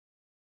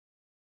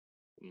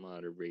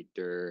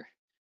Moderator,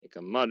 make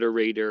a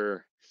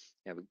moderator.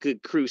 We have a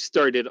good crew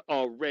started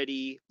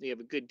already. We have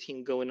a good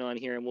team going on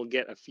here, and we'll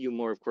get a few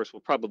more. Of course,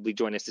 will probably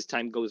join us as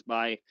time goes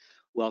by.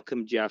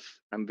 Welcome, Jeff.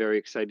 I'm very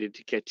excited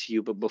to get to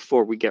you. But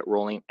before we get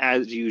rolling,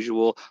 as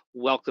usual,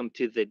 welcome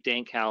to the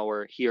Dank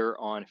Hour here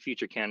on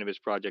Future Cannabis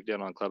Project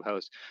down on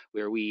Clubhouse,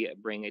 where we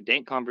bring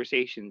dank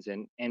conversations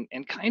and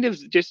kind of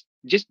just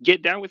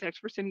get down with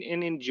experts and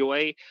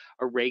enjoy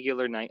a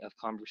regular night of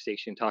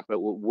conversation, talk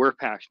about what we're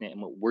passionate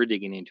and what we're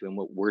digging into and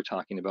what we're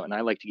talking about. And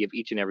I like to give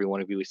each and every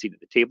one of you a seat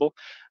at the table.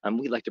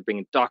 We like to bring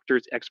in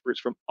doctors, experts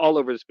from all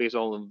over the space,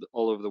 all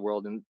over the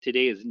world. And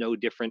today is no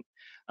different.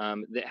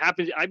 That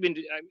happens. I've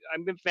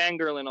been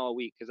fangirling all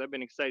week because I've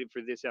been excited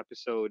for this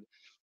episode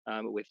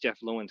with Jeff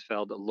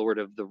Lowenfels, Lord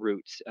of the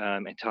Roots,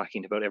 and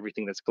talking about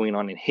everything that's going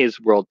on in his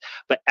world.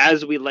 But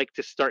as we like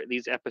to start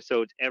these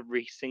episodes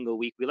every single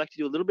week, we like to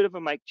do a little bit of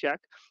a mic check.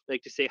 We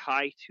like to say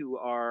hi to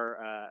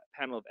our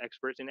panel of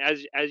experts. And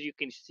as you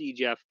can see,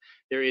 Jeff,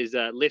 there is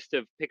a list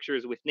of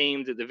pictures with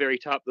names at the very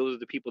top. Those are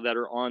the people that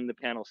are on the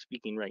panel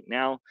speaking right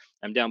now.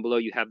 Down below,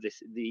 you have the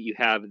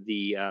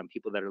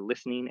people that are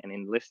listening and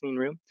in the listening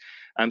room.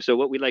 So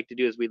what we'd like to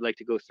do is we'd like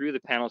to go through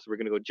the panel. So we're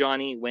going to go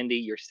Johnny, Wendy,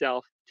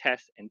 yourself,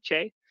 Tess, and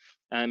Che.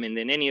 And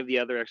then any of the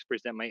other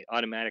experts that might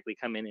automatically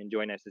come in and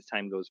join us as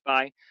time goes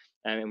by.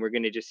 And we're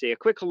going to just say a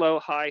quick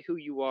hello, hi, who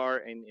you are,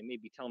 and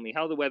maybe tell me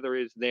how the weather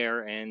is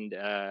there, and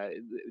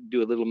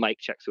do a little mic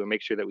check so we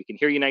make sure that we can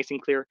hear you nice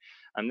and clear.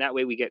 That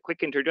way we get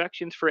quick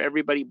introductions for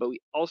everybody, but we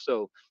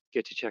also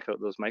get to check out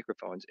those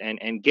microphones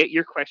and get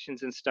your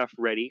questions and stuff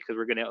ready, because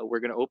we're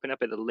gonna open up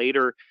at a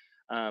later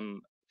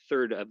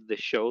third of the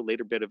show,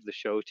 later bit of the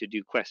show, to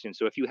do questions.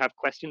 So if you have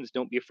questions,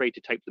 don't be afraid to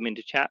type them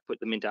into chat,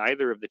 put them into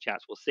either of the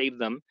chats. We'll save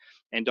them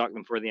and dock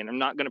them for the end. I'm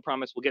not going to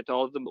promise we'll get to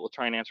all of them, but we'll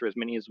try and answer as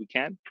many as we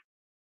can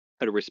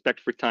out of respect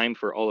for time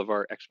for all of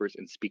our experts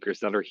and speakers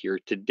that are here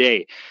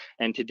today.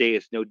 And today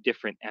is no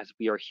different, as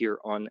we are here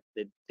on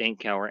the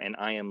Dank Hour, and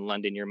I am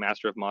London, your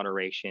master of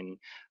moderation,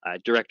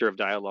 director of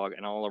dialogue,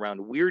 and all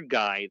around weird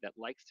guy that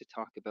likes to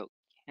talk about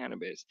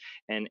cannabis.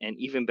 And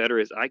even better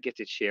is I get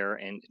to share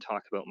and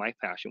talk about my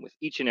passion with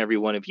each and every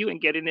one of you and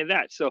get into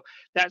that. So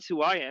that's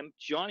who I am.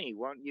 Johnny,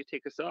 why don't you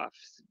take us off?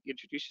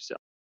 Introduce yourself.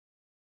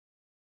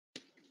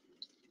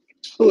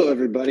 Hello,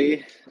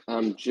 everybody.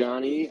 I'm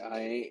Johnny.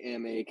 I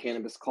am a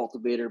cannabis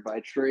cultivator by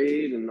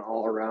trade and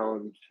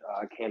all-around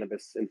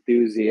cannabis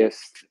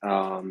enthusiast,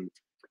 and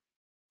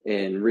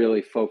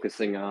really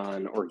focusing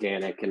on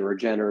organic and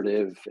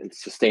regenerative and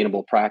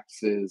sustainable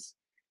practices.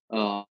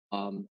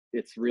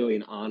 It's really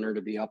an honor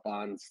to be up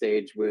on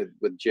stage with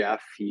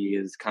Jeff. He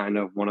is kind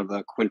of one of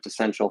the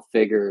quintessential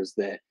figures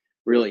that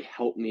really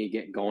helped me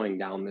get going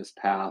down this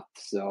path.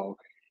 So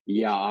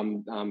yeah,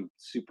 I'm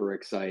super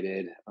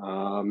excited.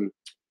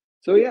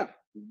 So yeah,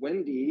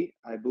 Wendy,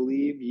 I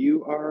believe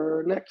you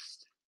are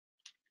next.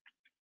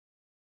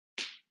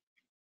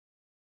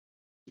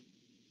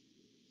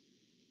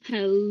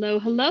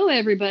 Hello,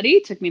 everybody.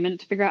 Took me a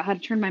minute to figure out how to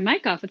turn my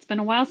mic off. It's been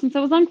a while since I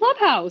was on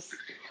Clubhouse.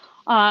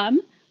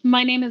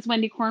 My name is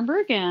Wendy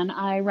Kornberg, and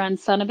I run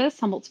Sunibus,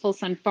 Humboldt's Full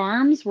Sun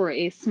Farms. We're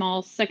a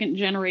small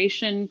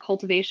second-generation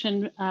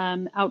cultivation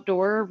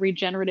outdoor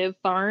regenerative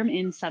farm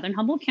in southern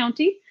Humboldt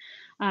County.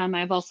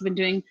 I've also been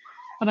doing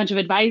a bunch of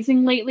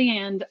advising lately,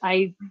 and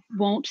I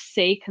won't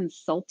say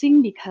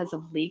consulting because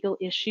of legal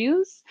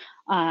issues.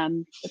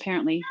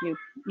 Apparently, you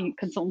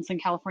consultants in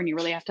California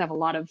really have to have a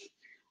lot of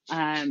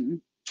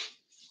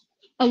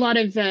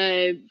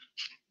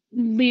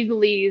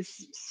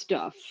legalese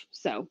stuff.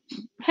 So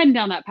heading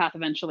down that path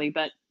eventually,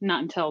 but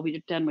not until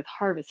we're done with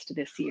harvest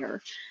this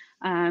year.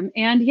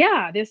 And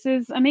yeah, this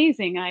is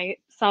amazing. I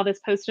saw this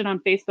posted on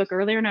Facebook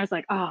earlier and I was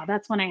like, oh,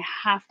 that's one I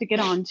have to get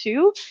on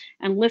to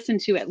and listen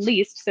to at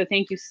least. So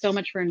thank you so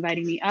much for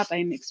inviting me up.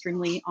 I'm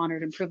extremely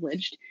honored and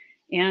privileged.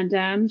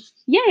 And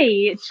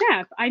yay,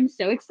 Jeff, I'm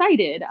so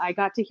excited. I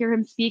got to hear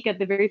him speak at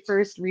the very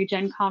first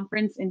Regen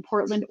conference in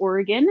Portland,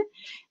 Oregon.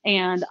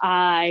 And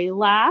I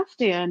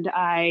laughed and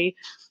I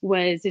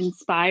was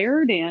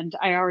inspired, and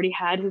I already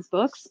had his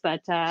books,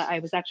 but I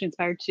was actually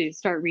inspired to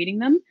start reading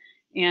them.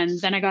 And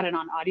then I got it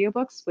on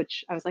audiobooks,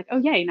 which I was like, oh,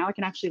 yay, now I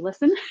can actually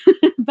listen.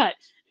 But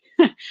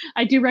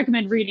I do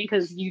recommend reading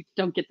because you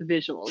don't get the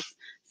visuals.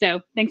 So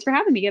thanks for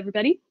having me,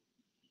 everybody.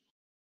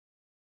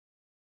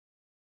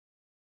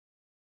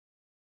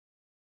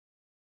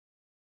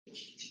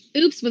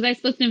 Oops, was I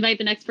supposed to invite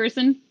the next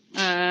person?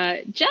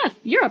 Jeff,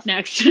 you're up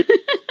next.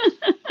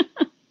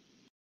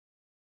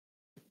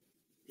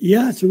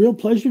 Yeah, it's a real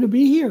pleasure to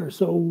be here.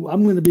 So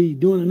I'm going to be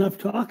doing enough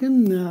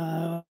talking.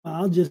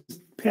 I'll just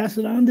pass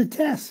it on to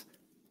Tess.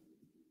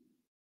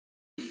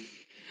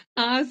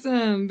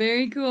 Awesome.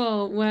 Very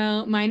cool.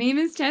 Well, my name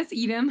is Tess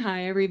Edom.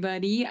 Hi,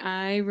 everybody.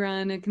 I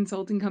run a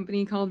consulting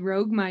company called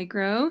Rogue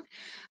Micro,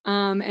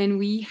 and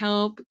we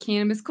help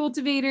cannabis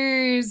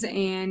cultivators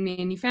and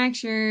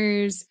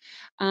manufacturers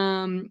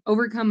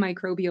overcome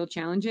microbial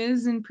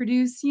challenges and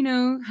produce,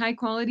 high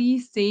quality,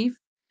 safe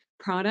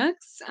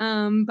products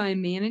by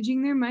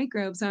managing their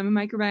microbes. I'm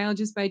a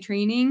microbiologist by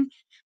training,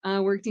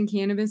 worked in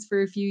cannabis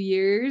for a few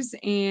years,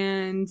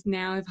 and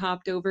now I've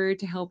hopped over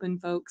to helping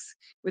folks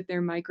with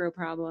their micro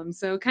problems.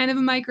 So kind of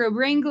a microbe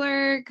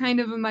wrangler, kind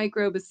of a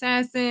microbe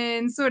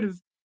assassin, sort of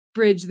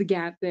bridge the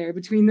gap there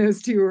between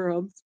those two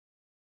worlds.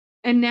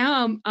 And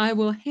now I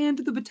will hand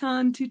the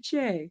baton to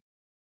Che.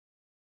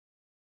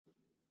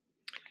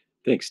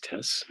 Thanks,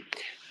 Tess.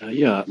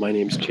 Yeah, my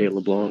name's Che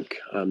LeBlanc.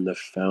 I'm the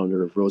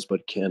founder of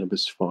Rosebud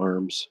Cannabis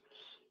Farms.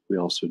 We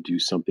also do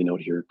something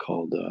out here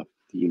called the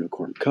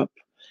Unicorn Cup,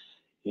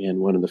 and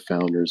one of the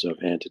founders of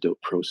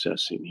Antidote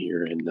Processing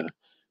here in the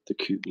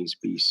Kootenays,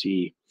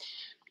 BC.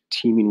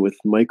 Teaming with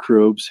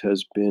microbes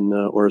has been,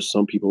 or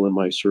some people in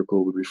my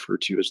circle would refer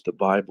to as the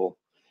Bible,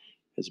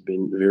 has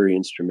been very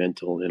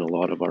instrumental in a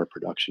lot of our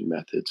production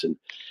methods, and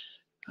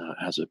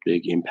has a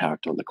big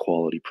impact on the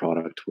quality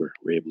product we're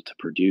able to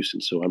produce.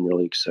 And so I'm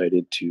really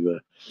excited to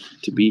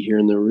be here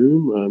in the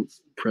room,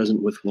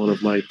 present with one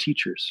of my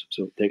teachers.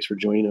 So thanks for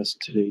joining us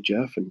today,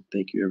 Jeff, and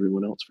thank you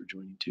everyone else for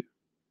joining too.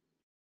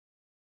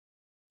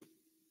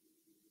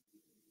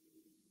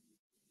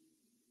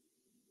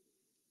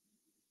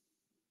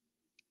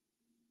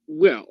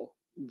 Well,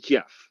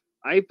 Jeff,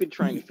 I've been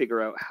trying to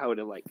figure out how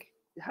to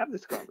have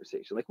this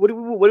conversation. Like, what do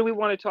we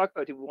want to talk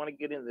about? Do we want to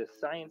get into the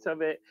science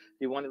of it?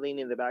 Do we want to lean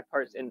into the back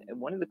parts? And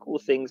one of the cool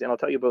things, and I'll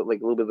tell you about like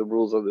a little bit of the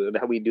rules of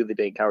how we do the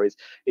day calories.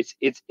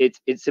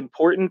 It's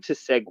important to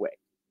segue,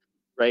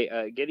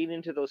 right? Getting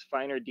into those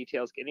finer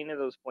details, getting into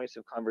those points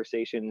of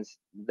conversations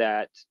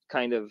that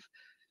kind of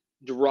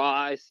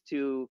draw us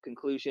to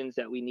conclusions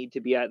that we need to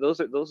be at. Those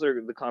are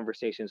the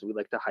conversations we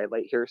like to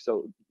highlight here.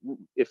 So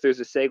if there's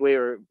a segue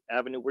or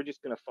avenue, we're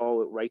just going to follow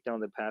it right down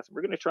the path.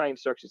 We're going to try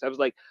instructions. I was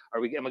like,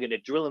 am I going to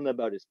drill him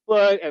about his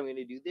book? Am I going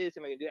to do this?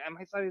 Am I going to do that? And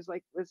my thought is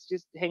like, let's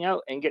just hang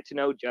out and get to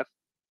know Jeff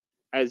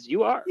as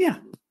you are. Yeah,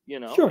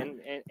 Sure.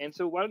 And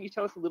so why don't you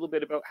tell us a little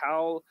bit about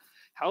how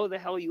the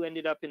hell you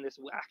ended up in this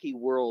wacky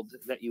world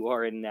that you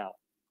are in now?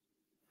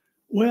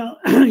 Well,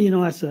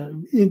 that's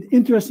an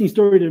interesting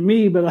story to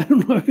me, but I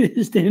don't know if it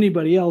is to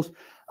anybody else.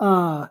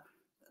 I'm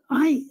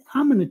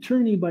an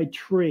attorney by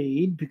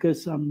trade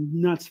because I'm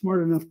not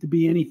smart enough to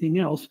be anything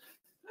else.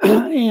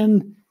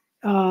 And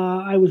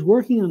I was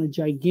working on a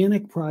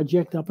gigantic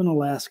project up in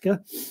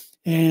Alaska,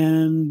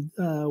 and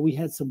we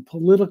had some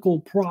political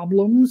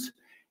problems.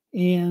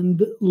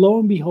 And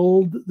lo and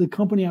behold, the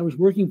company I was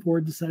working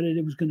for decided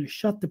it was going to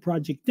shut the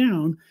project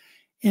down.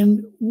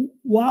 And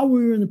while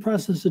we were in the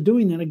process of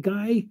doing that,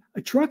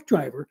 a truck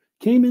driver,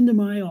 came into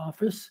my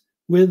office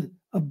with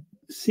a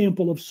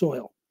sample of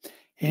soil.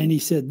 And he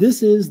said,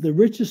 "This is the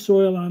richest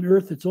soil on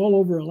earth. It's all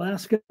over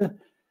Alaska.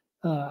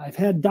 I've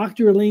had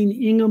Dr. Elaine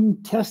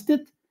Ingham test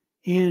it,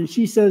 and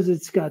she says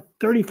it's got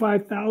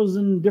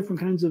 35,000 different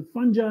kinds of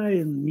fungi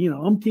and,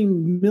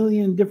 umpteen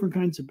million different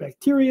kinds of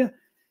bacteria.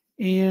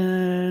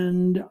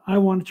 And I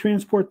want to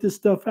transport this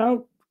stuff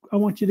out. I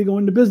want you to go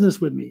into business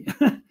with me."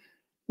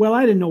 Well,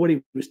 I didn't know what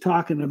he was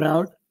talking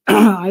about.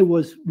 I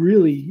was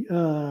really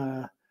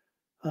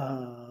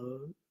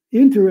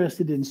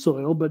interested in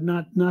soil, but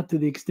not to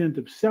the extent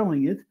of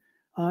selling it.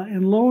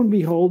 And lo and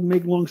behold,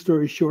 make long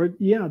story short,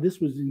 yeah, this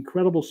was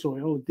incredible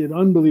soil. It did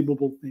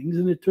unbelievable things.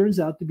 And it turns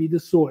out to be the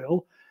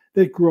soil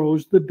that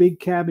grows the big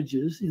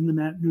cabbages in the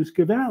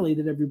Matanuska Valley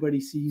that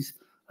everybody sees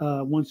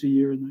once a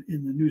year in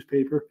the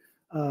newspaper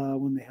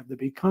when they have the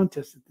big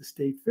contest at the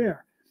state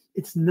fair.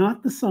 It's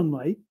not the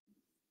sunlight.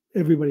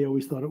 Everybody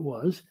always thought it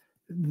was.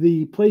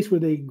 The place where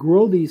they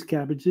grow these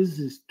cabbages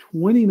is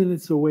 20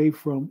 minutes away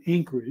from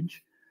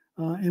Anchorage,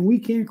 and we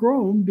can't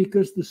grow them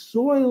because the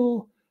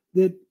soil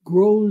that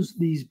grows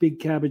these big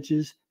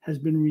cabbages has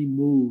been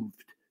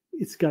removed.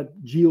 It's got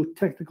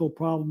geotechnical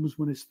problems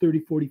when it's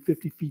 30, 40,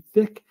 50 feet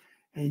thick,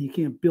 and you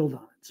can't build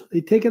on it. So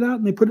they take it out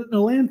and they put it in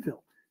a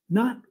landfill,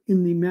 not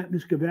in the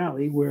Matanuska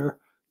Valley where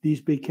these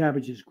big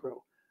cabbages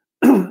grow.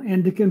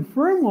 And to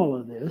confirm all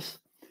of this,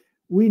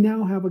 we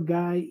now have a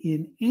guy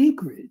in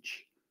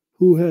Anchorage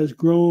who has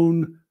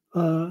grown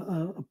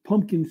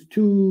pumpkins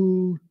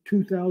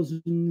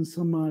 2,000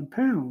 some odd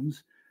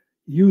pounds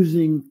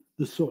using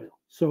the soil.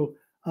 So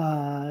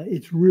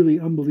it's really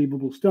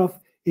unbelievable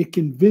stuff. It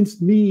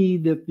convinced me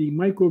that the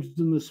microbes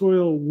in the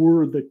soil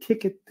were the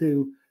ticket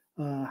to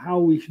how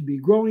we should be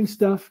growing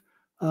stuff.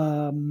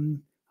 I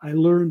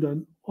learned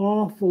an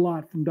awful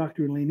lot from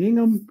Dr. Elaine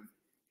Ingham,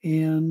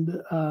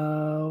 and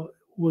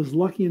was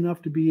lucky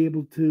enough to be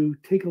able to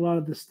take a lot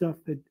of the stuff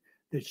that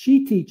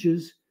she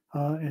teaches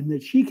and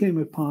that she came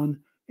upon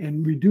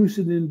and reduce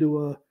it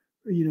into a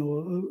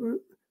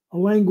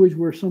language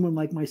where someone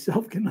like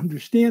myself can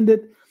understand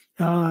it.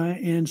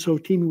 And so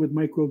teaming with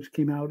microbes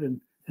came out, and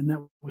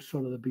that was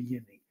sort of the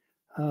beginning.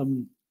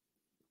 And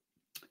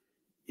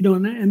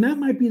that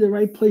might be the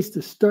right place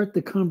to start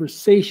the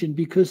conversation,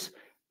 because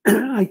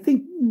I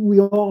think we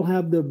all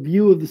have the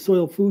view of the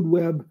soil food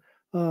web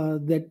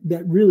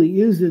that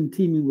really is in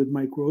teaming with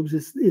microbes.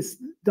 It's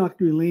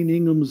Dr. Elaine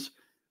Ingham's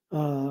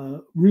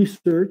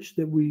research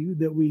that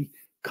we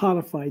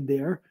codified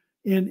there,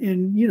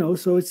 and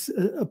so it's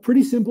a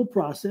pretty simple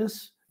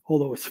process,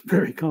 although it's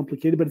very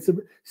complicated. But it's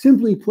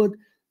simply put,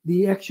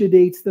 the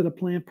exudates that a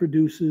plant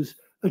produces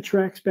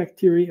attracts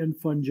bacteria and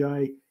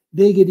fungi.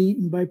 They get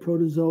eaten by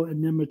protozoa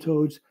and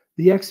nematodes.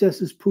 The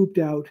excess is pooped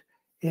out,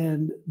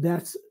 and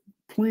that's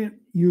plant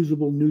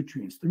usable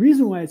nutrients. The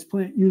reason why it's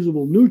plant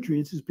usable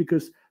nutrients is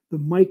because the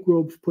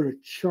microbes put a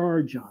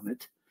charge on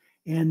it,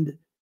 and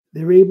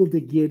they're able to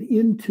get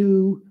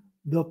into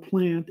the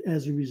plant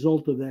as a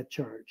result of that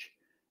charge.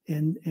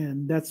 And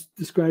that's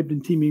described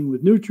in Teeming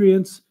with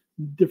Nutrients,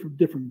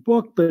 different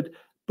book,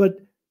 but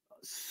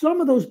some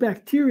of those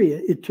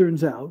bacteria, it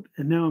turns out,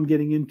 and now I'm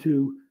getting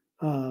into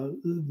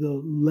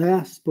the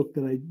last book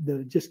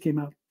that just came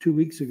out 2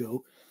 weeks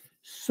ago.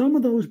 Some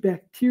of those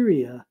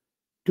bacteria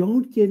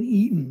don't get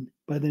eaten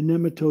by the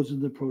nematodes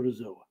and the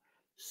protozoa.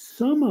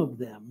 Some of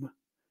them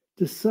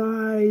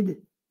decide,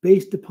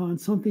 based upon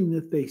something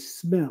that they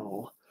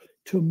smell,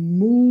 to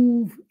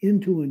move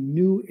into a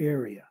new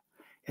area.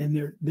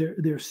 And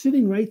they're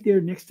sitting right there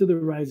next to the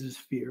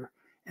rhizosphere,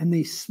 and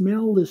they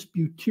smell this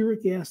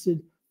butyric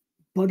acid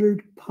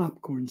buttered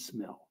popcorn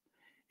smell.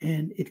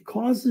 And it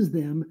causes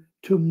them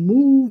to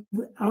move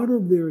out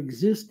of their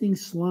existing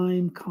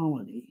slime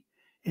colony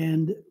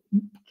and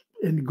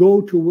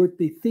go to what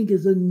they think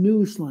is a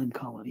new slime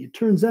colony. It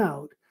turns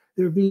out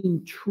they're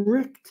being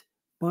tricked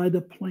by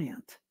the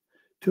plant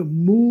to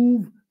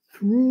move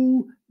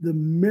through the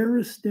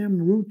meristem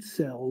root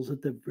cells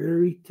at the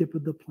very tip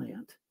of the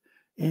plant.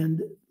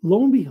 And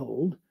lo and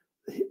behold,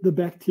 the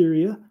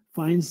bacteria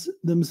finds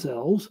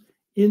themselves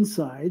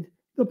inside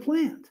the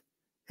plant.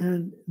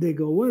 And they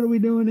go, what are we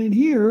doing in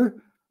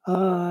here?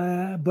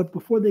 But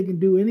before they can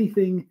do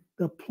anything,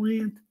 the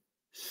plant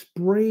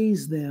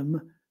sprays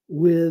them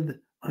with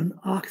an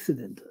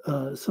oxidant,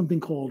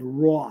 something called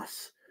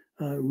ROS,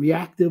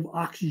 reactive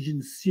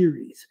oxygen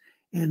series.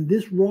 And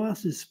this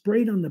ROS is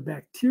sprayed on the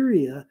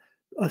bacteria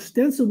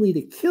ostensibly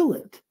to kill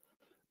it.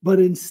 But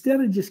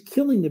instead of just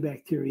killing the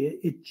bacteria,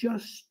 it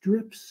just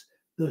strips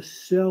the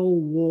cell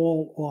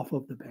wall off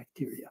of the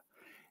bacteria.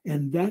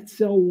 And that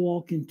cell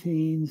wall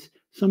contains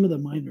some of the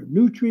minor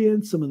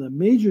nutrients, some of the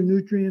major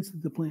nutrients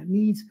that the plant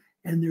needs,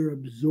 and they're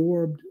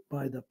absorbed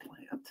by the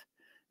plant.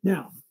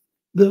 Now,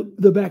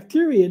 the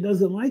bacteria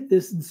doesn't like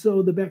this, and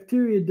so the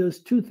bacteria does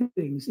two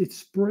things. It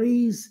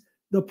sprays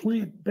the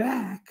plant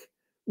back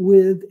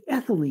with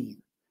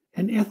ethylene.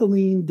 And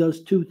ethylene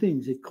does two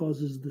things. It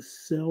causes the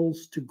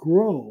cells to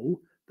grow,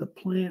 the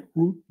plant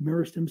root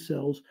meristem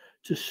cells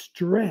to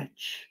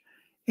stretch,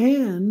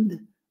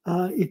 and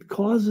it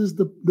causes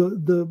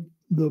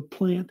the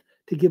plant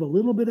to give a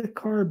little bit of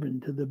carbon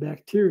to the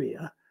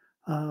bacteria,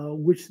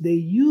 which they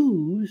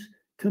use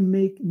to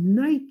make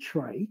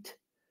nitrite,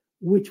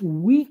 which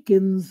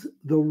weakens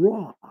the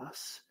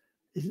ROS.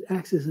 It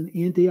acts as an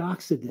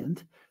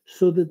antioxidant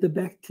so that the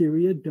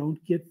bacteria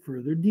don't get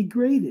further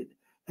degraded.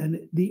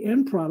 And the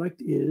end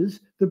product is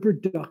the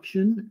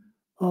production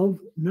of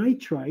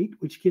nitrite,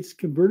 which gets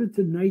converted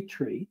to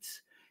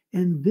nitrates.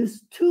 And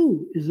this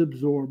too is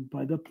absorbed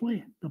by the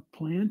plant. The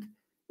plant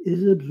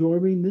is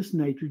absorbing this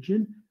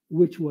nitrogen,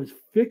 which was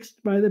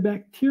fixed by the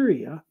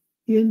bacteria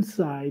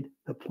inside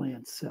the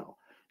plant cell.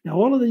 Now,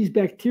 all of these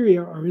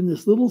bacteria are in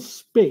this little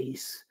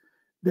space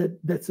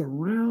that's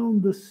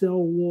around the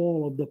cell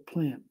wall of the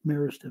plant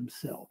meristem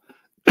cell.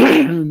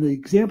 And the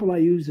example I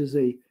use is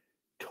a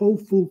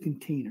tofu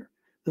container.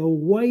 The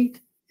white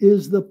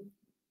is the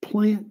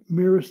plant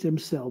meristem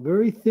cell,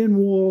 very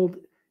thin-walled.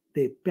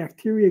 The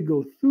bacteria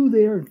go through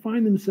there and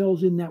find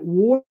themselves in that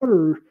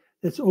water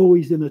that's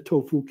always in a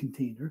tofu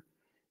container.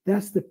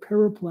 That's the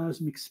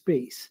periplasmic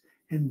space.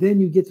 And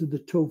then you get to the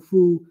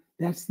tofu,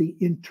 that's the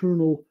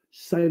internal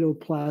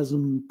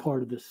cytoplasm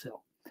part of the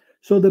cell.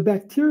 So the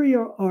bacteria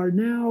are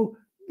now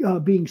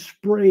being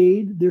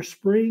sprayed. They're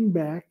spraying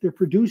back. They're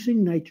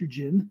producing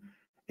nitrogen,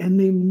 and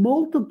they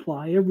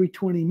multiply every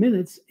 20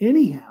 minutes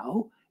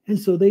anyhow. And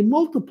so they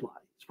multiply.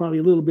 It's probably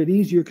a little bit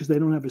easier because they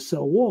don't have a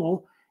cell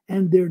wall,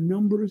 and their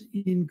numbers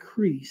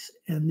increase,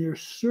 and they're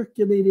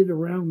circulated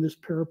around this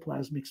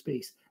periplasmic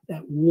space,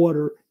 that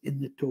water in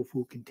the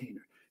tofu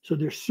container. So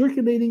they're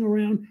circulating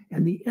around,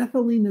 and the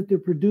ethylene that they're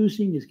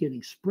producing is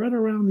getting spread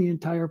around the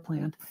entire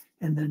plant.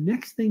 And the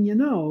next thing you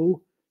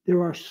know,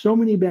 there are so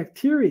many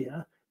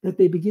bacteria that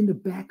they begin to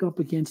back up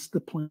against the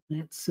plant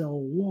cell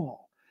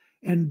wall.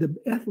 And the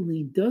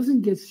ethylene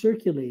doesn't get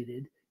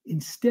circulated.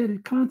 Instead,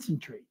 it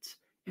concentrates.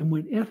 And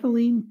when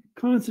ethylene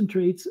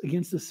concentrates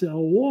against the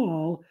cell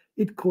wall,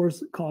 it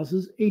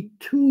causes a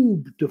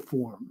tube to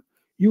form.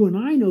 You and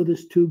I know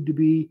this tube to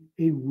be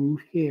a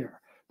root hair.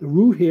 The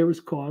root hair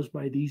is caused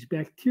by these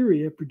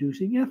bacteria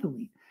producing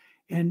ethylene.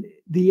 And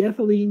the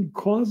ethylene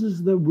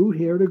causes the root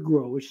hair to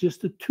grow. It's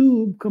just a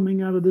tube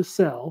coming out of the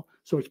cell.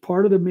 So it's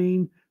part of the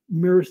main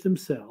meristem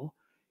cell.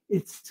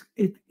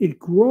 It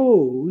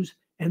grows,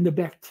 and the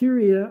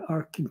bacteria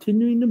are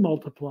continuing to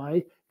multiply.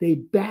 They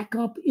back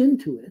up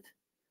into it.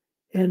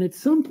 And at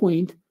some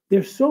point,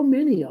 there's so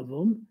many of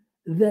them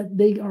that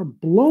they are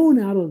blown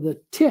out of the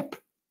tip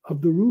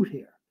of the root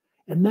hair.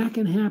 And that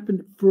can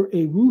happen for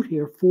a root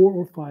hair 4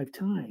 or 5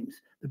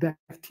 times. The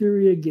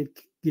bacteria get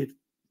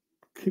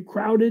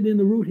crowded in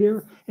the root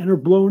hair and are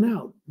blown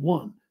out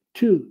 1,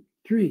 2,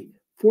 3,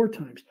 4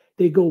 times.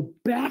 they go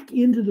back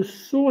into the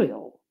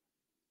soil,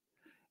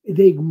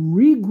 they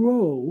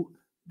regrow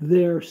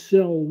their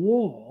cell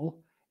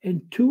wall,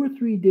 and 2 or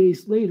 3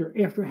 days later,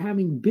 after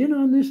having been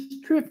on this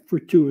trip for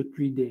 2 or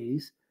 3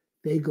 days,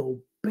 they go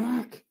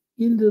back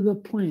into the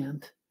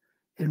plant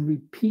and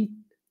repeat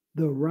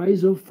the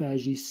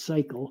rhizophagy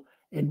cycle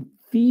and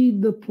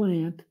feed the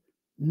plant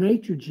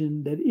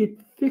nitrogen that it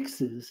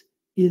fixes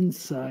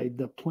inside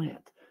the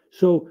plant.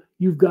 So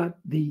you've got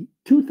the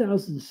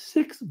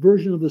 2006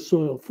 version of the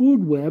soil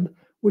food web,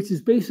 which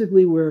is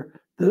basically where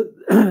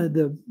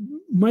the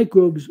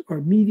microbes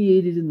are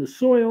mediated in the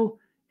soil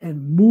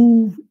and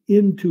move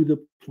into the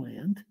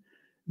plant.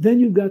 Then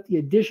you've got the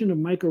addition of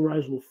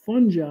mycorrhizal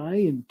fungi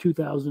in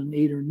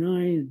 2008 or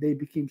 9. They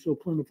became so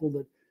plentiful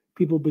that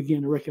people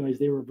began to recognize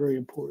they were very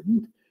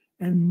important.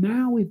 And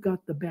now we've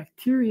got the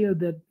bacteria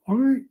that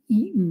aren't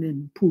eaten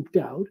and pooped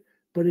out,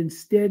 but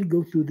instead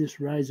go through this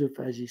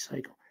rhizophagy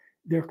cycle.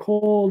 They're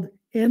called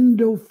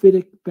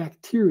endophytic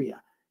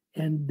bacteria,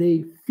 and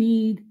they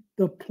feed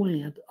the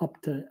plant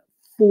up to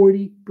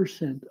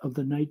 40% of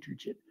the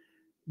nitrogen.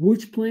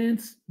 Which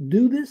plants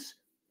do this?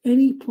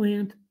 Any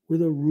plant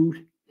with a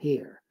root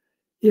hair.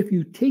 If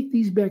you take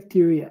these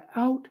bacteria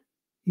out,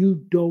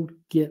 you don't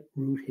get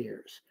root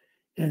hairs.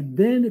 And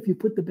then if you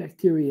put the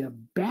bacteria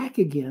back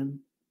again,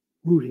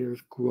 root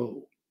hairs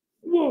grow.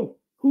 Whoa,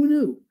 who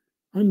knew?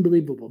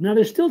 Unbelievable. Now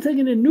they're still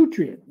taking in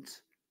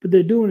nutrients, but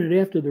they're doing it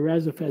after the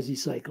rhizophagy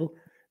cycle.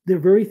 They're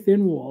very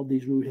thin-walled,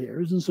 these root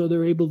hairs, and so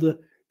they're able to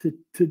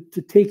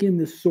take in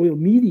this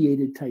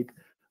soil-mediated type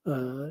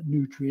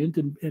nutrient,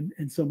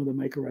 and some of the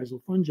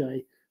mycorrhizal fungi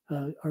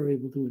are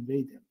able to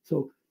invade them.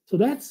 So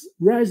that's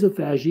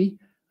rhizophagy.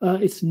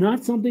 It's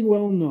not something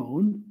well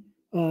known.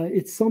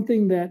 It's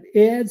something that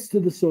adds to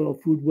the soil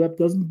food web,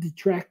 doesn't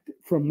detract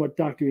from what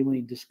Dr.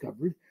 Elaine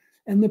discovered.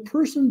 And the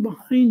person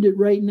behind it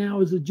right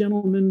now is a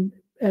gentleman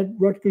at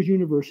Rutgers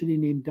University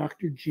named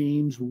Dr.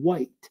 James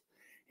White.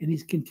 And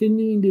he's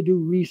continuing to do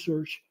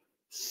research,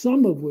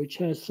 some of which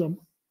has some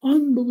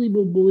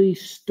unbelievably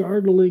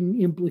startling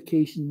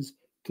implications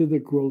to the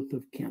growth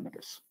of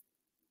cannabis.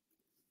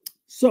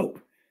 So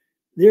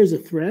there's a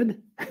thread.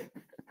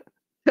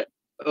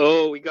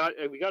 Oh, we got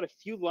a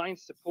few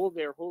lines to pull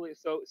there. Holy,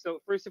 so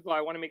first of all, I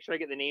want to make sure I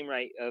get the name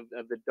right of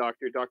the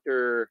doctor.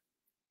 Dr.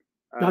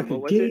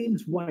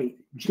 James White.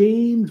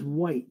 James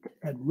White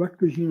at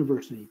Rutgers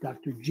University.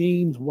 Dr.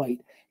 James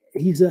White.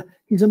 He's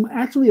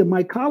actually a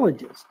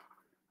mycologist,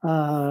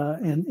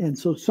 and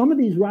so some of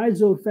these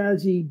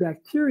rhizophagy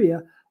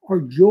bacteria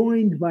are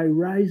joined by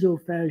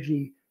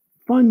rhizophagy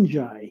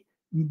fungi,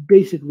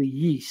 basically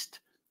yeast,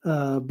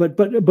 but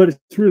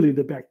it's really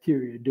the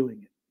bacteria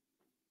doing it.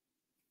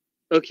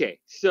 Okay,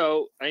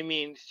 so I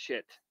mean,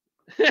 shit,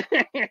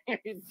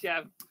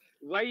 Jeff,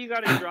 why you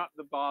gotta drop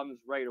the bombs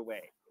right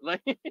away?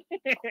 Like,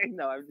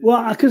 no, I'm just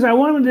well, because I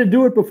wanted to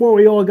do it before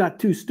we all got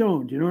too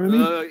stoned. You know what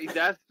I mean?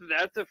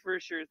 That's a for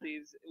sure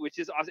thing, which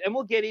is awesome, and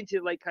we'll get into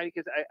like kind of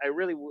because I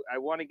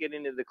want to get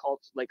into the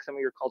cult, like some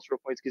of your cultural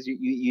points, because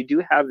you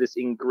do have this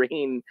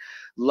ingrained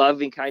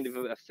love and kind of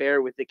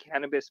affair with the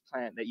cannabis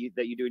plant that you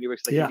do in your work,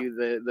 like you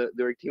do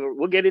the team.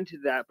 We'll get into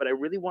that, but I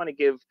really want to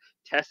give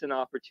Tess an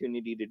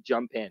opportunity to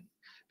jump in.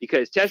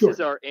 Because Tess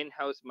is our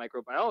in-house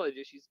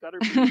microbiologist. She's got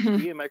her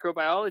PhD in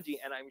microbiology,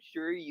 and I'm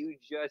sure you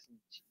just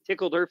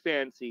tickled her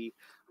fancy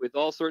with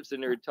all sorts of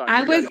nerd talk.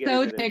 I was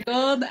so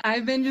tickled.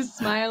 I've been just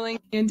smiling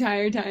the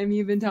entire time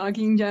you've been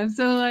talking, Jeff.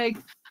 So like,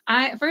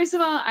 first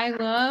of all, I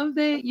love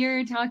that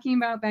you're talking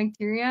about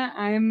bacteria.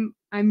 I'm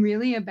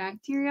really a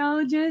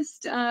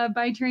bacteriologist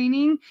by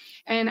training,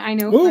 and I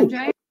know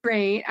fungi are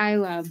great. I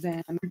love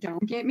them.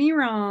 Don't get me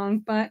wrong,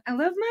 but I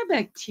love my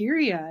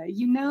bacteria.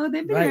 You know,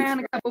 they've been around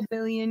a couple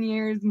billion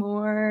years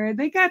more.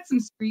 They got some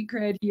street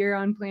cred here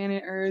on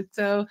planet Earth.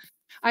 So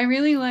I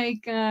really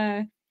like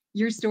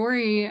your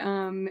story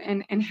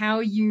and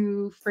how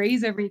you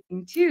phrase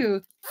everything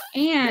too.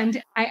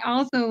 And I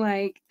also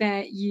like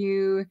that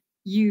you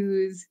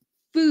use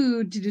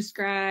food to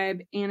describe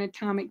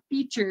anatomic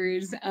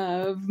features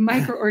of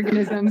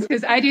microorganisms,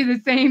 because I do the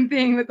same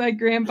thing with like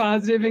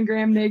gram-positive and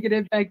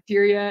gram-negative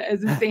bacteria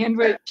as a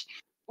sandwich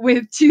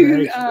with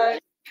two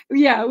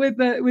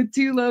with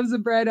 2 loaves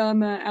of bread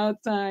on the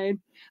outside.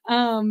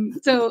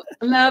 So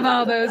love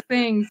all those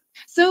things.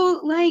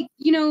 So like,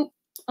 you know,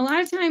 a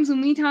lot of times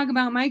when we talk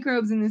about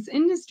microbes in this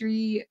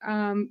industry,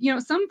 you know,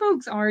 some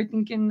folks are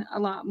thinking a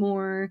lot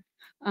more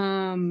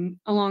along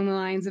the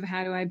lines of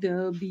how do I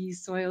build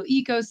these soil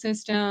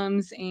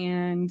ecosystems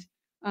and,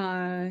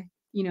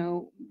 you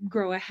know,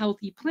 grow a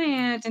healthy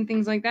plant and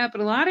things like that. But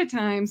a lot of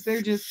times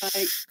they're just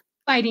like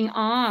fighting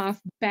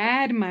off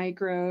bad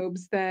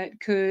microbes that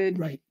could,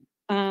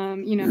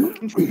 you know,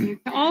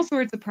 contribute to all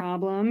sorts of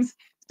problems.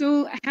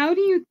 So how do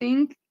you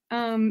think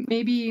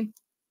maybe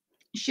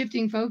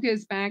shifting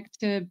focus back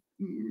to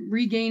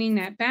regaining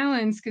that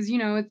balance, because you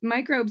know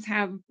microbes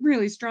have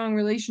really strong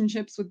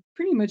relationships with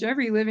pretty much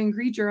every living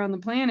creature on the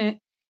planet.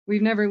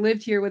 We've never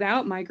lived here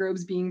without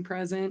microbes being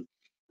present.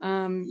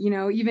 You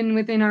know, even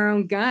within our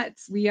own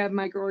guts we have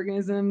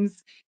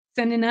microorganisms.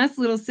 sending us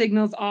little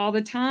signals all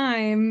the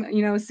time,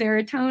 you know,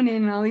 serotonin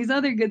and all these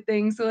other good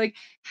things. So like,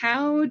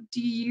 how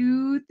do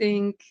you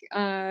think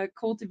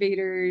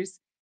cultivators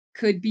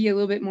could be a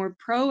little bit more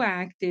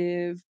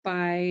proactive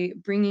by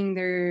bringing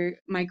their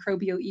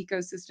microbial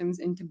ecosystems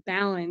into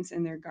balance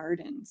in their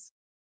gardens?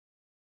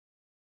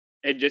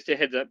 And just a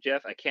heads up,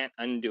 Jeff, I can't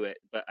undo it,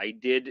 but I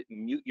did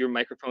mute your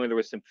microphone. There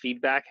was some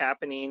feedback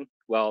happening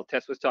while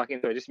Tess was talking,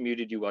 so I just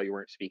muted you while you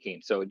weren't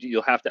speaking. So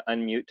you'll have to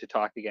unmute to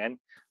talk again.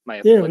 My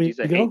There we apologies.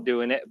 I go. hate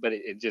doing it, but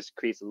it just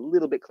creates a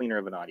little bit cleaner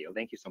of an audio.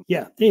 Thank you so much.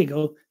 Yeah, there you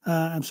go.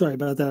 I'm sorry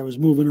about that. I was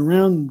moving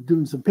around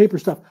doing some paper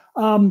stuff.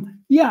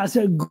 Yeah, it's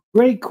a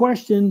great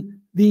question.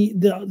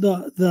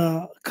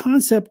 The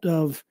concept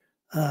of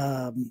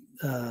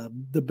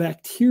the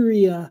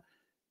bacteria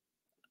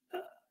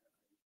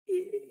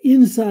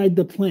inside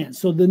the plant.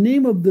 So the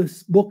name of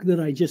this book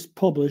that I just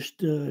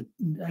published,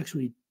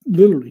 actually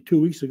literally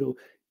 2 weeks ago,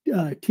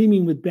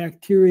 Teeming with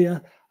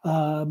Bacteria,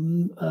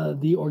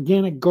 the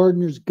Organic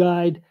Gardener's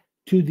Guide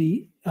to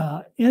the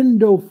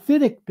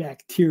endophytic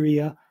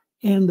bacteria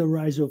and the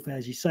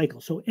rhizophagy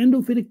cycle. So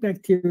endophytic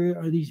bacteria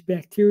are these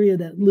bacteria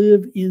that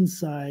live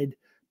inside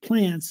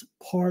plants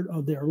part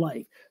of their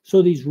life.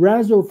 So these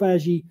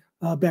rhizophagy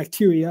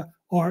bacteria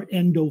are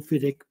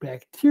endophytic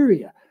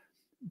bacteria.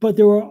 But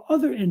there are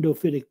other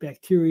endophytic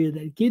bacteria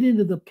that get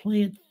into the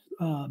plant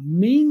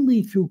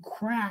mainly through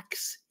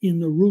cracks in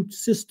the root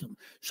system.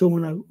 So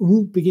when a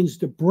root begins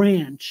to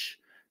branch,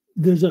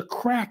 there's a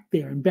crack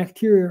there, and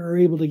bacteria are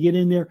able to get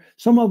in there.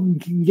 Some of them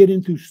can get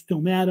into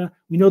stomata.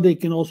 We know they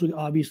can also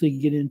obviously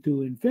get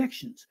into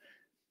infections.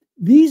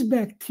 These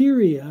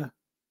bacteria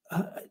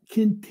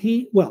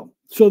contain, well,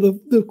 so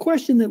the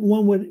question that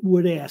one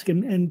would ask,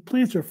 and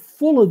plants are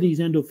full of these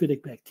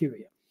endophytic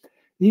bacteria.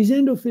 These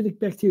endophytic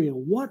bacteria,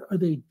 what are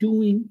they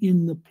doing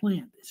in the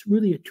plant? It's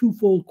really a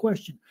twofold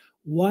question.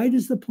 Why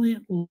does the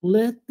plant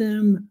let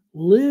them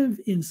live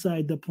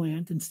inside the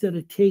plant instead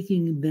of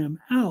taking them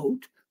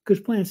out? Because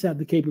plants have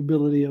the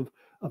capability of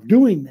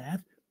doing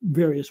that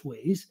various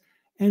ways.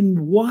 And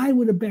why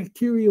would a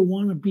bacteria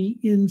want to be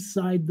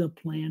inside the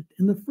plant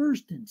in the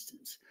first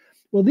instance?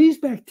 Well, these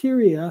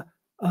bacteria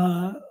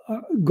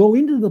go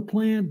into the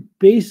plant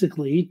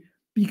basically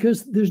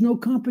because there's no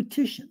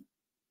competition.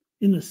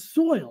 In the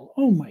soil,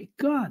 oh my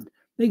God,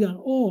 they got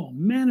all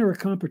manner of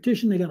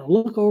competition. They got to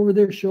look over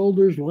their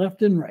shoulders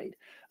left and right.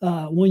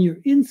 When you're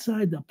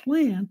inside the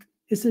plant,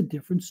 it's a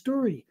different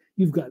story.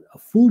 You've got a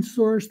food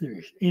source.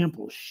 There's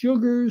ample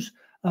sugars.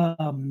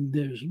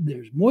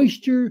 There's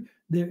moisture.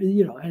 There,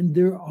 you know, and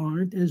there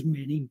aren't as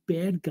many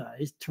bad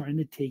guys trying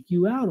to take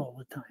you out all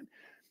the time.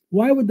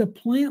 Why would the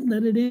plant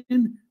let it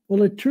in?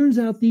 Well, it turns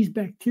out these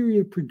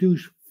bacteria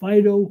produce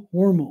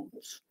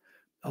phytohormones.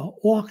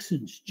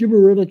 Auxins,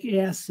 gibberellic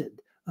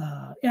acid,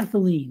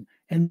 ethylene,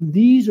 and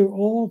these are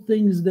all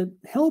things that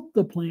help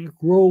the plant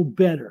grow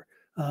better,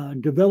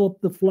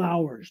 develop the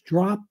flowers,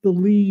 drop the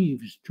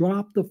leaves,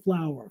 drop the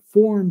flower,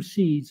 form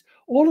seeds.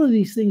 All of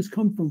these things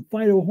come from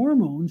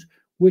phytohormones,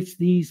 which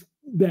these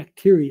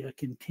bacteria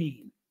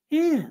contain.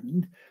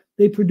 And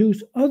they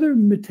produce other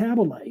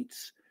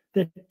metabolites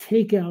that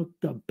take out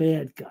the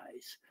bad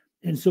guys.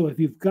 And so if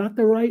you've got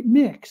the right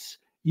mix,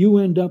 you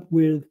end up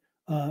with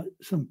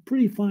some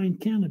pretty fine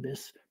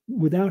cannabis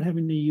without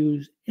having to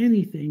use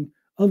anything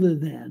other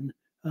than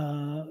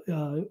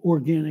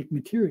organic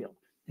material.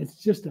 It's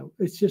just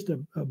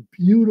a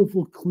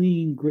beautiful,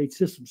 clean, great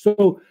system.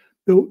 So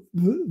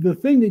the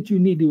thing that you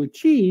need to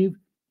achieve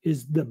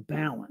is the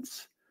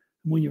balance.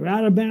 When you're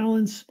out of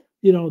balance,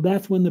 you know,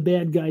 that's when the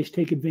bad guys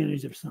take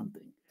advantage of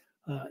something.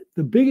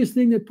 The biggest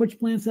thing that puts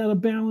plants out of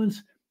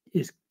balance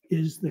is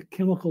the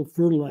chemical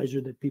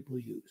fertilizer that people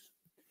use.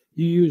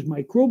 You use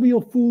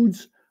microbial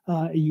foods.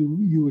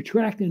 You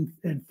attract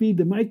and feed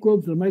the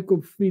microbes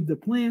feed the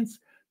plants.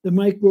 The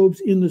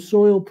microbes in the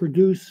soil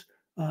produce,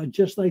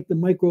 just like the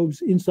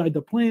microbes inside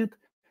the plant,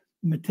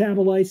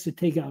 metabolites that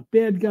take out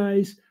bad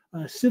guys,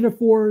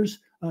 cytophores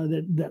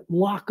that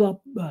lock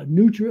up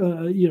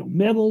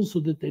metals so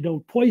that they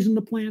don't poison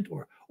the plant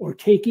or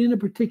take in a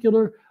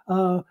particular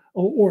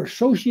or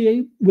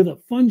associate with a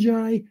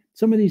fungi.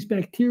 Some of these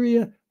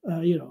bacteria,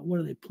 what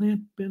are they?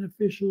 Plant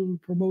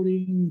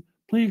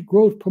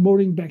growth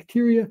promoting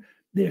bacteria.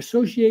 They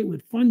associate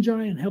with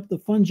fungi and help the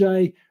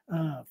fungi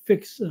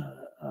fix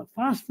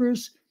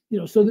phosphorus.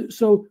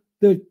 So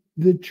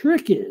the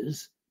trick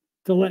is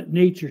to let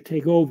nature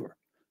take over,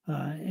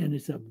 and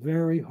it's a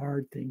very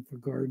hard thing for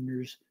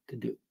gardeners to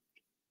do.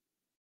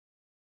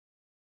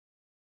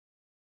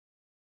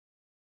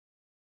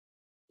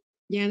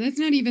 Yeah, that's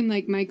not even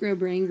like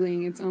microbe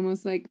wrangling. It's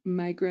almost like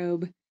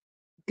microbe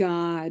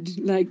God,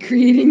 like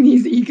creating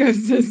these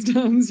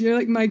ecosystems. You're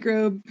like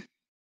microbe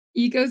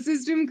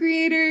ecosystem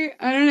creator.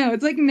 I don't know.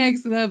 It's like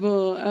next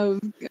level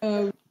of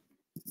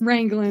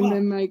wrangling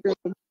the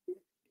microbe.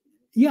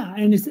 Yeah,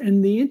 and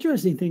the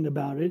interesting thing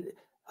about it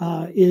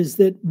is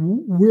that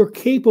we're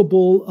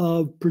capable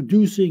of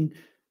producing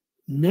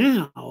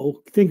now.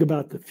 Think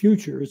about the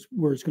futures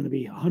where it's going to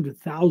be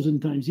 100,000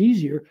 times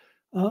easier.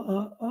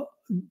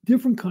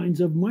 Different kinds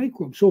of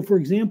microbes. So, for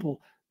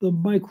example,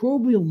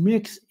 microbial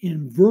mix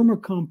in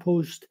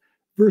vermicompost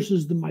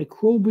versus the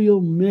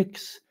microbial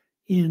mix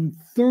in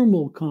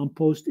thermal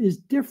compost is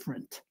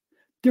different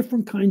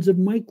kinds of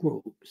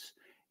microbes.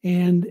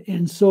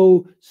 And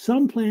so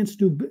some plants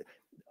do,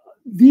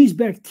 these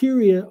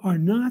bacteria are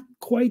not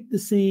quite the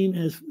same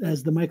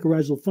as the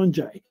mycorrhizal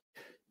fungi.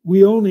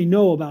 We only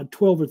know about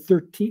 12 or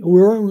 13,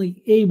 we're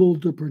only able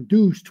to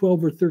produce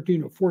 12 or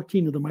 13 or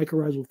 14 of the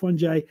mycorrhizal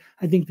fungi.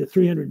 I think the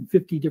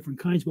 350 different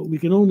kinds, but we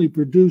can only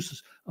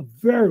produce a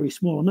very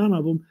small amount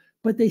of them,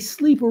 but they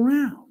sleep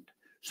around.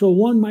 So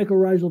one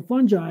mycorrhizal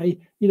fungi,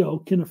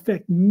 can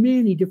affect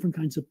many different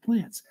kinds of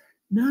plants,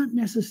 not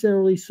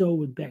necessarily so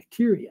with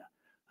bacteria.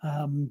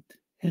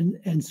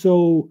 And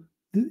so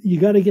you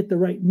got to get the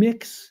right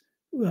mix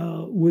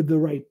with the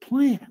right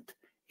plant.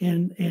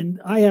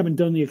 And I haven't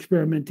done the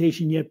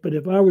experimentation yet, but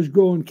if I was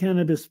growing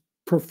cannabis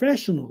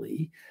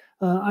professionally,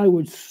 I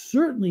would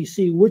certainly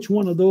see which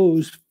one of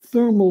those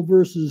thermal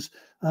versus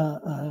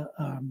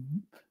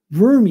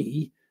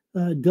vermi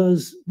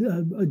does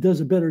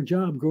a better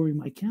job growing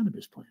my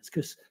cannabis plants,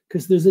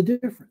 because there's a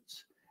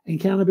difference. And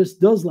cannabis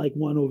does like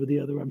one over the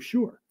other, I'm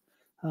sure.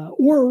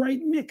 Or a right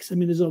mix. I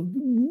mean, there's a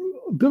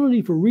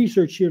ability for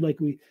research here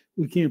like we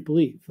can't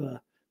believe. The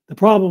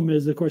problem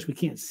is, of course, we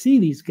can't see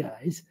these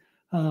guys.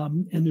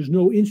 And there's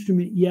no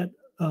instrument yet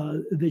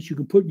that you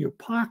can put in your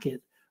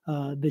pocket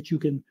that you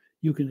can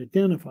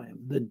identify them.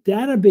 The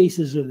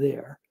databases are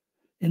there,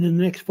 and in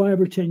the next 5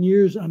 or 10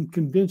 years, I'm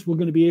convinced we're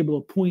going to be able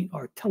to point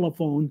our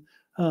telephone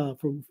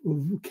for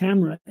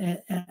camera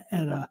at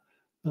a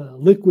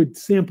liquid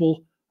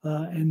sample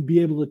and be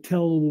able to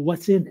tell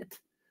what's in it.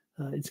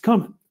 It's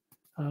coming,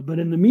 but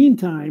in the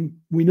meantime,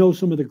 we know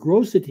some of the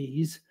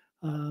grossities,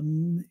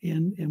 and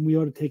we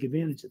ought to take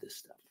advantage of this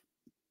stuff.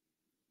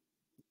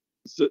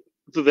 So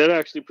that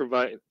actually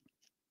provides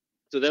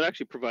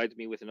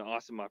me with an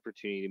awesome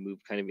opportunity to move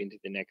kind of into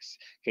the next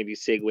kind of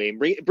segue and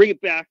bring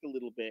it back a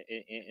little bit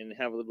and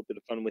have a little bit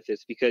of fun with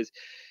this, because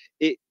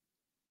it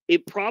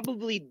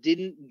probably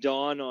didn't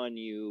dawn on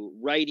you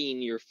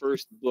writing your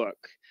first book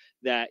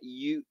that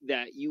you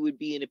would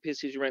be in a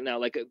position right now,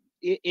 like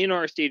in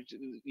our stage,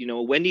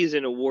 Wendy's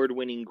an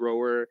award-winning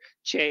grower,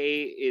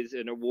 Che is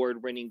an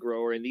award-winning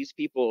grower, and these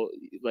people,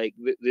 like,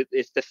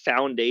 it's the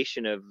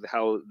foundation of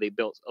how they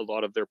built a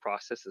lot of their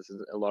processes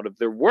and a lot of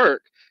their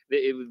work,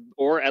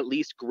 or at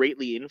least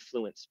greatly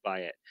influenced by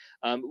it.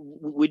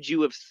 Would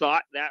you have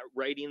thought that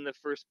writing the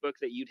first book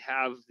that you'd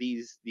have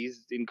these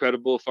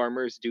incredible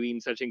farmers doing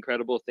such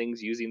incredible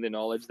things using the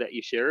knowledge that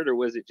you shared, or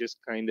was it just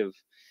kind of,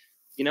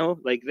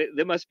 like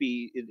that must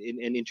be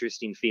an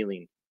interesting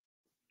feeling?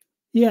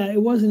 Yeah,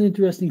 it was an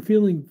interesting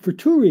feeling for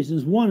two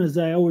reasons. One is,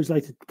 I always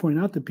like to point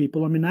out to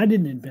people, I mean, I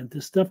didn't invent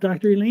this stuff.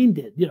 Dr. Elaine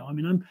did.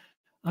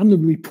 I'm the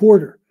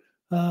reporter,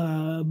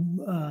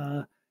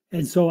 and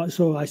so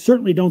I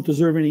certainly don't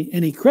deserve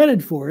any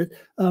credit for it.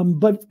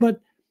 But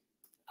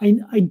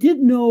I did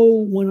know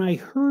when I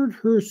heard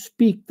her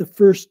speak the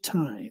first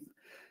time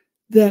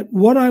that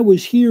what I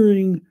was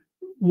hearing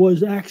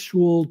was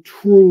actual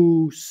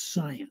true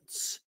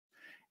science,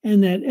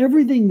 and that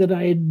everything that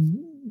I had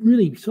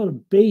really sort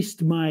of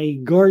based my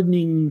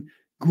gardening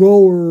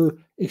grower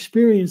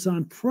experience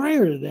on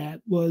prior to that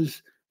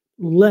was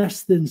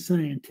less than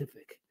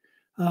scientific.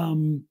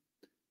 My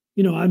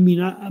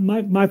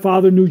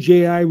father knew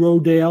J.I.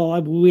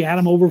 Rodale. We had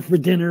him over for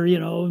dinner,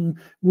 and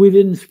we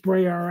didn't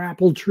spray our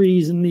apple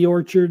trees in the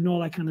orchard and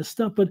all that kind of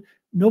stuff. But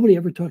nobody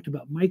ever talked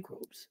about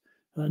microbes.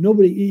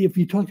 If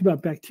you talked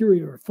about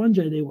bacteria or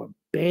fungi, they were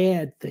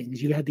bad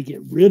things. You had to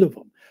get rid of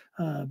them.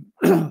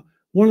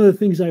 One of the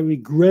things I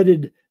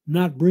regretted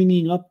not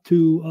bringing up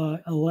to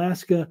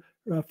Alaska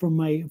from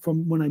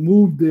when I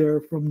moved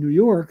there from New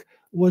York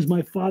was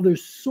my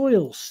father's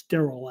soil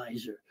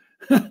sterilizer.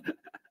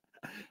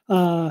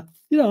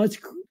 It's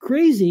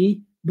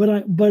crazy,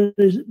 but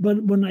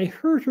when I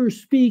heard her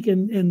speak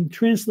and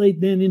translate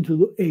then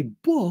into a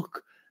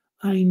book,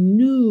 I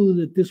knew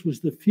that this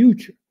was the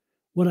future.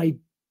 What I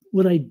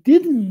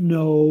didn't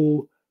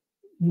know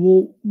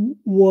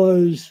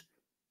was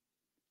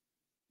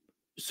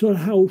sort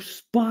of how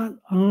spot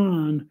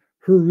on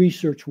her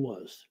research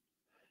was,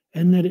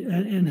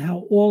 and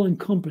how all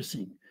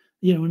encompassing,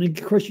 and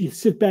of course you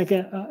sit back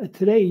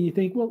today and you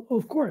think, well,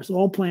 of course,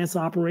 all plants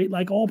operate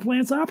like all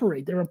plants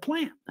operate. They're a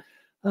plant.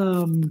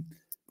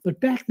 But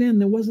back then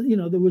there wasn't,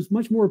 there was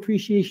much more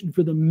appreciation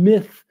for the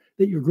myth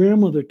that your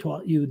grandmother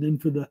taught you than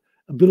for the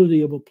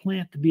ability of a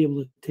plant to be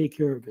able to take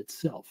care of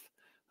itself.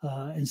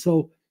 And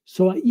so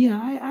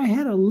I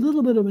had a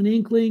little bit of an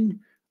inkling.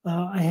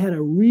 I had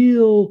a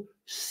real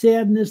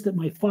sadness that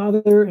my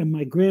father and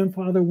my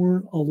grandfather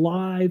weren't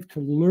alive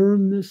to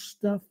learn this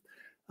stuff.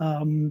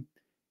 And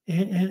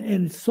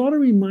it sort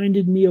of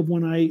reminded me of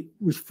when I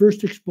was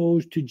first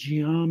exposed to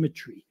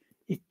geometry.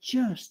 It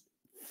just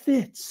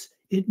fits.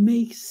 It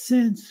makes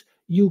sense.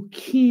 You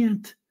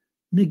can't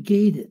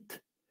negate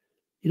it.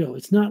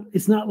 It's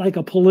not like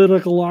a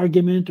political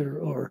argument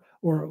or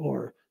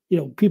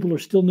people are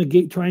still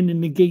trying to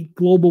negate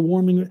global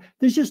warming.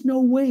 There's just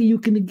no way you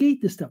can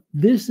negate this stuff.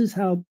 This is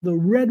how the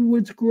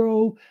redwoods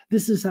grow.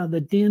 This is how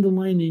the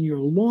dandelion in your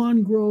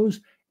lawn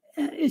grows.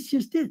 It's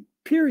just it,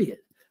 period.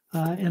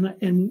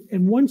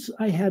 And once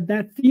I had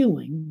that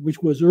feeling,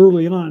 which was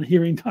early on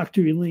hearing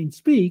Dr. Elaine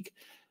speak,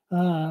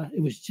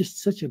 it was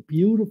just such a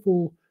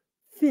beautiful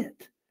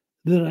fit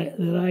that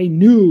I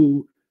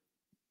knew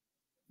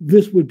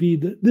this would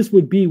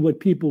be what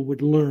people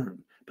would learn.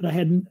 But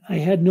I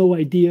had no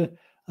idea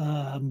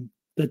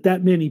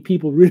that many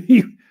people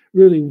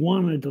really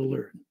wanted to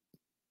learn.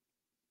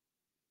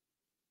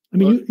 I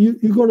mean,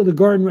 you go to the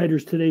garden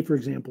writers today, for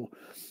example.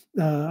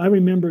 I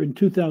remember in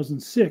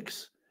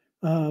 2006,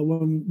 or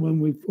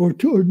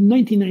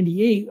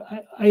 1998,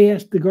 I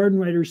asked the garden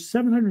writers,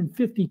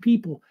 750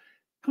 people,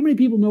 how many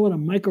people know what a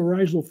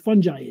mycorrhizal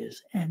fungi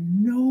is?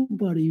 And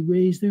nobody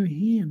raised their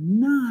hand,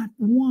 not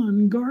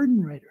one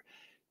garden writer.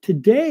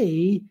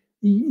 Today,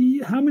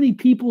 how many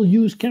people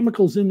use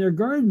chemicals in their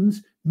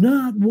gardens?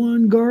 Not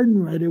one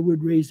garden writer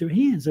would raise their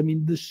hands. I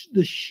mean,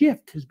 the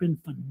shift has been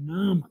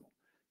phenomenal,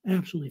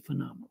 absolutely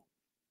phenomenal.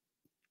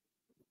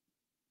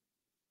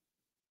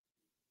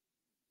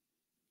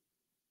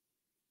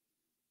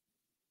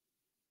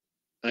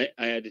 I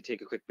had to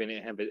take a quick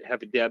minute and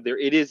have a dab there.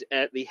 It is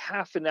at the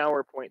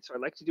half-an-hour point, so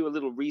I'd like to do a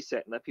little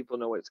reset and let people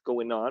know what's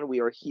going on.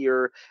 We are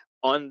here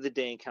on the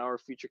Dank Hour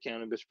Future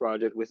Cannabis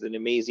Project with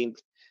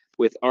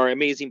our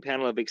amazing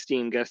panel of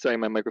esteemed guests. Sorry,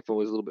 my microphone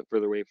was a little bit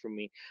further away from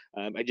me.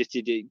 I just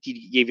gave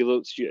you a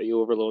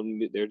little overload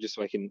there just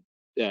so I can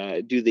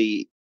do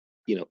the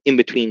in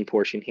between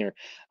portion here.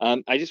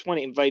 I just want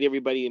to invite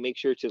everybody to make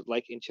sure to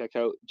like and check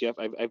out Jeff.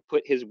 I've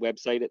put his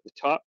website at the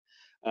top.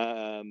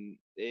 And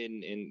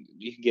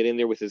you can get in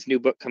there with his new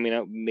book coming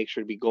out. Make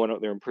sure to be going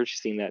out there and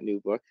purchasing that new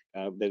book.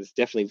 That is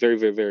definitely very,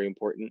 very, very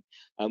important.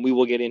 We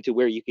will get into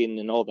where you can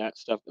and all that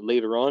stuff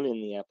later on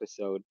in the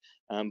episode.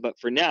 But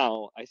for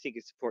now, I think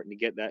it's important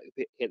to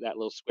hit that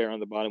little square on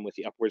the bottom with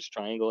the upwards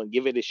triangle and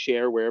give it a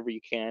share wherever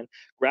you can.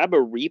 Grab a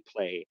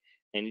replay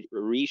and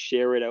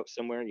reshare it out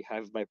somewhere. You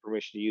have my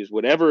permission to use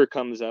whatever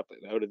comes up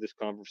out of this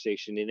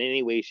conversation in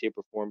any way, shape,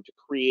 or form to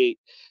create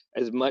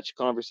as much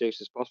conversation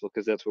as possible,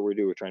 because that's what we're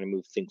doing. We're trying to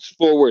move things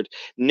forward.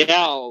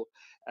 Now,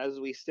 as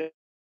we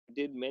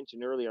did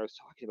mention earlier, I was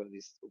talking about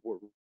these.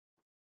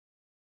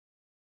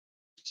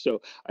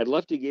 So I'd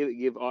love to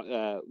give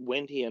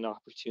Wendy an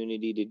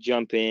opportunity to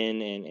jump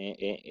in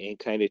and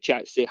kind of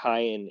chat, say hi,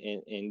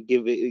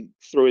 and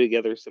throw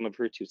together some of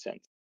her 2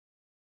 cents.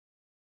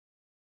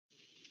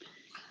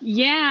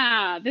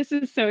 Yeah, this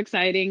is so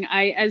exciting.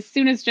 As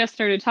soon as Jeff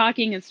started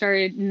talking and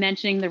started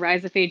mentioning the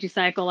rhizophagy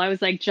cycle, I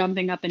was like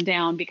jumping up and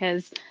down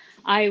because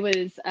I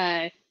was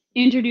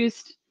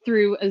introduced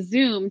through a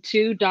Zoom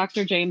to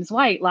Dr. James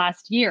White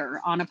last year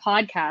on a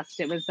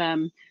podcast. It was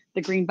the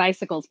Green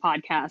Bicycles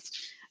podcast.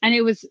 And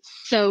it was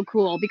so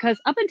cool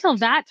because up until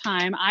that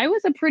time, I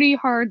was a pretty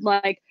hard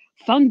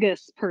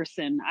fungus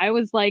person. I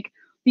was like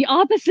the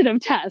opposite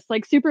of Tess,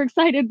 like super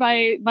excited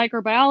by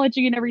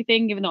microbiology and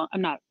everything, even though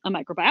I'm not a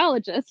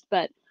microbiologist,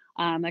 but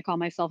I call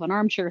myself an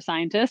armchair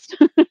scientist.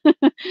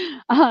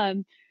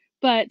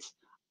 But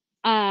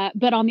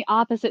on the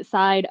opposite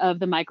side of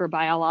the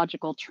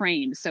microbiological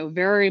train. So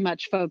very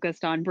much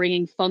focused on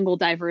bringing fungal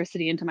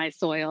diversity into my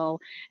soil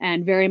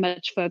and very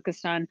much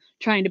focused on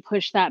trying to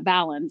push that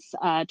balance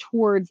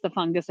towards the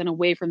fungus and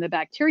away from the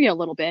bacteria a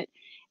little bit.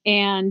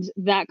 And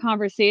that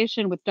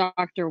conversation with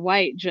Dr.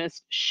 White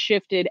just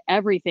shifted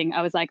everything.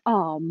 I was like,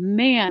 oh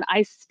man,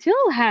 I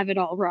still have it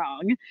all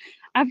wrong.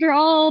 After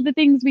all the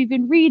things we've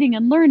been reading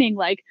and learning,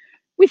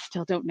 we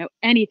still don't know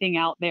anything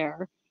out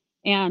there.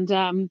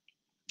 And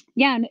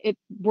yeah, and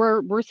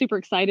we're super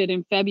excited.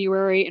 In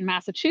February in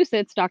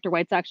Massachusetts, Dr.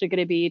 White's actually going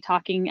to be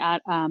talking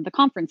at the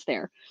conference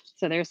there.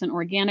 So there's an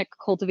organic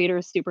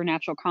cultivators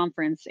supernatural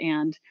conference,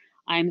 and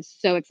I'm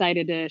so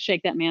excited to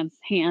shake that man's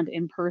hand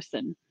in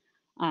person.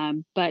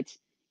 But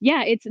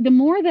yeah, it's the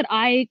more that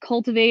I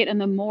cultivate and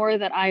the more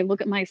that I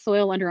look at my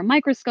soil under a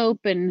microscope,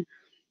 and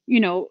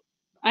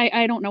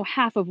I don't know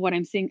half of what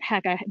I'm seeing.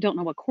 Heck, I don't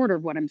know a quarter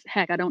of what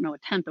I don't know a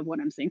tenth of what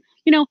I'm seeing.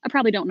 I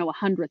probably don't know a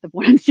hundredth of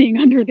what I'm seeing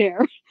under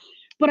there.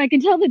 But I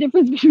can tell the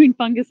difference between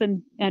fungus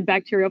and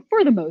bacteria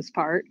for the most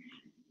part.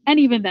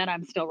 And even then,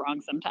 I'm still wrong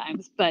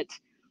sometimes. But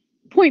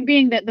point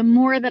being that the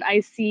more that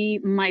I see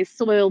my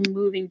soil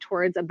moving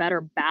towards a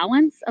better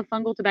balance of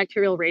fungal to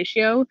bacterial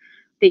ratio,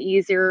 the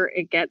easier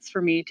it gets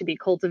for me to be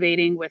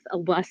cultivating with a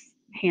less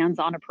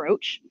hands-on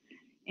approach.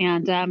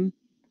 And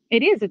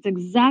it's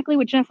exactly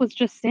what Jeff was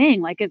just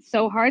saying. It's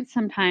so hard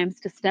sometimes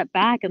to step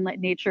back and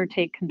let nature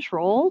take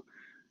control.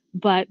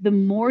 But the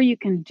more you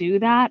can do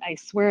that, I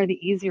swear, the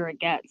easier it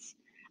gets.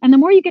 And the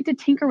more you get to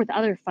tinker with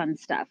other fun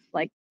stuff,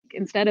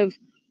 instead of,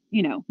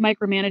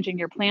 micromanaging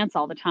your plants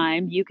all the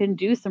time, you can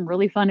do some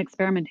really fun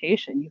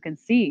experimentation. You can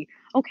see,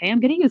 okay, I'm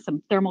going to use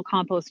some thermal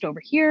compost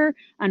over here.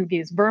 I'm going to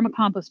use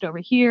vermicompost over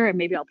here, and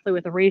maybe I'll play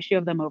with the ratio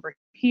of them over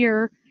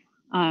here.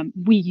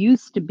 We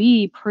used to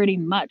be pretty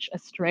much a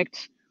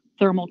strict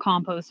thermal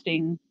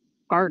composting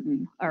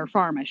garden or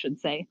farm, I should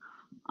say.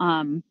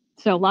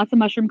 So lots of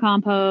mushroom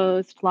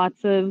compost,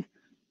 lots of,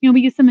 you know,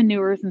 we use some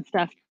manures and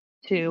stuff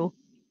too,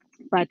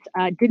 but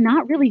did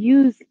not really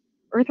use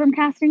earthworm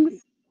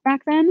castings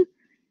back then.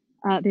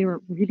 They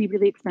were really,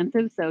 really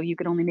expensive, so you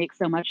could only make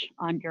so much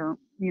on your,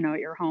 you know, at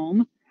your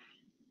home.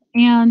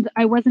 And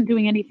I wasn't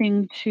doing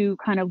anything to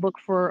kind of look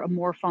for a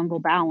more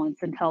fungal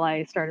balance until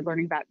I started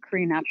learning about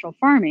Korean natural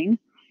farming.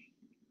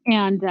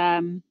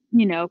 And,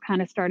 you know,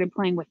 kind of started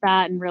playing with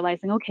that and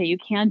realizing, okay, you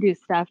can do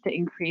stuff to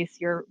increase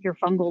your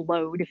fungal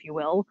load, if you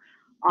will,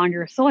 on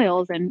your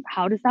soils. And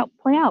how does that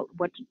play out?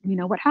 What, you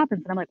know, what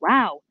happens? And I'm like,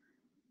 wow,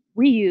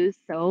 we use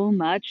so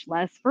much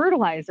less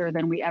fertilizer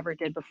than we ever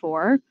did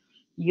before.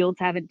 Yields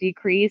haven't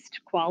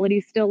decreased,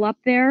 quality's still up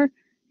there,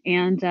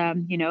 and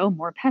you know,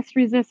 more pest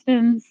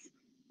resistance,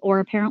 or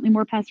apparently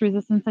more pest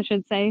resistance, I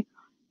should say,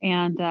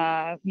 and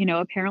you know,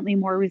 apparently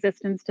more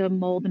resistance to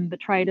mold and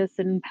botrytis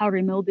and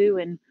powdery mildew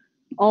and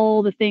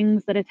all the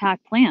things that attack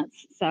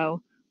plants.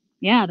 So,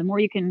 yeah, the more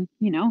you can,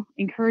 you know,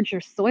 encourage your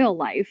soil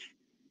life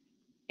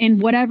in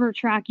whatever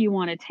track you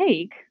want to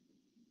take,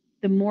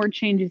 the more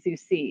changes you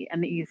see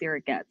and the easier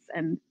it gets.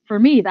 And for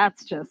me,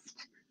 that's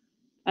just,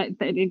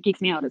 it geeks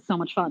me out. It's so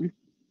much fun.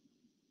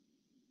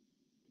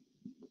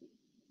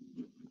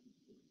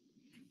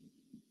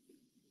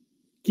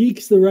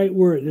 Geek's the right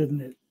word, isn't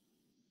it?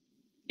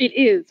 It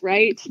is,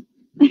 right?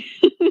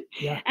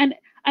 Yeah. And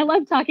I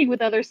love talking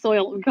with other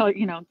soil,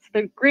 you know, it's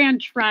the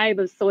grand tribe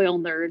of soil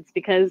nerds,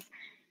 because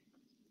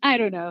I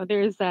don't know,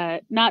 there's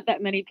not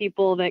that many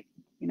people that,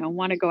 you know,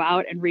 want to go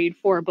out and read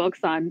 4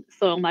 books on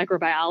soil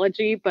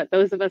microbiology, but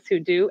those of us who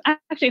do,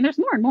 actually, and there's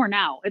more and more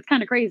now. It's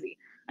kind of crazy.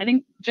 I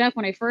think, Jeff,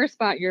 when I first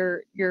bought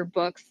your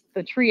books,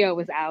 the trio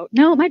was out.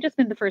 No, it might just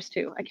been the first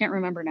 2. I can't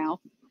remember now.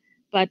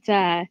 But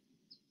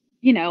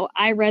you know,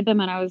 I read them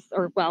and I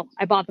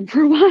bought them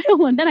for a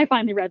while and then I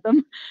finally read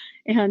them.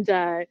 And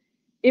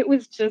it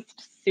was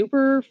just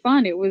super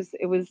fun. It was,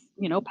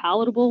 you know,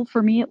 palatable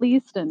for me at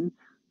least, and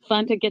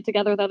fun to get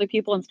together with other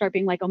people and start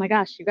being like, oh my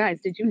gosh, you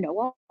guys, did you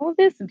know all of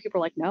this? And people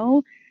are like,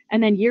 no.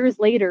 And then years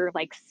later,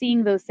 like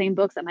seeing those same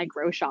books at my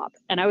grow shop.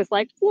 And I was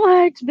like,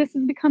 what? This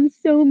has become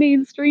so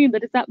mainstream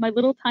that it's at my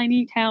little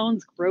tiny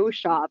town's grow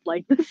shop.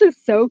 Like, this is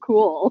so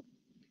cool.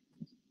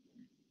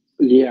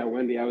 Yeah,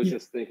 Wendy, I was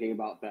just thinking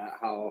about that,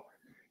 how,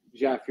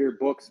 Jeff, your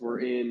books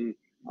were in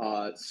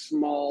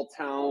small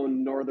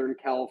town Northern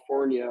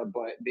California,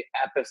 but the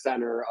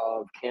epicenter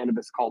of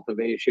cannabis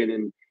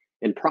cultivation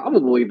and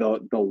probably the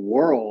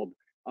world.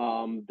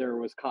 There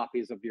was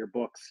copies of your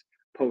books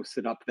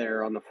posted up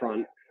there on the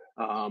front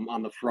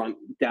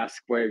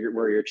desk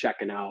where you're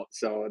checking out.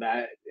 So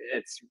that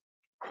it's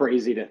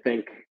crazy to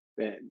think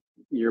that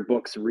your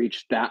books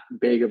reached that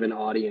big of an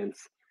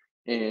audience.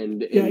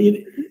 And Yeah,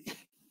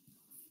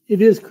 it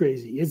is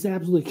crazy. It's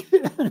absolutely,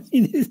 I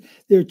mean,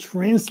 they're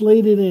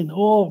translated in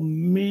all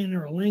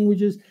manner of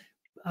languages.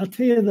 I'll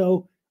tell you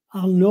though,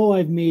 I'll know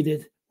I've made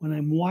it when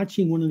I'm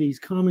watching one of these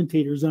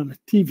commentators on a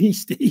TV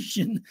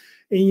station,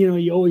 and you know,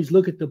 you always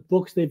look at the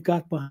books they've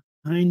got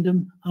behind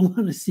them. I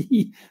want to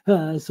see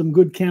some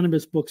good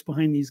cannabis books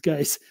behind these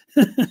guys.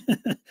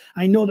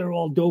 I know they're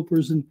all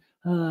dopers, and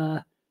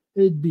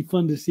it'd be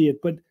fun to see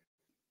it, but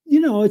you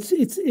know,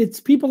 it's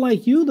people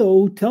like you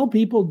though who tell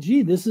people,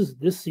 gee, this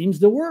seems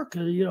to work.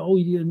 You know,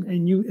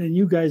 and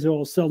you guys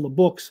all sell the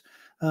books.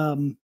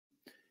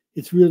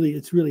 It's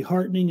really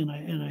heartening,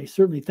 and I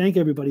certainly thank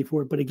everybody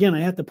for it. But again,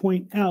 I have to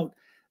point out,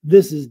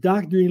 this is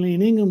Dr.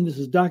 Elaine Ingham. This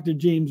is Dr.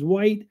 James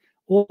White.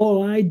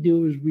 All I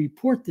do is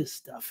report this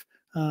stuff,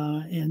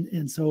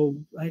 and so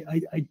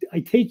I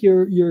take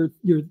your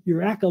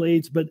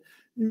accolades, but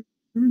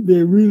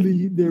they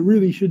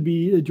really should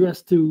be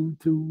addressed to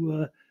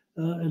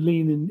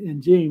Elaine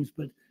and James,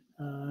 but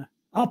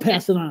I'll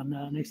pass it on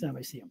next time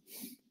I see them.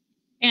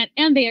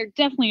 And they are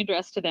definitely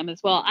addressed to them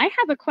as well. I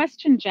have a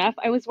question, Jeff.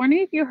 I was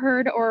wondering if you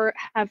heard or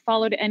have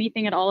followed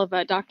anything at all of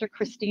Dr.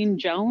 Christine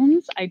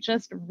Jones. I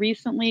just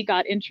recently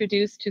got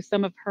introduced to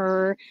some of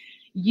her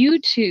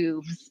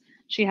YouTubes.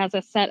 She has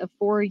a set of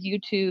 4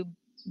 YouTube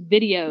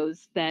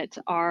videos that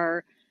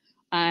are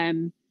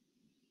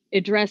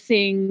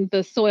addressing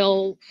the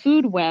soil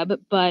food web,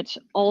 but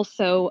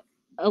also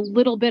a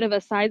little bit of a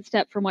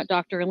sidestep from what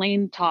Dr.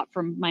 Elaine taught,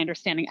 from my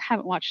understanding. I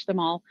haven't watched them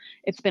all.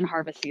 It's been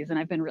harvest season.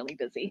 I've been really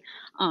busy.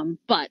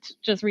 But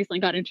just recently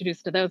got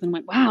introduced to those and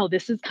went, wow,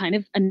 this is kind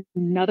of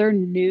another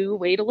new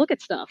way to look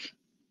at stuff.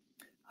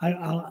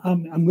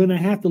 I'm going to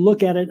have to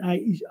look at it.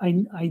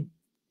 I'm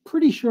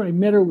pretty sure I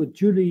met her with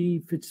Judy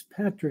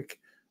Fitzpatrick,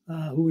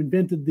 who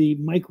invented the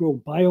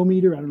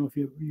microbiometer. I don't know if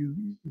you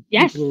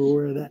Yes. people are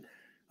aware of that.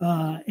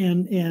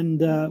 And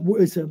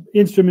it's an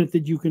instrument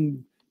that you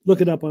can look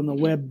it up on the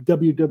web,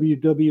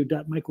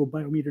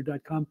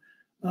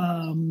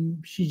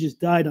 www.microbiometer.com. She just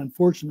died,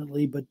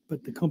 unfortunately, but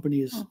the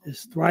company is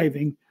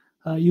thriving.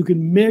 You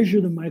can measure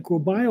the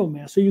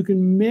microbiome, so you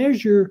can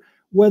measure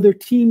whether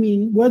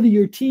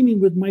you're teeming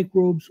with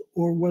microbes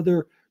or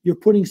whether you're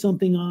putting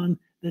something on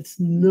that's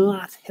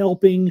not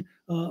helping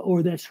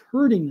or that's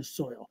hurting the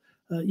soil.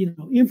 You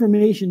know,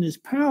 information is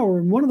power,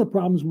 and one of the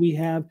problems we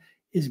have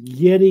is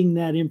getting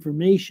that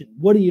information.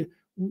 What do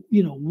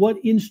what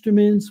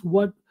instruments,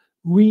 what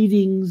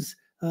readings,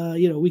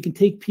 we can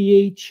take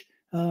pH,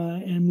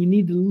 and we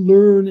need to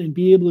learn and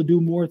be able to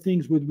do more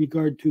things with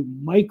regard to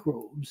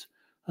microbes.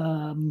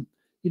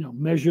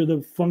 Measure the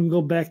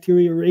fungal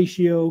bacteria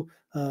ratio,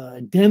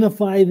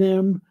 identify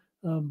them,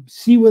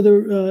 see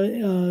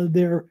whether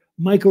they're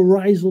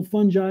mycorrhizal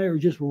fungi or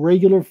just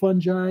regular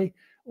fungi.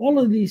 All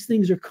of these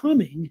things are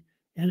coming,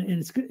 and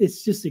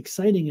it's just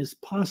exciting as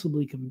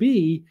possibly can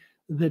be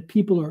that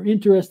people are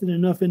interested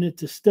enough in it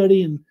to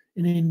study and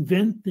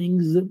invent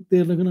things that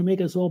they're going to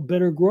make us all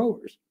better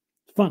growers.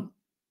 It's fun.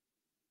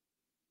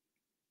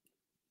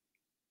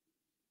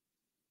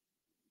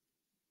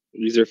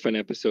 These are fun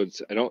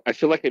episodes. I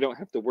feel like I don't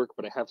have to work,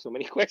 but I have so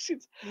many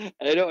questions.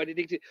 I know I didn't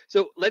think to.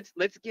 So let's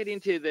get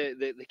into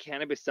the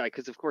cannabis side,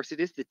 because of course it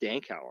is the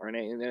dank hour, and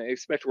I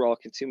expect we're all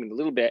consuming a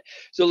little bit.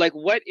 So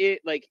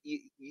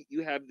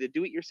you have the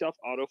do-it-yourself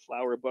auto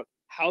flower book.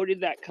 How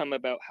did that come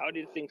about? How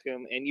did things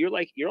come? And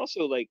you're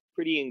also like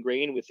pretty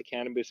ingrained with the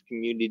cannabis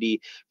community,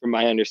 from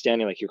my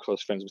understanding. Like, you're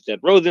close friends with Ed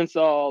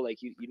Rosenthal.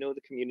 Like, you know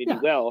the community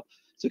well.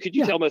 So could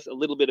you tell us a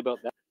little bit about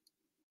that?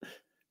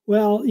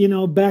 Well,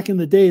 back in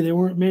the day, there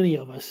weren't many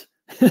of us.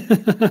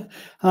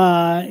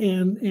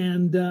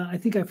 and I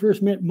think I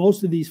first met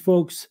most of these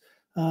folks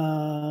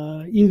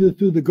either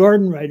through the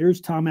garden writers,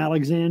 Tom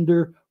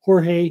Alexander,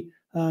 Jorge.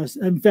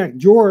 In fact,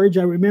 George,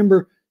 I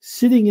remember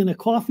sitting in a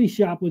coffee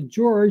shop with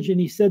George, and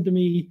he said to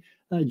me,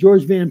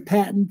 George Van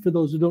Patten, for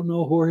those who don't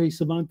know Jorge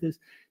Cervantes,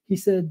 he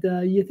said,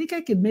 you think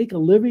I could make a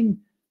living?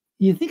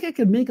 You think I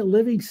could make a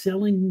living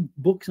selling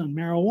books on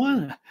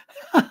marijuana?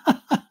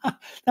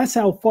 That's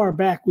how far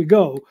back we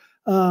go.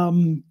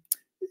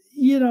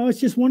 It's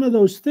just one of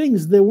those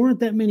things. There weren't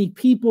that many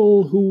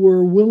people who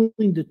were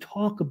willing to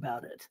talk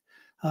about it.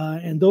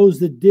 And those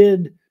that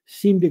did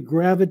seemed to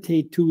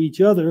gravitate to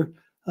each other.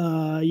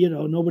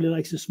 Nobody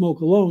likes to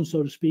smoke alone,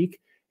 so to speak.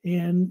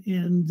 And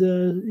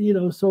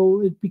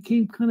so it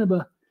became kind of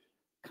a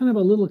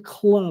little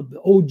club,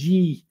 OG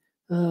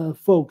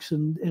folks.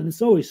 And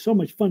it's always so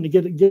much fun to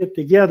get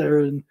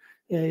together and,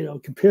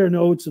 compare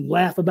notes and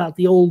laugh about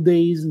the old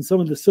days and some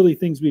of the silly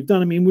things we've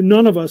done. I mean,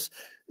 none of us,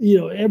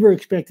 ever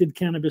expected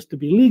cannabis to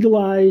be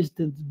legalized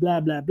and blah,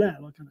 blah, blah,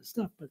 all that kind of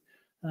stuff. But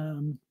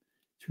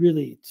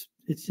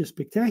it's just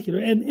spectacular.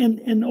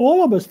 And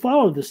all of us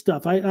follow this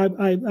stuff.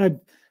 I've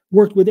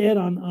worked with Ed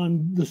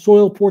on the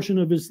soil portion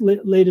of his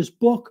latest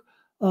book.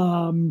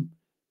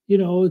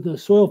 The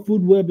soil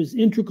food web is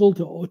integral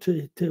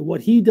to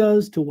what he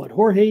does, to what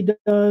Jorge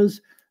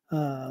does.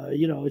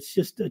 It's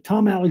just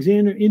Tom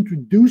Alexander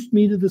introduced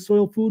me to the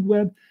soil food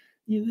web.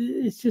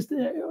 It's just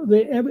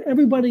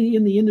everybody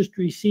in the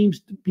industry seems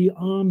to be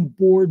on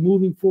board,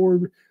 moving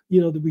forward.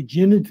 The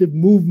regenerative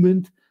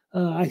movement,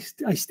 I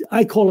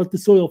call it the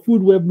soil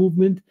food web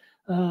movement,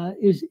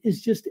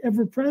 is just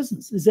ever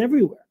present, is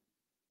everywhere.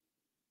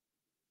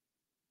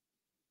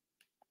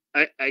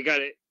 I got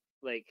it.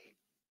 Like,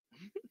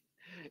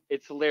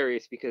 it's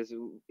hilarious because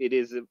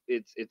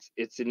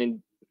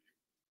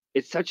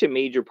it's such a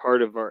major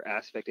part of our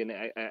aspect, and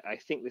I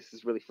think this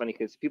is really funny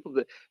because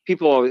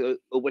people always,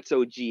 oh, what's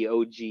OG,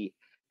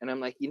 and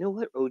I'm like, you know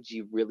what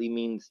OG really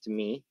means to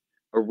me?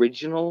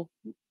 Original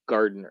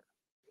gardener.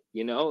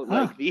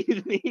 Like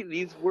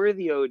these were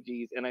the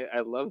OGs, and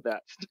I love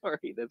that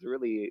story. That's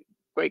really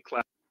quite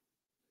classic.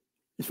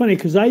 It's funny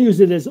because I use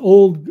it as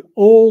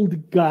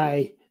old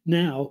guy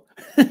now.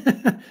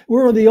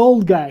 We're the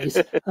old guys,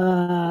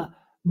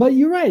 but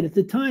you're right. At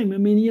the time, I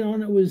mean,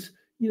 and it was.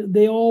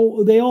 They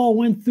all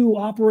went through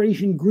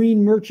Operation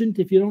Green Merchant.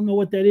 If you don't know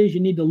what that is,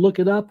 you need to look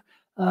it up.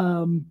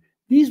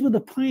 These were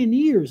the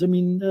pioneers. I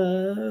mean,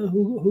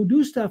 who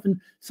do stuff, and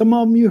some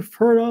of them you've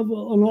heard of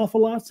an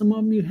awful lot. Some of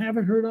them you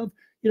haven't heard of.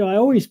 I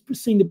always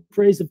sing the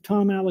praise of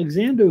Tom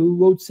Alexander, who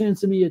wrote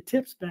Sansevieria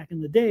Tips back in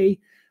the day.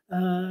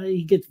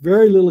 He gets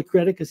very little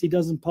credit because he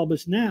doesn't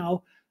publish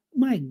now.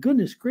 My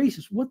goodness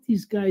gracious, what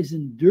these guys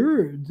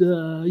endured,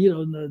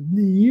 in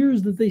the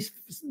years that they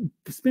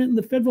spent in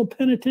the federal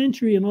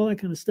penitentiary and all that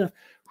kind of stuff.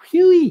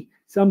 Whew,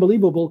 it's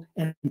unbelievable.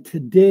 And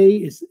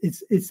today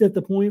it's at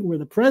the point where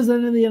the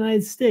president of the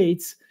United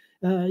States,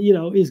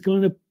 is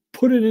going to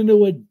put it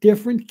into a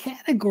different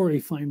category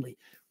finally.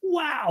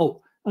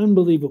 Wow,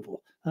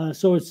 unbelievable.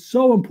 So it's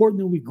so important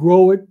that we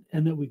grow it,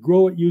 and that we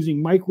grow it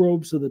using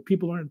microbes so that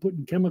people aren't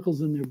putting chemicals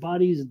in their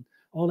bodies and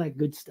all that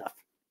good stuff.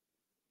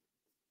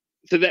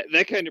 So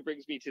that kind of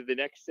brings me to the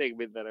next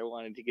segment that I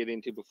wanted to get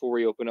into before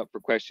we open up for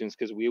questions,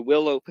 because we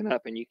will open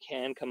up and you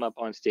can come up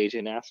on stage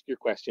and ask your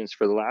questions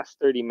for the last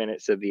 30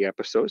 minutes of the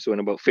episode. So in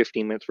about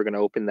 15 minutes, we're going to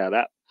open that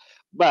up.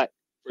 But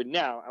for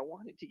now, I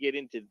wanted to get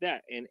into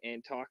that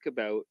and talk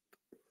about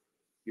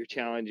your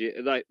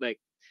challenges. Like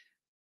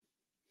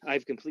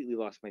I've completely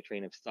lost my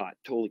train of thought.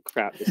 Holy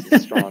crap, this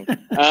is strong.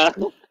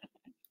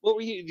 What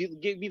were you?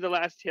 Give me the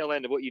last tail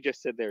end of what you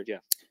just said there,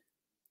 Jeff.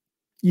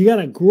 You got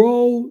to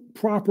grow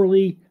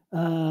properly,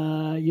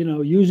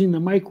 using the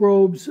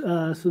microbes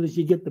so that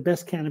you get the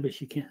best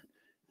cannabis you can.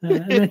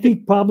 And I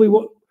think probably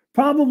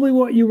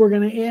what you were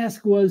going to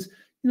ask was,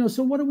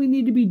 So what do we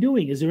need to be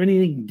doing? Is there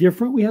anything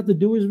different we have to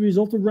do as a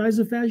result of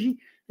rhizophagy?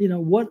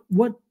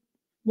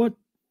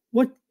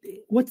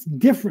 What's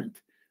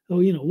different? So,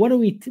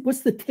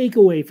 what's the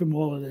takeaway from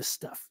all of this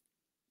stuff?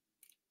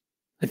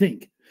 I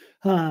think.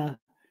 I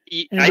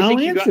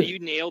think you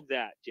nailed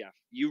that, Jeff.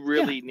 You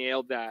really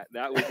nailed that.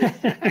 That was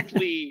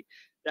exactly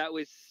that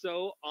was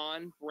so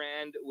on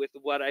brand with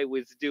what I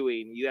was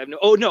doing. You have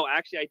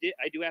actually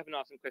I do have an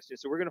awesome question.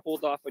 So we're going to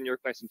hold off on your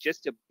question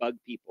just to bug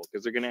people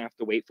because they're going to have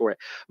to wait for it.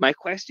 My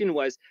question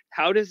was,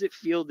 how does it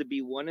feel to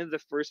be one of the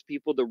first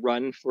people to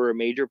run for a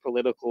major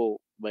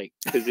political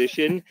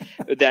position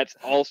that's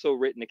also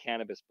written a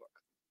cannabis book?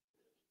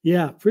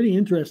 Yeah, pretty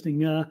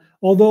interesting.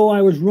 Although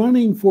I was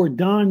running for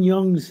Don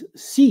Young's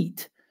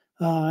seat,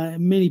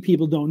 many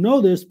people don't know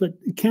this, but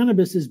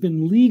cannabis has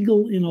been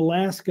legal in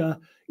Alaska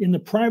in the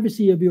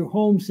privacy of your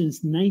home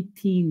since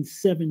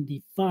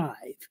 1975.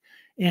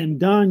 And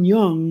Don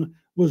Young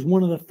was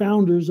one of the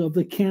founders of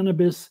the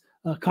cannabis,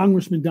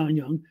 Congressman Don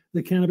Young,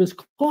 the Cannabis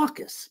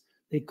Caucus,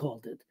 they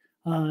called it.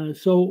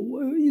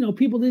 So,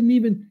 people didn't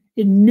even,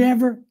 it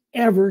never,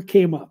 ever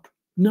came up,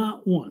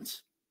 not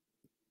once.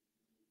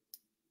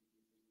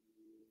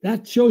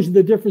 That shows you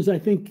the difference, I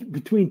think,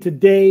 between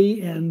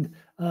today and,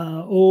 I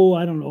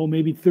don't know,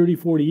 maybe 30,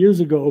 40 years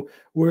ago,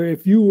 where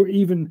if you were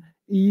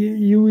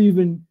you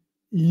even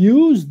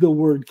used the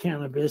word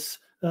cannabis,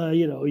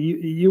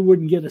 you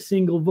wouldn't get a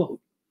single vote.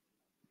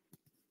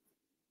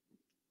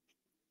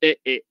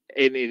 It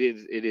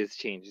is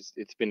changed.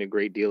 It's been a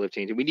great deal of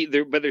change,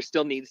 and but there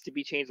still needs to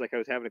be change. Like I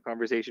was having a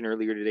conversation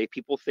earlier today.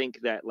 People think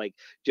that like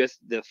just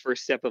the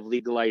first step of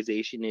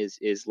legalization is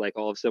like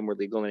all of a sudden we're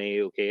legal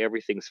and okay,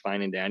 everything's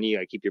fine and dandy. You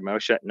gotta keep your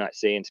mouth shut, not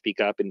say and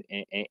speak up and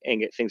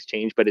get things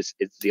changed. But it's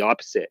the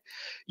opposite.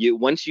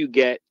 Once you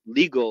get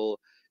legal,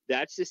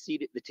 that's the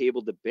seat at the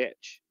table to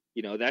bitch.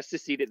 That's the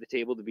seat at the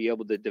table to be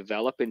able to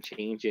develop and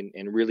change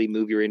and really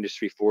move your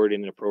industry forward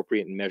in an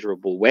appropriate and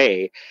measurable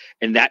way.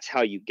 And that's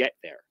how you get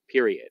there,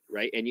 period.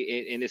 Right. And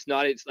it's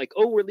like,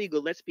 oh, we're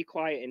legal, let's be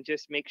quiet and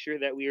just make sure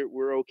that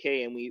we're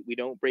okay and we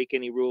don't break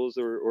any rules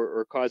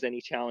or cause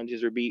any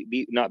challenges or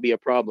not be a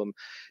problem.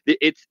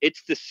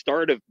 It's the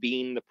start of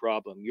being the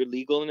problem. You're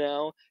legal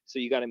now, so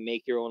you got to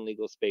make your own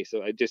legal space.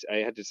 So I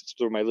had to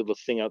throw my little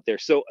thing out there.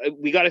 So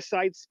we got to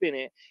side spin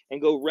it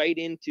and go right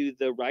into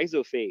the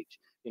rhizophage.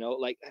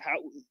 Like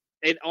how,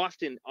 and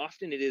often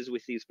it is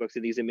with these books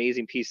and these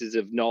amazing pieces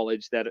of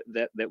knowledge that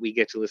we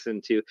get to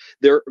listen to.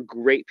 They're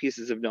great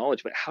pieces of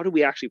knowledge, but how do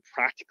we actually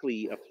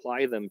practically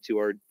apply them to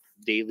our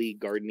daily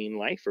gardening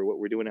life or what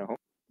we're doing at home?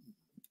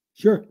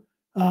 Sure.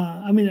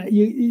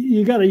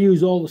 You got to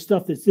use all the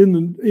stuff that's in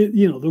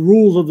the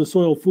rules of the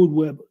soil food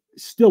web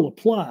still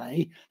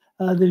apply.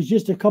 There's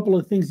just a couple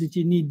of things that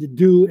you need to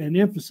do and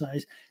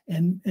emphasize,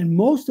 and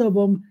most of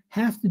them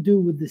have to do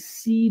with the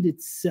seed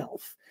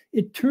itself.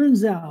 It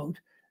turns out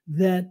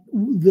that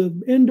the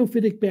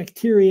endophytic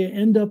bacteria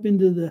end up in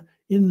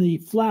the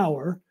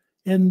flower,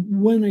 and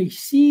when a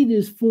seed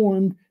is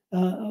formed,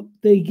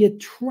 they get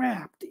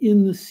trapped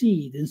in the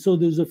seed, and so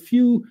there's a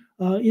few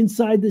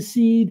inside the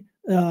seed,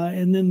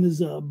 and then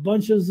there's a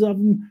bunch of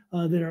them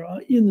that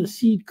are in the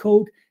seed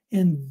coat,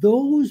 and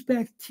those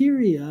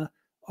bacteria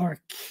are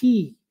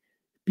key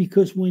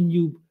because when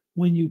you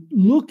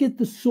look at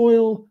the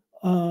soil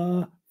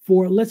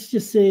for, let's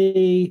just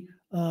say,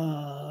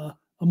 a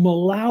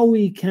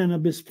Malawi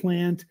cannabis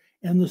plant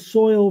and the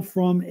soil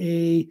from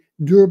a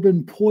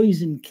Durban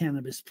poison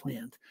cannabis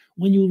plant.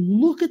 When you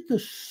look at the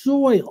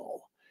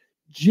soil,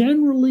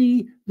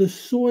 generally the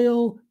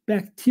soil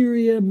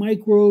bacteria,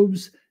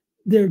 microbes,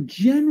 they're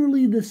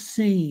generally the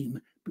same,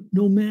 but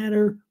no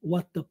matter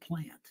what the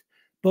plant.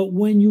 But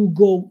when you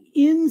go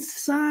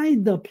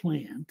inside the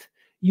plant,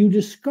 you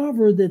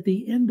discover that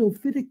the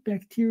endophytic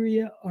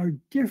bacteria are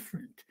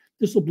different.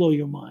 This will blow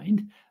your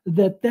mind,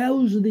 that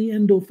those are the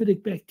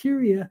endophytic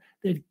bacteria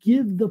that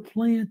give the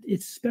plant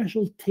its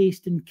special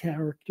taste and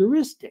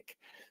characteristic.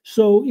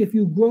 So if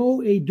you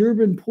grow a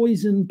Durban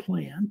poison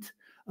plant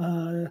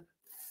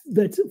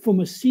that's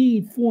from a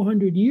seed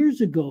 400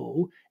 years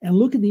ago and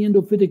look at the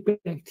endophytic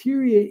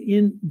bacteria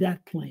in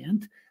that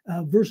plant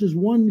versus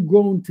one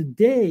grown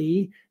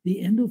today,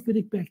 the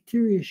endophytic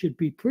bacteria should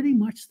be pretty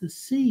much the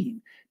same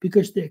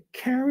because they're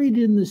carried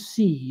in the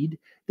seed,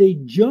 they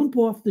jump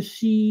off the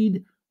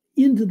seed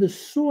into the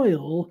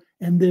soil,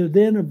 and they're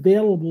then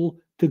available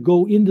to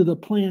go into the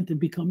plant and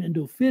become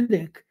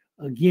endophytic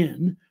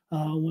again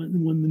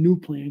when the new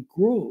plant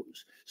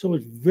grows. So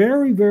it's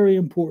very, very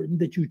important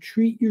that you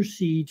treat your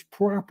seeds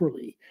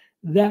properly.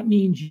 That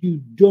means you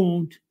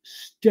don't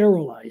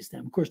sterilize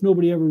them. Of course,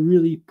 nobody ever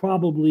really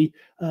probably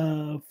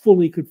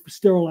fully could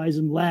sterilize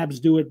them.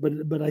 Labs do it,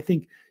 but I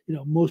think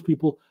most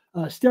people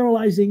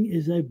sterilizing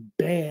is a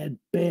bad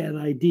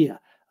idea.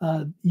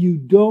 You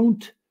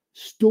don't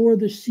store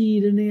the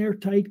seed in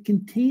airtight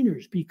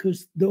containers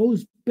because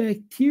those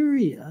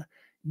bacteria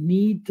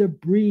need to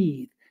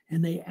breathe,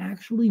 and they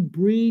actually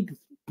breathe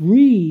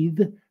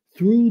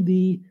through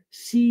the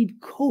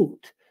seed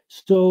coat.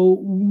 So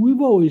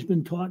we've always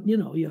been taught,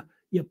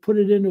 you put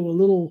it into a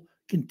little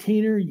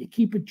container and you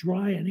keep it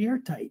dry and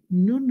airtight.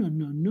 No, no,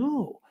 no,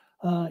 no.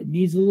 It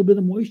needs a little bit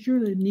of moisture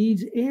and it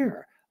needs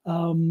air.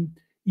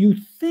 You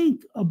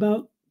think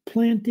about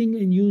planting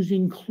and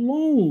using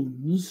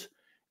clones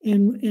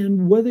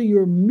and whether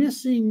you're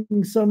missing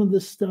some of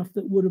the stuff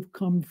that would have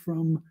come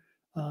from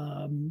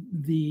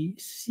the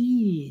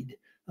seed,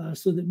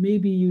 so that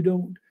maybe you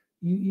don't,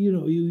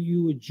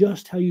 you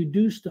adjust how you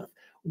do stuff.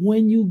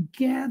 When you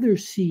gather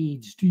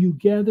seeds, do you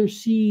gather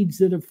seeds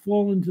that have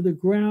fallen to the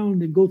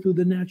ground and go through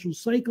the natural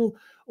cycle,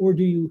 or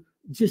do you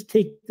just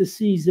take the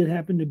seeds that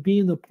happen to be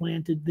in the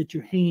plant that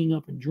you're hanging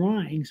up and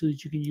drying so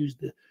that you can use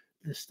the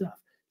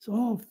stuff? It's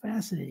all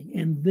fascinating.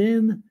 And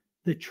then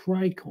the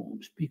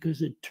trichomes,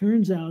 because it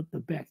turns out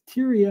the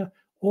bacteria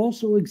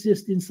also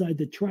exist inside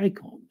the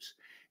trichomes,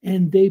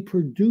 and they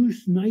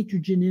produce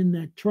nitrogen in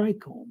that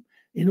trichome.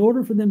 In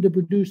order for them to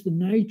produce the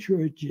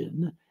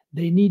nitrogen,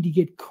 they need to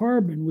get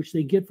carbon, which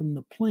they get from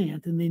the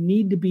plant, and they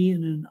need to be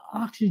in an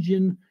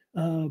oxygen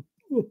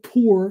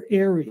poor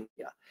area.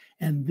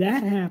 And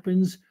that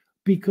happens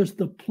because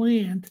the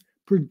plant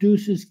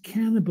produces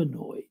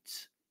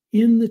cannabinoids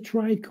in the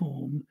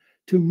trichome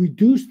to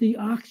reduce the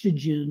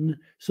oxygen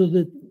so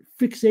that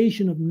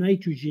fixation of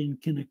nitrogen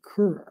can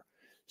occur.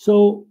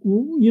 So,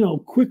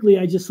 quickly,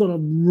 I just sort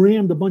of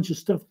rammed a bunch of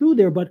stuff through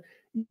there, but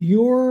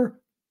your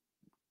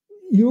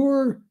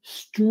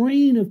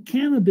strain of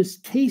cannabis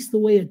tastes the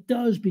way it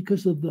does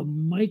because of the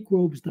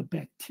microbes, the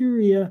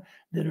bacteria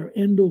that are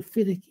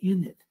endophytic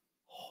in it.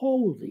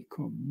 Holy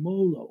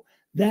cremolo.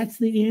 That's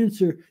the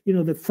answer,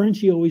 that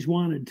Frenchie always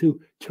wanted to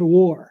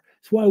war.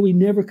 That's why we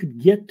never could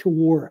get to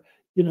war.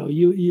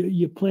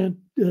 You plant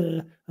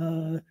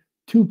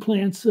two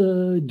plants,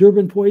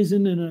 Durban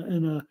poison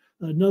and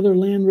another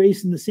land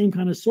race in the same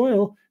kind of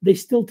soil, they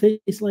still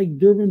taste like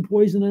Durban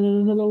poison in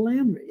another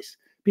land race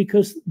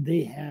because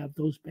they have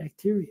those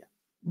bacteria.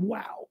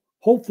 Wow.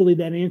 Hopefully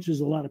that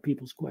answers a lot of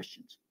people's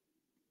questions.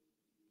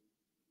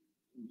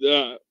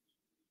 Don't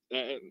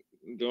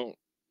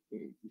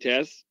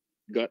Tess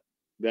got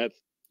that's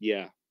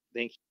yeah.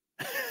 Thank you.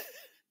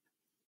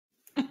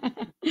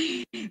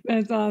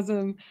 That's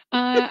awesome.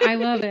 I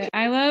love it.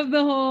 I love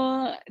the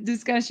whole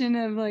discussion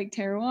of like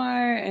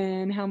terroir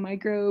and how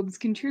microbes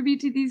contribute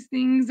to these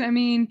things. I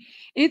mean,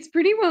 it's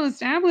pretty well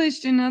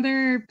established in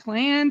other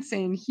plants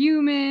and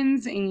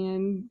humans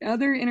and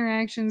other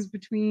interactions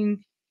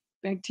between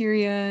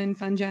bacteria and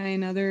fungi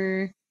and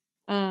other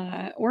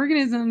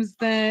organisms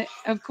that,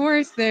 of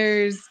course,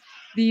 there's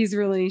these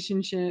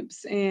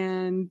relationships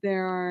and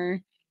there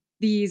are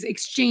these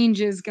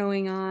exchanges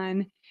going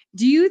on.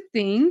 Do you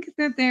think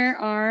that there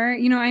are,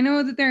 I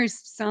know that there's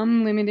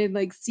some limited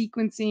like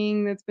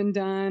sequencing that's been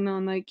done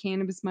on like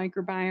cannabis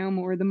microbiome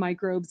or the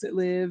microbes that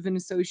live and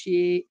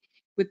associate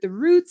with the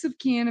roots of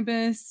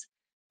cannabis.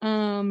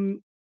 I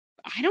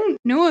don't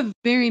know of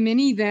very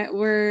many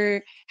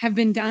that have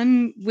been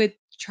done with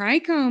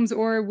trichomes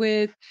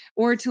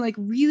or to like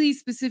really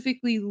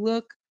specifically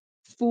look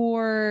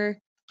for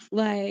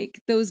like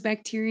those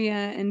bacteria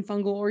and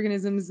fungal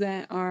organisms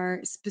that are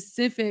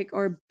specific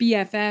or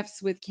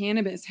BFFs with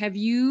cannabis. Have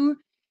you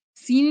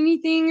seen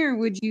anything, or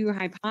would you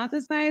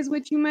hypothesize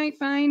what you might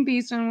find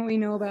based on what we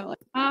know about like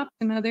hops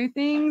and other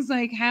things?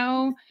 Like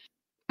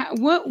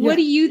what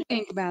do you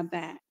think about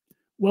that?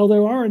 Well,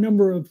 there are a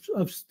number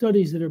of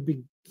studies that are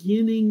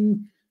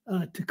beginning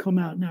to come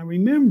out. Now,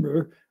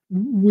 remember,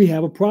 we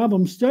have a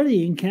problem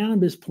studying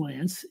cannabis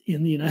plants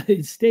in the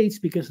United States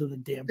because of the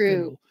damn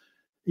federal,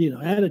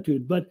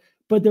 attitude. But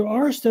there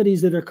are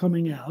studies that are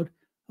coming out.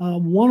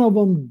 One of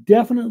them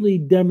definitely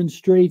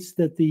demonstrates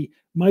that the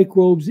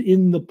microbes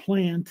in the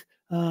plant,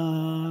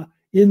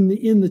 in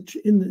the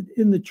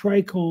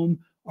trichome,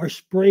 are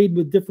sprayed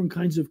with different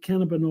kinds of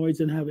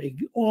cannabinoids and have an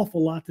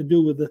awful lot to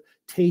do with the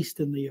taste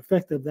and the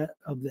effect of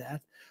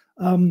that.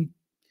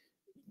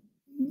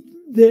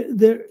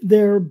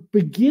 They're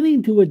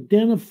beginning to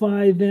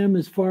identify them,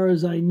 as far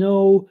as I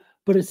know,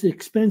 but it's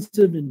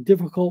expensive and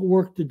difficult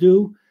work to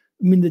do.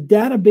 I mean, the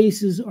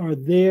databases are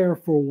there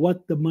for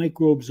what the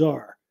microbes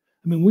are.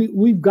 I mean,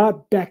 we've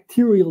got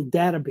bacterial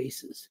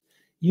databases.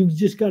 You've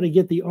just got to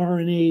get the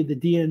RNA, the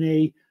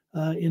DNA,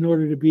 in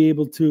order to be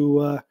able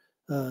to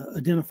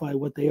identify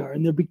what they are.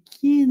 And they're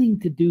beginning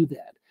to do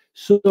that.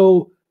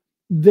 So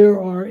there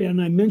are,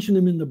 and I mentioned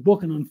them in the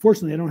book, and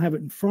unfortunately I don't have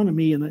it in front of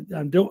me, and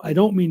I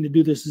don't mean to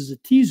do this as a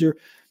teaser.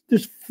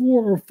 There's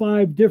 4 or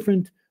 5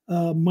 different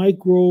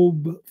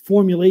microbe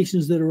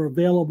formulations that are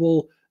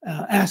available.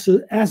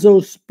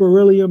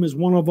 Azospirillum is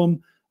one of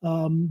them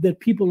that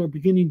people are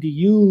beginning to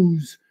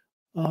use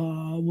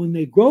when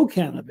they grow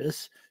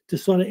cannabis to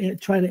sort of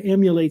try to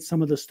emulate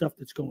some of the stuff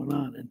that's going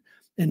on.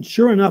 And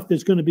sure enough,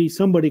 there's going to be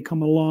somebody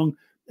come along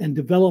and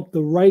develop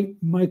the right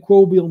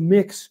microbial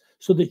mix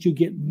so that you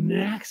get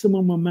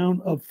maximum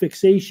amount of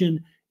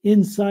fixation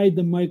inside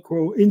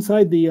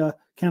the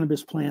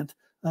cannabis plant,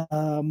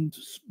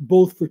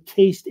 both for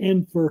taste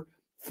and for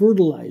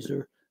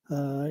fertilizer.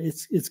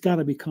 It's got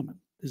to be coming.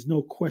 There's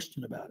no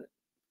question about it.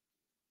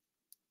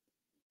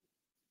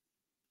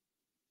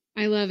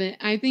 I love it.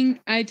 I think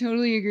I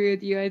totally agree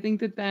with you. I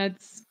think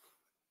that's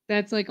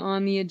that's like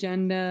on the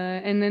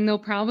agenda. And then there'll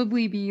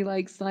probably be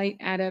like slight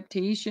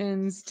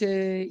adaptations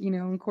to,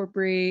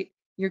 incorporate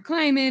your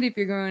climate if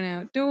you're going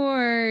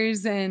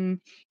outdoors.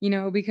 And,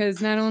 because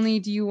not only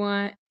do you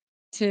want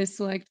to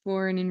select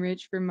for and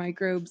enrich for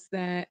microbes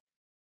that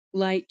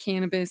like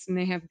cannabis and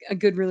they have a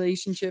good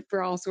relationship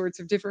for all sorts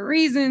of different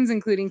reasons,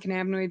 including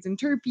cannabinoids and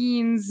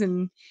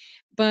terpenes,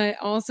 but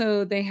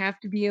also they have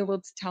to be able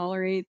to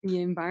tolerate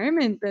the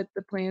environment that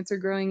the plants are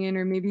growing in,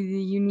 or maybe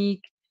the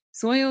unique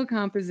soil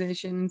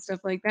composition and stuff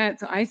like that.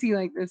 So I see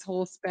like this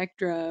whole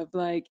spectra of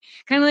like,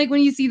 kind of like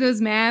when you see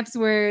those maps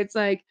where it's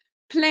like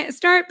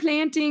start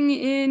planting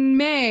in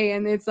May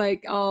and it's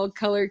like all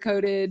color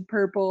coded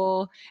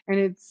purple, and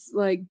it's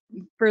like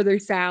further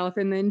south,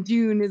 and then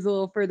June is a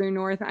little further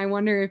north. I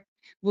wonder if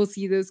we'll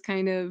see those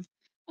kind of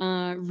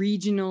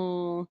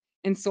regional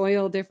and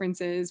soil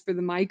differences for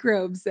the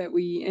microbes that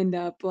we end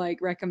up like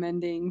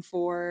recommending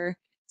for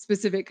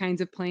specific kinds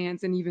of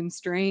plants and even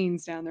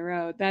strains down the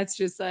road. That's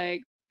just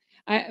like,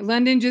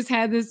 London just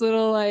had this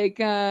little like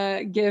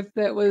gift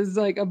that was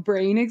like a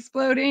brain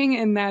exploding,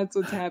 and that's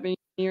what's happening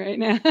to me right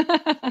now.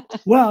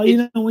 Well,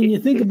 when you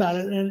think about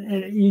it,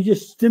 and you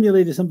just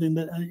stimulated something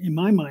that, in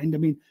my mind, I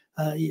mean,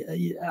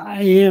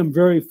 I am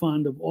very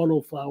fond of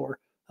autoflower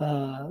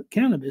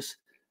cannabis.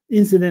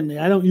 Incidentally,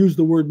 I don't use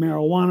the word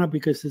marijuana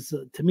because it's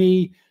to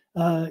me,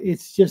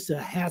 it's just a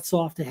hats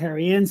off to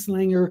Harry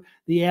Anslinger,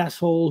 the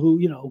asshole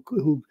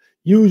who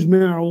used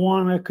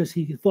marijuana because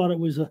he thought it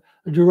was a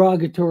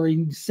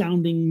derogatory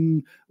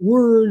sounding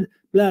word,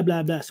 blah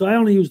blah blah. So I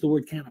only use the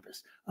word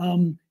cannabis.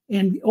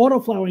 And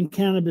autoflowering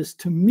cannabis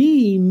to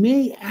me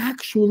may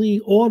actually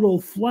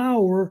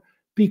autoflower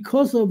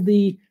because of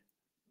the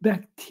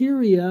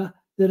bacteria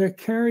that are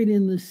carried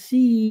in the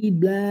seed,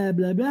 blah,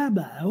 blah, blah,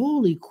 blah.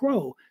 Holy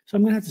crow. So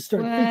I'm going to have to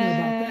start thinking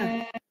about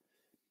that.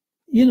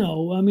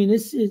 I mean,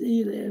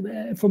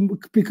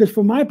 because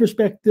from my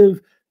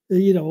perspective,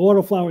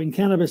 autoflowering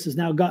cannabis has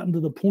now gotten to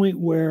the point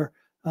where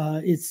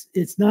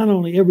it's not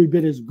only every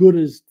bit as good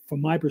as,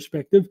 from my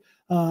perspective,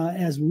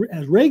 as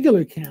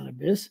regular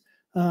cannabis,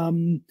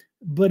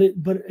 but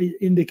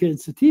indica and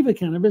sativa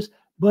cannabis,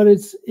 but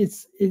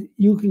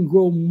you can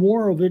grow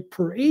more of it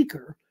per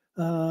acre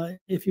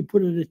if you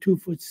put it at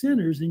 2-foot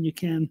centers than you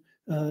can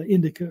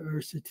indica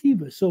or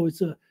sativa. So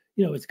it's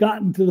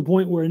gotten to the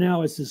point where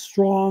now it's as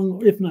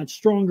strong, if not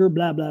stronger,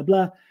 blah blah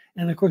blah.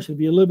 And of course, if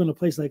you live in a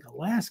place like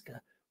Alaska,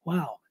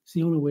 wow, it's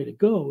the only way to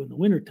go in the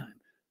wintertime.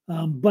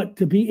 But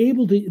to be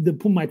able to,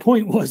 my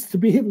point was to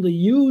be able to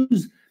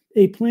use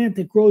a plant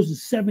that grows in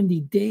 70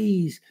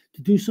 days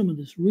to do some of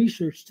this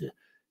research to,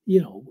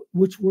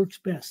 which works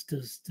best.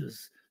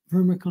 Does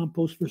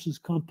vermicompost versus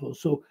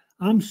compost? So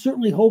I'm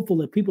certainly hopeful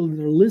that people that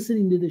are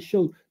listening to this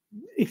show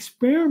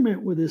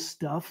experiment with this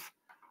stuff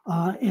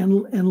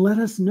and let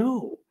us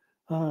know,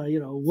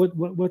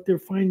 what they're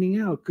finding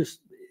out, because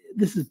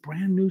this is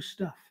brand new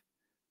stuff.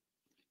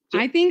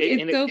 I think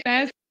it's so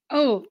fast.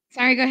 Oh,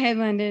 sorry. Go ahead,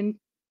 London.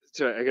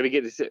 Sorry, I got to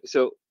get this.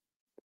 So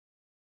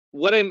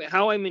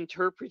how I'm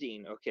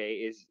interpreting,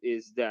 okay,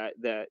 is that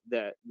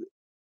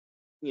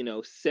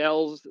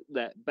cells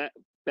that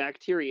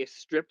bacteria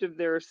stripped of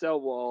their cell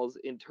walls,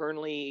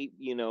 internally,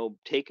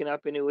 taken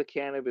up into a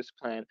cannabis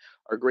plant,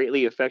 are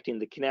greatly affecting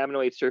the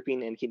cannabinoid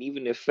terpene and can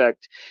even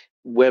affect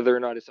whether or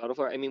not it's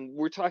autoflower. I mean,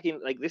 we're talking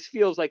like, this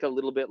feels like a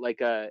little bit like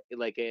a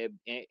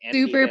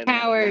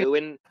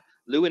superpower.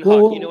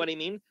 Leeuwenhoek, you know what I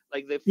mean?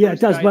 Like the first it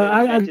does. guy But that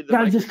I invented the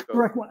gotta just microscope.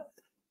 correct one.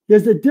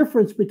 There's a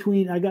difference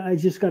between, I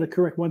just got to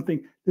correct one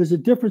thing. There's a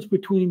difference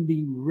between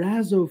the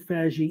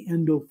rhizophagy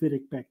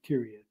endophytic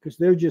bacteria, because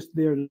they're just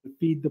there to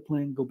feed the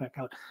plant and go back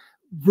out,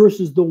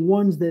 versus the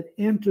ones that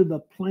enter the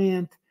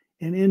plant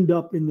and end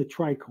up in the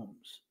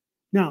trichomes.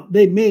 Now,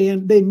 they may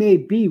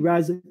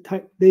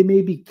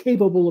be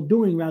capable of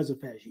doing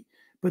rhizophagy,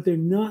 but they're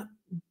not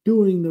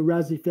doing the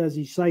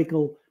rhizophagy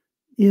cycle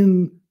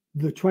in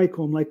the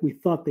trichome like we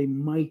thought they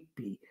might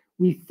be.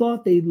 We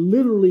thought they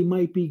literally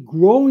might be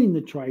growing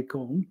the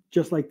trichome,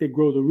 just like they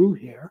grow the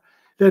root hair,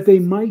 that they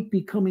might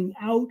be coming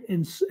out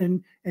and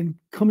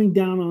coming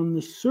down on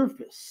the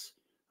surface,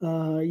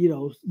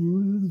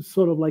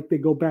 sort of like they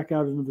go back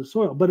out into the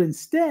soil. But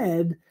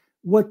instead,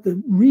 what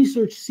the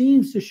research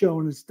seems to show,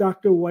 and it's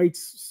Dr.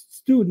 White's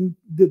student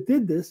that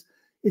did this,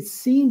 it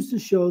seems to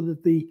show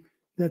that the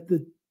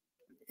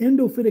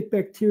endophytic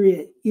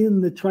bacteria in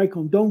the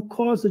trichome don't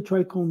cause the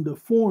trichome to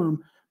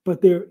form,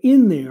 but they're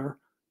in there,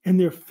 and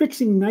they're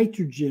fixing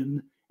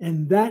nitrogen,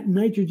 and that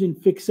nitrogen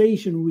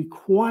fixation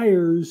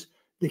requires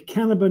the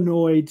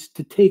cannabinoids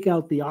to take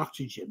out the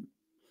oxygen.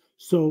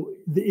 So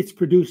it's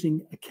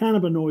producing a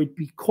cannabinoid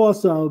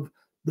because of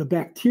the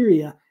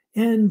bacteria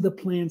and the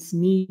plant's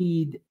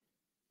need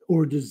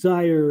or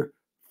desire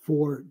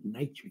for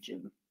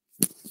nitrogen.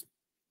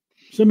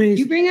 It's amazing.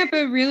 You bring up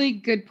a really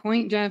good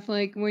point, Jeff.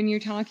 Like when you're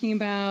talking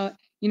about,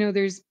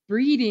 there's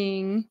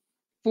breeding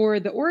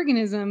for the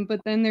organism, but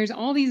then there's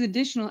all these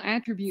additional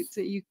attributes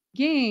that you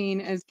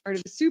gain as part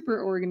of a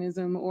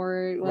superorganism,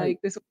 or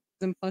like this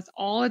plus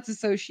all its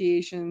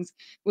associations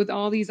with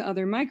all these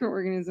other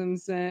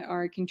microorganisms that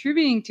are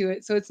contributing to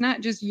it. So it's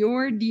not just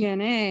your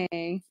DNA,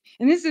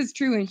 and this is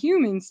true in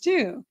humans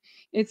too.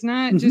 It's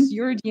not just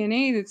your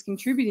DNA that's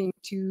contributing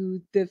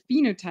to the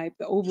phenotype,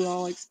 the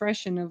overall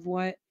expression of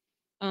what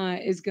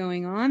is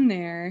going on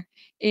there.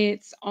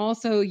 It's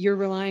also you're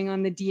relying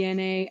on the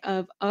DNA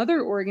of other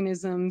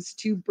organisms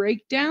to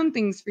break down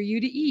things for you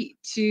to eat,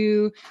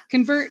 to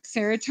convert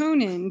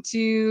serotonin,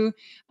 to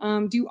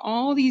do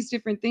all these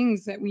different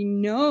things that we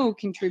know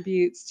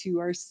contributes to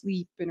our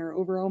sleep and our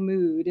overall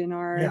mood and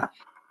our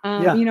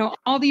you know,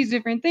 all these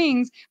different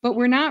things, but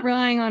we're not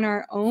relying on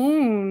our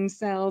own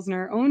cells and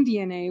our own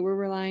DNA. We're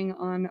relying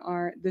on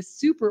the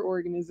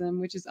superorganism,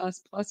 which is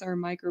us plus our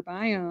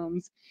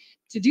microbiomes,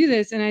 to do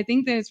this. And I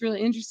think that it's really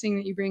interesting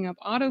that you bring up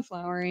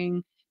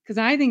autoflowering, because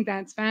I think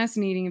that's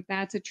fascinating. If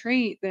that's a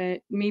trait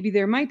that maybe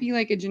there might be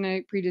like a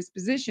genetic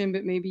predisposition,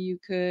 but maybe you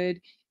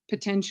could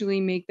potentially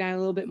make that a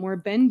little bit more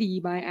bendy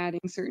by adding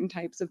certain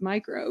types of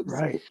microbes.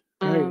 Right.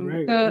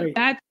 So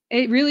that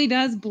it really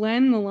does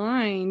blend the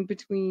line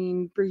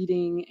between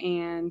breeding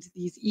and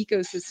these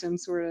ecosystem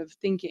sort of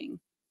thinking.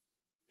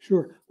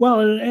 Sure. Well,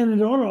 and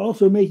it ought to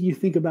also make you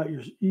think about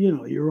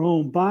your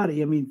own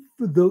body. I mean,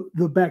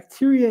 the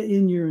bacteria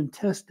in your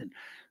intestine,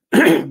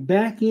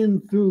 back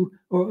in through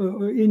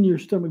or in your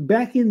stomach,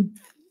 back in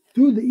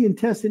through the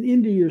intestine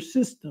into your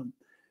system,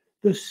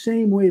 the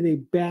same way they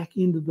back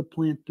into the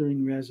plant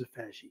during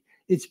rhizophagy.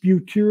 It's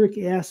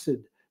butyric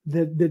acid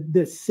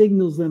that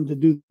signals them to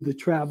do the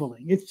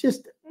traveling. It's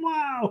just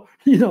wow.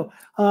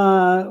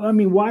 I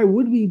mean, why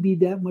would we be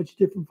that much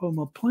different from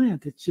a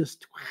plant? It's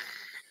just.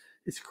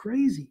 It's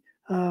crazy.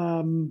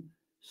 So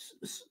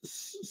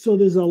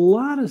there's a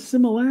lot of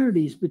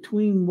similarities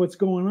between what's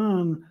going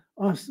on,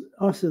 us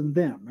and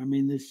them. I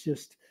mean, it's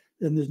just,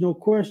 and there's no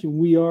question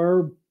we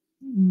are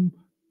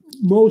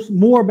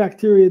more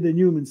bacteria than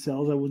human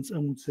cells. I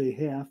wouldn't say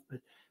half, but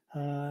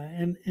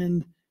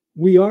and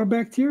we are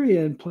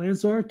bacteria, and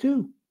plants are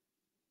too.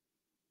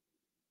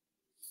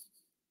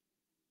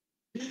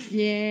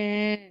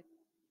 Yeah.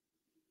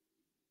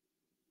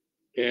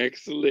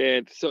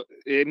 Excellent. So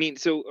I mean,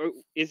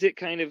 is it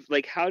kind of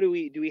like, how do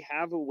we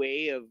have a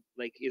way of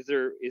like, is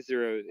there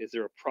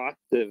a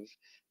process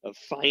of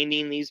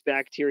finding these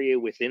bacteria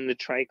within the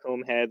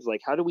trichome heads?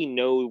 Like, how do we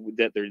know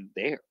that they're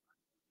there?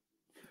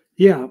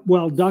 Yeah,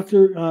 well,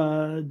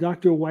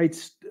 Dr.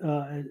 White's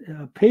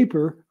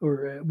paper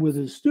with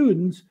his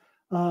students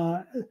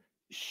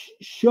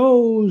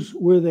shows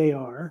where they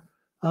are.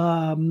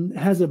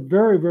 Has a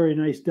very, very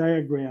nice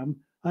diagram.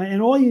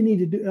 And all you need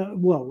to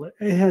do,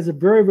 it has a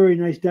very, very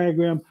nice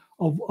diagram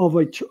of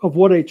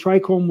what a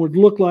trichome would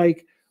look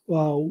like.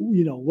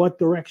 What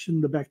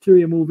direction the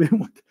bacteria move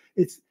in.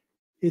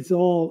 It's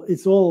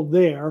all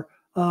there,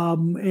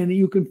 and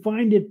you can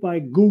find it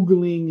by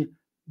Googling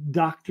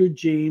Dr.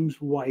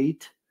 James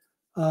White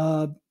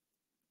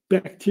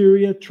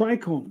bacteria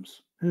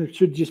trichomes, and it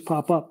should just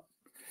pop up.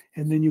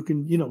 And then you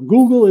can,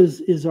 Google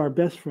is our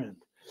best friend.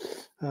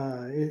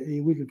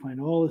 We can find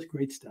all this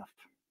great stuff.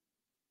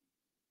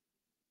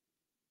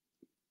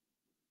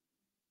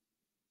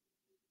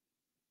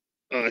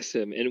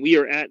 Awesome. And we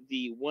are at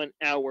the 1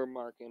 hour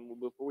mark. And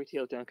before we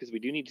tail it down, because we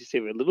do need to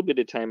save a little bit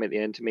of time at the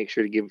end to make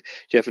sure to give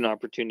Jeff an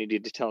opportunity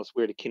to tell us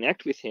where to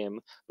connect with him.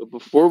 But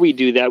before we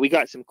do that, we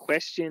got some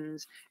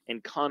questions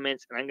and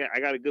comments. And I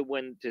got a good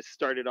one to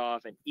start it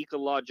off. An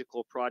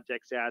ecological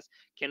project asks,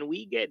 can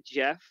we get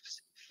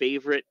Jeff's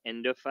favorite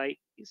endophyte?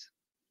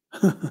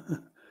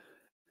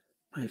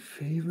 My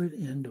favorite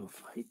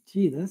endophyte.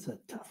 Gee, that's a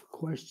tough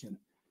question.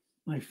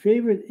 My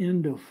favorite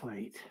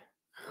endophyte.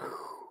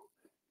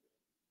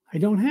 I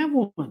don't have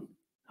one.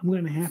 I'm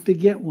going to have to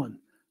get one.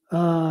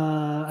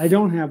 I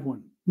don't have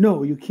one.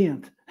 No, you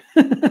can't.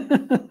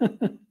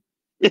 Do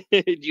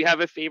you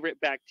have a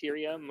favorite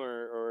bacterium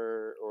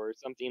or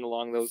something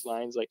along those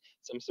lines, like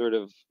some sort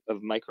of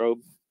microbe?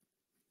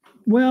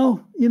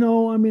 Well, I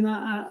mean,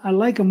 I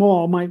like them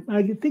all.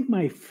 I think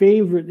my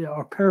favorite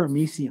are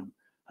paramecium.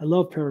 I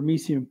love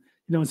paramecium.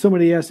 And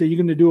somebody asked, are you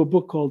going to do a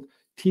book called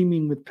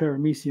Teaming with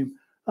Paramecium?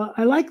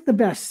 I like the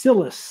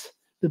bacillus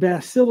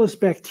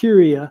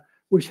bacteria,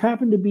 which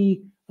happen to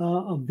be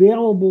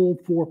available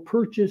for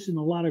purchase in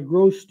a lot of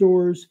grocery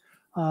stores.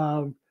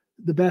 The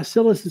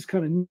bacillus is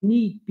kind of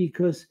neat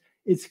because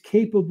it's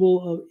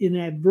capable of, in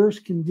adverse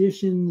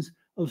conditions,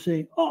 of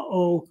saying,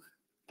 "Uh-oh,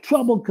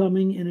 trouble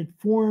coming," and it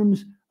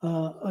forms,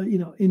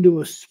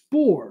 into a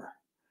spore,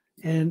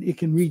 and it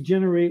can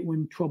regenerate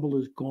when trouble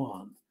is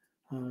gone.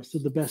 So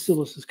the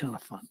bacillus is kind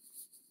of fun.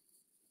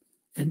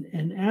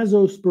 And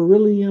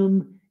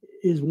Azospirillum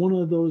is one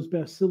of those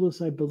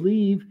bacillus, I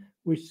believe,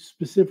 which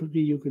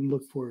specifically you can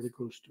look for at a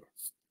grocery store.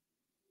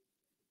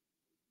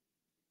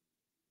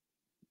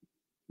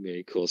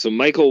 Very cool. So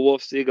Michael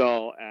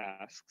Wolf-Seagal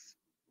asks,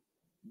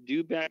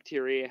 do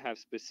bacteria have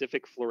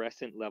specific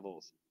fluorescent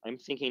levels? I'm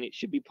thinking it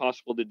should be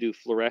possible to do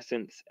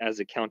fluorescence as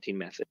a counting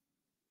method.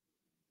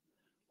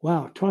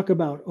 Wow, talk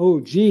about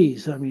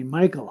OGs. I mean,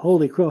 Michael,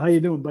 holy crow, how you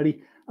doing,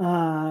 buddy?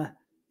 The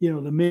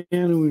man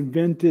who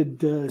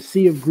invented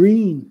Sea of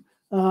Green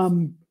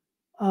and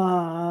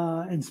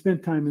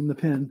spent time in the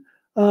pen.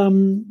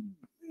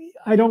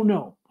 I don't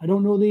know. I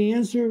don't know the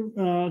answer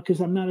because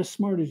I'm not as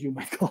smart as you,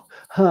 Michael.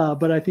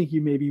 But I think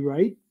you may be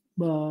right.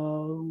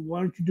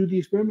 Why don't you do the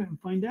experiment and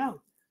find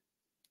out?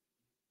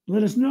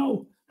 Let us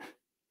know.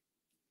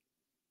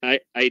 I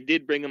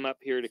did bring him up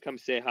here to come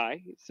say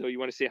hi. So you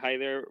want to say hi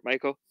there,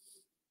 Michael?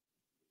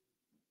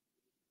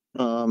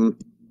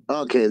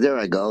 Okay, there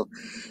I go.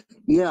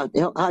 Yeah,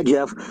 hi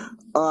Jeff.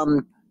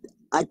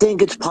 I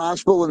think it's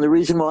possible, and the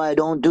reason why I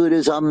don't do it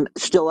is I'm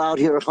still out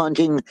here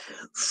hunting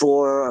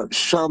for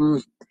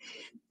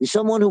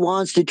someone who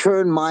wants to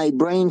turn my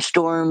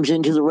brainstorms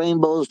into the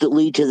rainbows that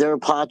lead to their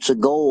pots of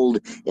gold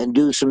and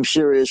do some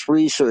serious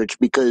research,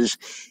 because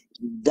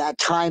that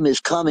time is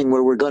coming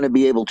where we're going to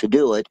be able to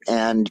do it,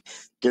 and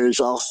there's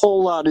a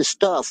whole lot of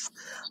stuff.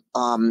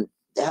 Are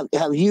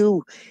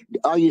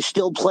you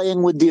still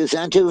playing with the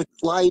attentive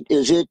light?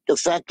 Is it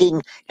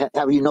affecting,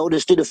 have you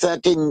noticed it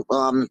affecting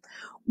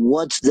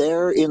what's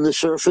there in the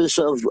surface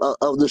of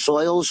the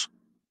soils?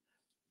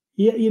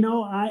 Yeah,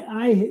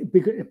 I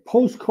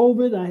post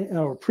COVID,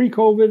 or pre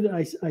COVID,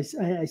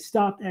 I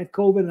stopped at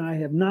COVID, and I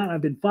have not.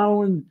 I've been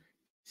following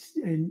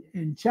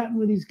and chatting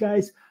with these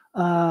guys.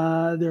 There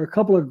are a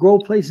couple of grow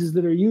places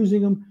that are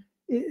using them.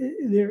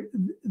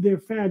 They're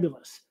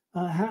fabulous.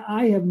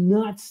 I have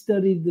not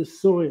studied the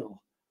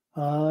soil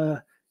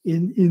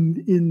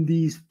in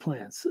these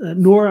plants,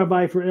 nor have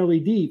I for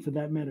LED for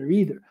that matter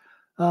either.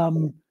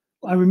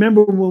 I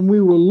remember when we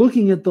were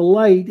looking at the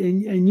light,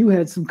 and you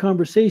had some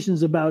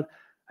conversations about.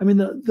 I mean,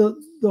 the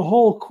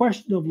whole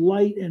question of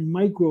light and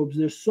microbes,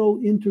 they're so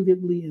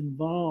intricately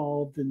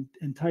involved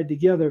and tied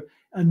together.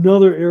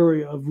 Another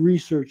area of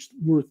research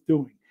worth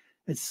doing.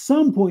 At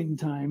some point in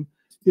time,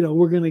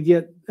 we're going to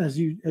get, as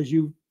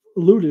you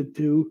alluded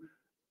to,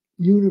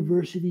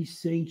 university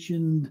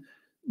sanctioned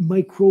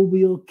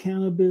microbial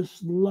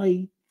cannabis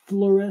light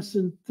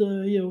fluorescent,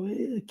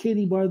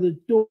 Katie bar the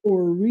door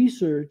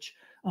research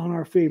on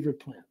our favorite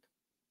plant.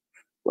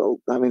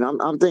 Well, I mean,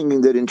 I'm thinking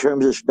that in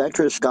terms of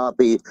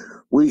spectroscopy,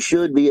 we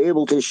should be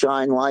able to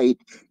shine light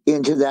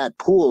into that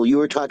pool. You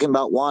were talking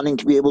about wanting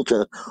to be able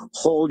to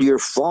hold your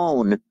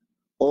phone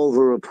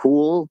over a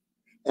pool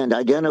and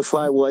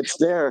identify what's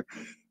there.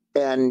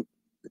 And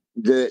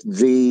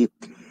the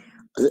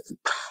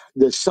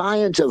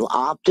science of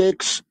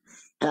optics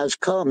has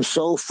come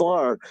so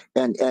far,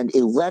 and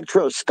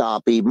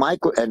electroscopy,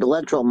 and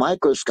electron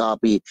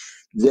microscopy,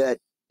 that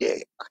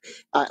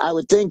I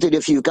would think that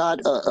if you've got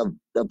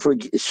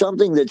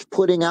something that's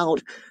putting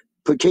out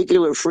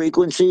particular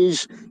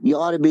frequencies, you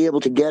ought to be able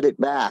to get it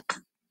back.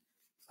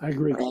 I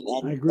agree.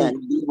 I agree.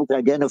 And be able to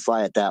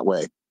identify it that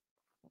way.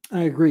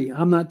 I agree.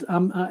 I'm at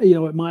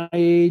my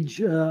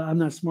age, I'm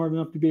not smart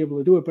enough to be able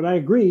to do it, but I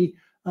agree.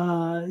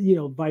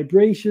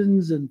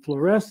 Vibrations and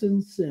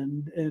fluorescence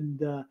and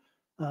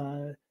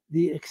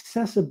the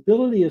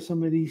accessibility of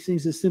some of these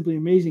things is simply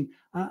amazing.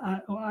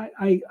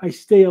 I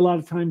stay a lot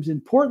of times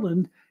in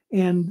Portland,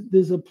 and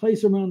there's a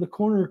place around the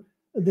corner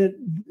that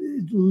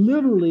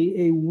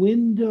literally a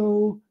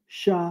window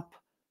shop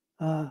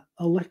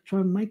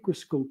electron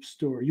microscope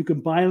store. You can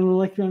buy an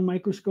electron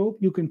microscope.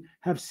 You can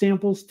have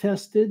samples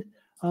tested.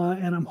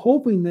 And I'm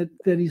hoping that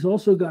he's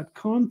also got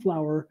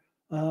confocal,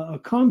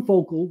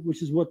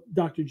 which is what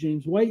Dr.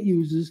 James White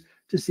uses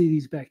to see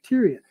these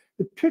bacteria.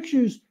 The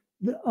pictures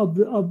of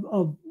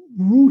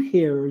root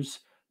hairs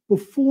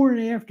before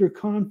and after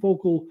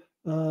confocal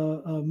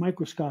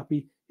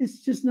microscopy, it's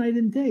just night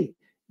and day.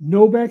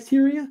 No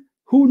bacteria.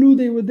 Who knew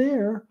they were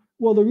there?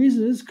 Well, the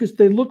reason is because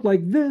they look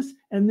like this,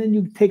 and then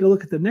you take a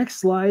look at the next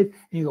slide,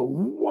 and you go,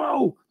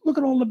 "Whoa! Look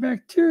at all the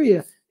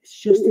bacteria." It's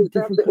just a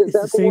different. Is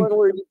that the one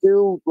where you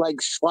do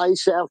like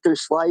slice after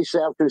slice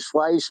after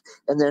slice,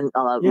 and then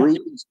read?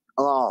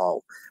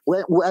 Oh,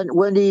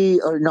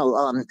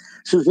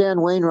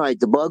 Suzanne Wainwright,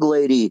 the bug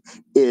lady,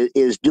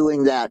 is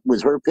doing that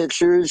with her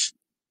pictures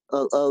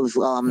of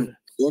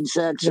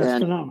insects,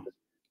 and phenomenal.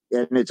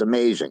 And it's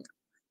amazing.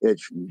 It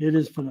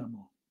is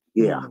phenomenal.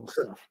 Yeah, phenomenal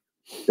stuff.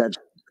 That's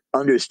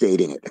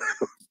understating it.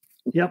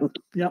 Yep.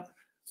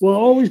 Well,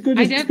 always good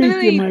to speak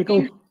to you,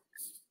 Michael.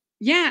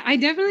 Yeah, I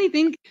definitely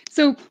think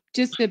so.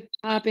 Just to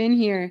pop in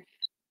here,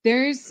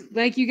 there's,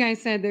 like you guys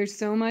said, there's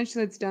so much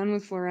that's done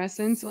with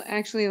fluorescence.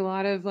 Actually, a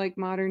lot of like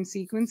modern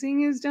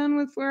sequencing is done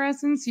with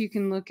fluorescence. You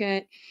can look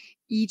at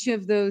each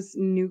of those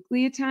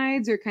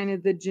nucleotides, or kind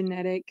of the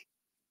genetic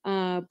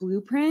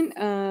blueprint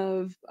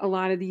of a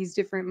lot of these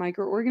different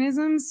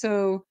microorganisms.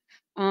 So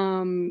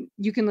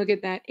you can look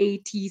at that A,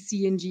 T,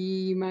 C, and G.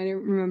 You might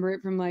remember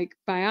it from like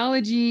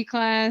biology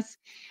class.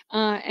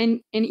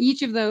 And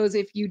each of those,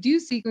 if you do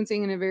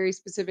sequencing in a very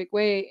specific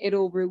way,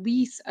 it'll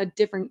release a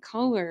different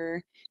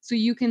color. So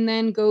you can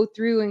then go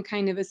through and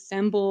kind of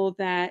assemble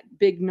that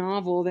big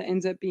novel that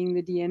ends up being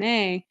the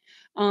DNA,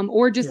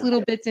 or just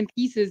little bits and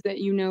pieces that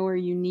are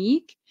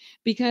unique.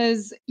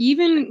 Because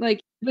even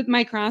like with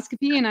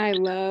microscopy, and I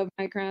love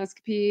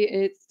microscopy.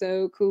 It's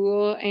so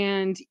cool.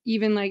 And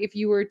even like if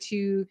you were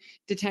to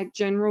detect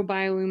general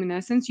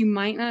bioluminescence, you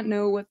might not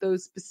know what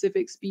those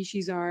specific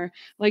species are.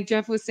 Like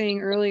Jeff was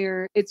saying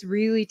earlier, it's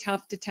really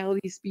tough to tell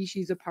these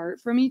species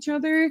apart from each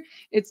other.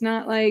 It's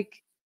not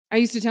like I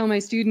used to tell my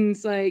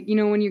students, like, you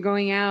know, when you're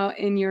going out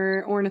in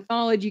your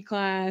ornithology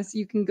class,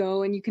 you can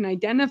go and you can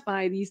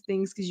identify these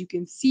things because you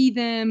can see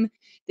them.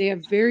 They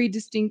have very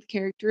distinct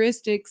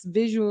characteristics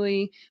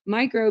visually.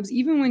 Microbes,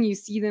 even when you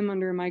see them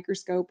under a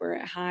microscope or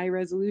at high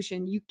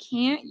resolution, you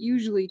can't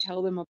usually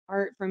tell them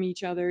apart from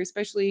each other,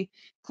 especially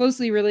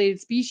closely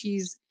related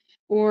species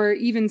or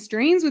even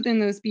strains within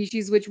those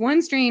species, which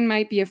one strain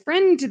might be a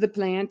friend to the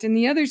plant and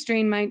the other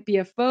strain might be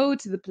a foe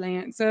to the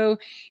plant. So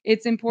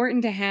it's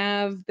important to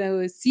have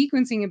those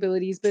sequencing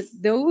abilities, but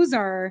those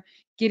are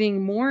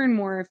getting more and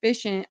more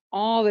efficient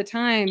all the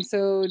time.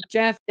 So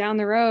Jeff, down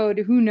the road,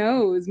 who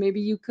knows, maybe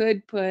you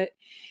could put,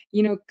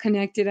 you know,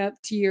 connect it up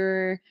to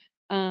your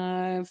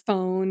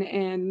phone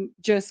and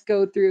just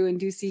go through and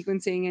do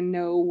sequencing and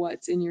know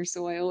what's in your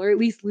soil, or at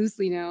least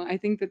loosely know. I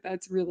think that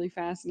that's really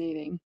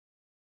fascinating.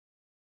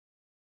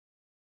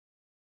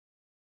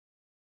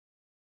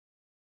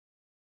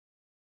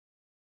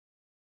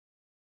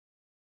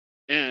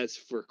 As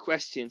for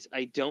questions,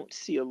 I don't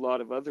see a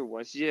lot of other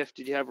ones. Jeff,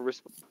 did you have a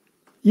response?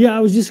 Yeah, I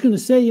was just going to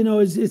say, you know,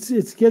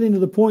 it's getting to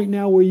the point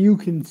now where you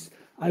can,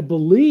 I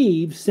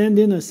believe, send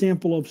in a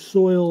sample of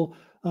soil,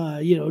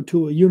 you know,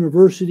 to a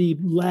university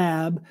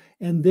lab,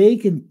 and they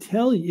can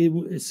tell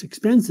you it's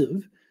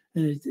expensive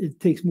and it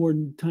takes more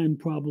time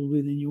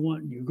probably than you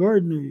want in your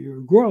garden or your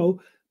grow,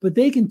 but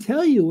they can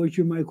tell you what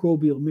your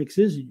microbial mix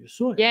is in your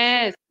soil.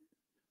 Yes.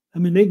 I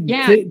mean, they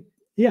Yeah.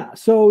 yeah.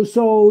 So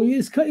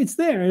it's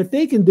there, and if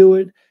they can do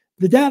it,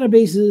 the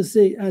databases,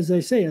 as I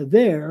say, are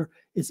there.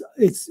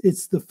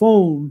 It's the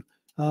phone,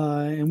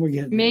 and we're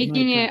getting there.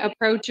 Making it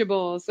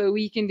approachable so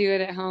we can do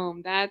it at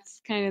home.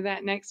 That's kind of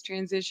that next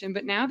transition.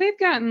 But now they've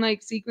gotten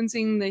like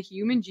sequencing the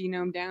human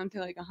genome down to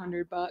like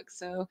 $100.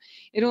 So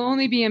it'll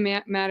only be a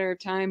matter of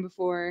time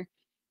before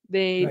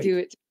they Right. do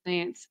it to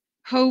plants.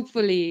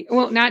 Hopefully,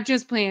 well, not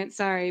just plants,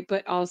 sorry,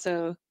 but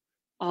also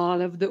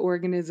all of the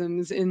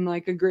organisms in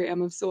like a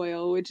gram of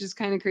soil, which is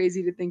kind of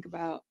crazy to think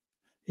about.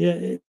 Yeah,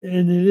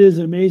 and it is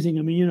amazing.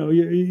 I mean, you know,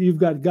 you've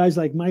got guys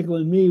like Michael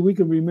and me. We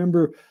can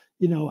remember,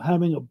 you know,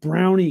 having a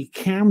Brownie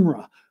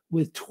camera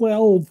with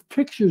 12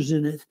 pictures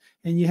in it,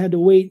 and you had to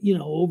wait, you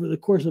know, over the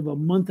course of a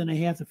month and a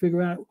half to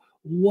figure out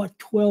what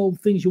 12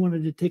 things you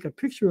wanted to take a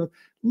picture of.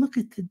 Look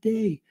at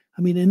today.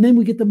 I mean, and then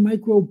we get the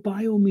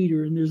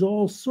microbiometer, and there's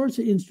all sorts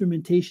of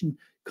instrumentation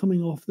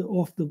coming off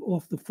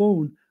the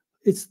phone.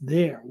 It's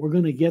there. We're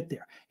going to get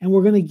there, and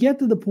we're going to get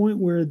to the point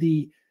where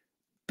the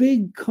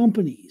big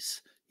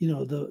companies, you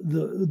know,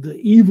 the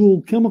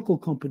evil chemical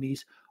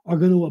companies, are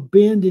going to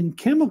abandon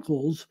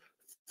chemicals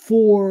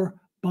for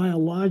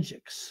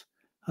biologics,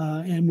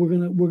 and we're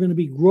going to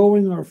be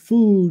growing our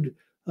food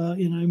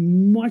in a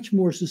much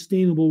more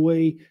sustainable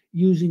way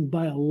using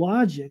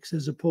biologics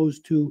as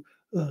opposed to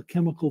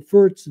chemical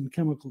ferts and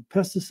chemical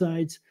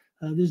pesticides.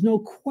 There's no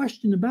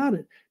question about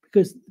it,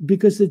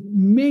 because it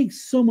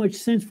makes so much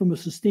sense from a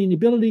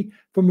sustainability,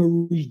 from a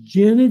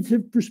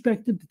regenerative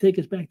perspective, to take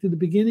us back to the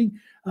beginning,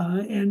 we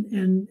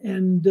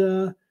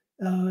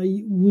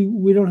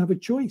don't have a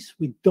choice.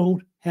 We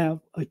don't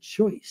have a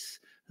choice.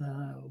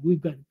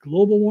 We've got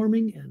global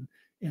warming,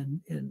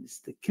 and it's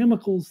the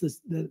chemicals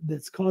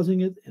that's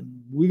causing it,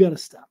 and we got to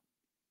stop.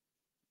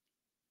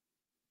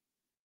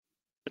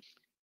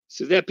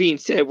 So that being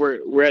said,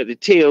 we're at the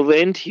tail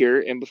end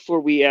here, and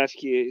before we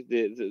ask you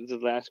the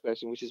last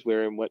question, which is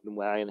where and what and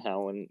why and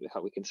how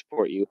we can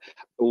support you,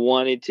 I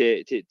wanted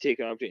to take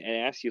an opportunity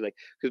and ask you, like,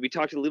 because we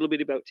talked a little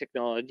bit about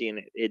technology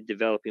and it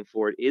developing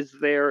forward. Is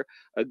there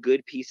a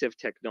good piece of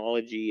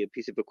technology, a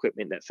piece of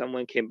equipment that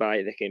someone can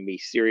buy that can be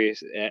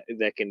serious,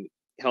 that can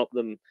help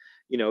them,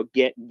 you know,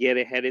 get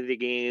ahead of the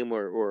game,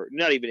 or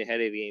not even ahead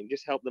of the game,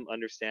 just help them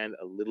understand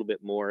a little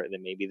bit more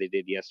than maybe they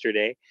did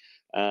yesterday?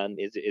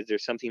 Is there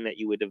something that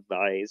you would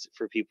advise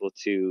for people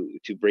to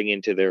bring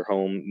into their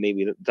home,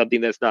 maybe something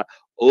that's not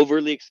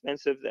overly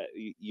expensive that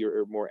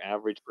your more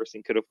average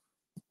person could have?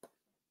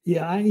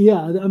 Yeah,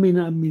 I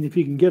mean, if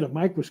you can get a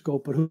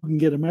microscope, but who can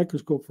get a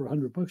microscope for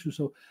 $100 or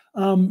so?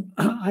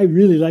 I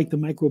really like the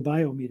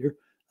microbiometer.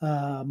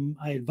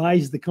 I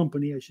advise the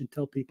company, I should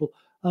tell people,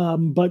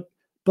 but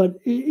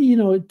you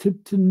know,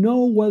 to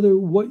know whether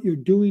what you're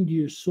doing to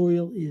your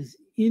soil is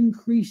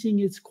increasing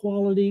its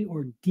quality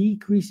or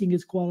decreasing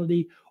its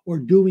quality, or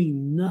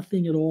doing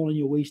nothing at all and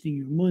you're wasting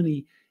your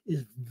money,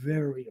 is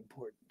very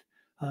important.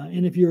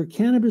 And if you're a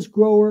cannabis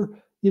grower,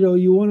 you know,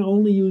 you want to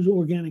only use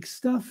organic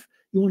stuff.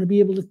 You want to be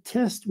able to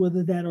test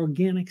whether that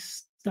organic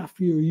stuff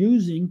you're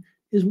using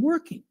is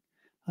working,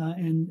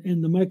 and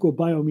the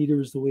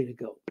microbiometer is the way to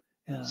go.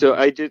 So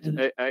I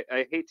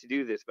hate to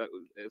do this, but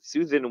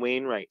Susan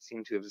Wainwright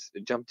seemed to have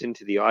jumped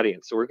into the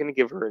audience, so we're going to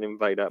give her an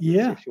invite up.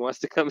 Yeah. See if she wants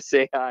to come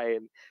say hi.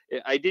 And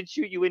I did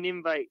shoot you an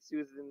invite,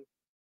 Susan.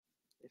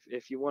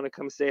 If you want to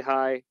come say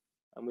hi,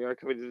 We are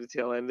coming to the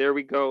tail end. There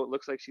we go. It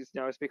looks like she's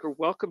now a speaker.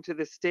 Welcome to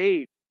the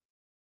stage.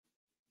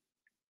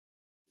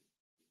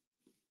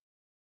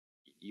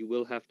 You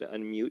will have to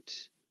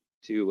unmute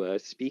to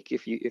speak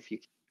if you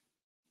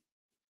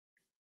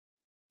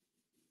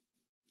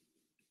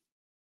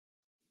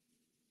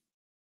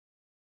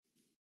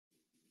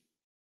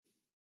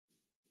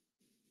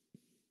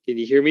Can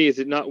you hear me? Is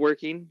it not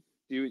working?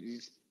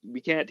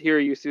 We can't hear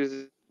you,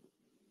 Susan.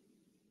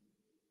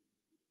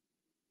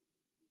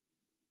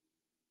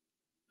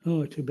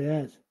 Oh, too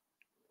bad.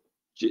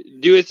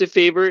 Do us a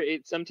favor.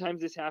 Sometimes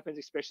this happens,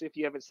 especially if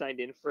you haven't signed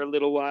in for a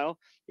little while.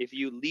 If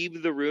you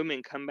leave the room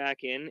and come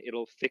back in,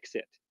 it'll fix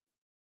it.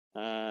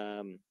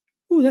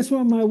 Oh, that's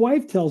what my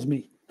wife tells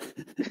me.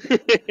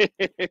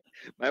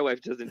 My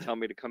wife doesn't tell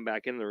me to come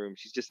back in the room.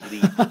 She's just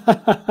leave.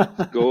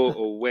 Go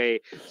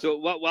away. So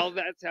while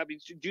that's happening,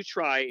 do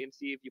try and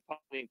see if you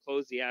pop in and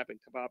close the app and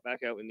come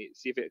back out and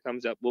see if it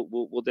comes up.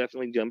 We'll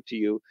definitely jump to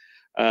you.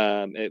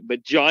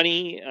 But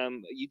Johnny,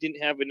 you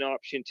didn't have an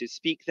option to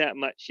speak that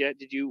much yet.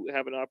 Did you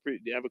have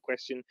have a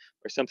question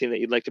or something that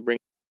you'd like to bring?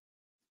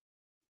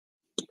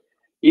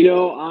 You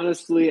know,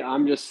 honestly,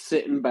 I'm just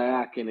sitting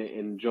back and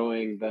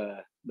enjoying the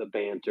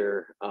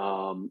banter.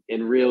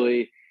 And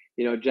really,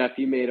 you know, Jeff,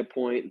 you made a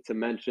point to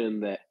mention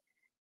that,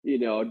 you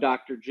know,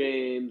 Dr.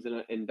 James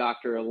and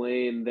Dr.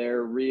 Elaine,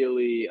 they're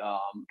really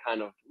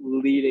kind of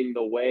leading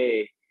the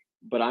way.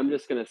 But I'm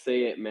just gonna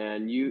say it,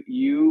 man.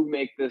 You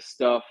make this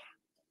stuff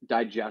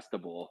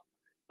digestible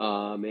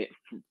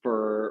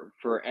for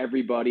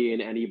everybody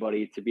and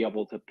anybody to be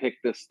able to pick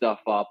this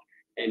stuff up,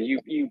 and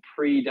you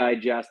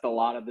pre-digest a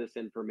lot of this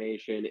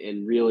information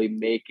and really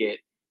make it.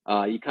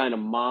 You kind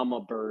of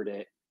mama bird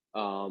it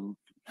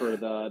for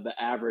the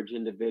average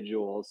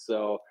individual.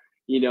 So,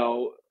 you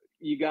know,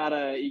 you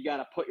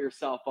gotta put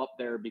yourself up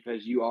there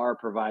because you are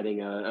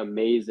providing an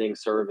amazing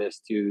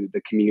service to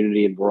the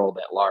community and world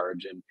at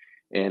large.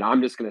 And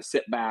I'm just gonna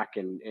sit back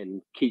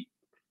and keep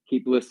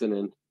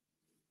listening.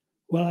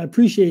 Well, I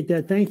appreciate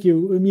that. Thank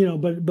you. You know,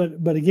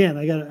 but again,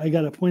 I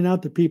gotta point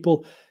out to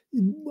people,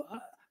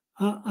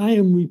 I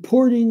am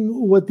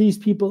reporting what these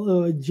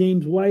people,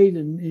 James White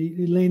and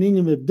Elaine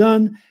Ingham, have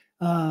done.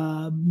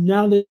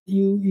 Now that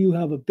you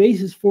have a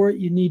basis for it,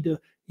 you need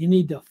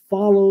to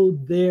follow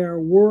their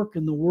work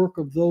and the work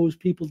of those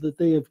people that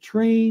they have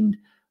trained.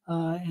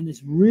 And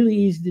it's really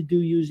easy to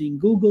do using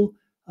Google,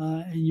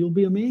 and you'll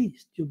be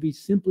amazed. You'll be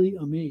simply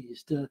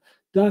amazed.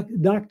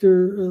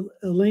 Dr.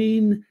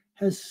 Elaine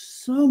has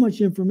so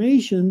much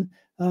information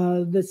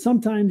that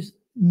sometimes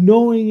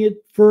knowing it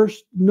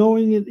first,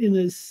 knowing it in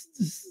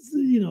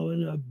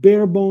a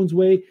bare bones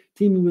way,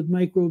 teaming with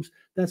microbes,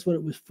 that's what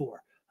it was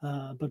for.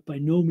 But by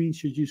no means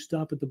should you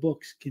stop at the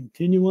books.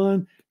 Continue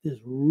on. There's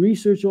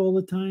research all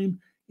the time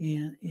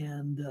and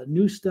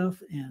new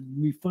stuff and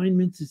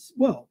refinements.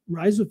 Well,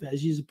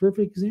 rhizophagy is a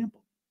perfect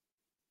example.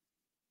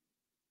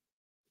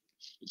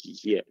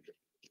 Yeah.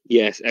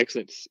 Yes,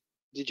 excellent.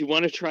 Did you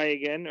want to try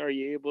again? Are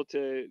you able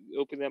to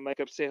open that mic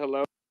up, say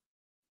hello?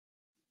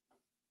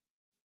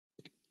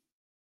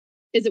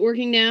 Is it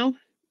working now?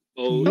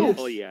 Oh, yes.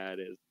 Oh yeah, it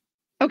is.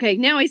 Okay,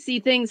 now I see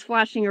things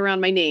flashing around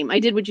my name. I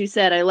did what you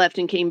said. I left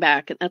and came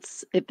back, and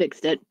it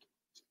fixed it.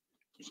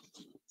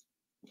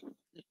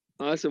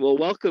 Awesome. Well,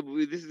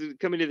 welcome. This is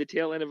coming to the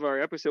tail end of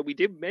our episode. We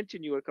did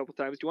mention you a couple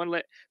times. Do you want to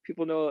let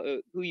people know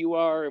who you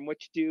are and what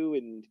you do?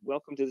 And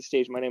welcome to the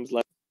stage. My name is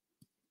Leslie.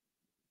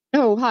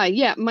 Oh, hi.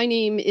 Yeah, my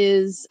name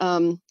is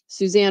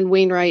Suzanne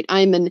Wainwright.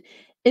 I'm an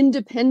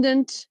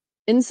independent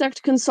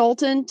insect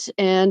consultant,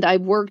 and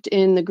I've worked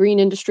in the green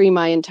industry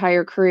my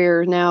entire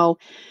career now,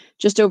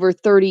 just over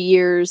 30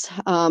 years.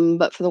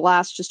 But for the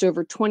last just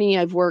over 20,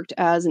 I've worked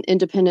as an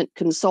independent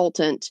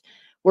consultant,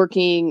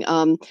 working.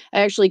 I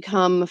actually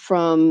come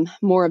from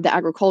more of the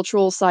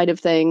agricultural side of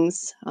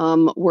things,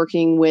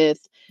 working with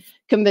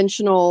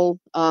conventional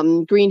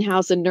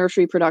greenhouse and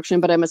nursery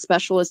production, but I'm a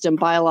specialist in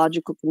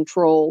biological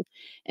control.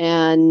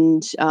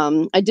 And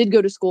I did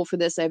go to school for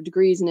this. I have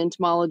degrees in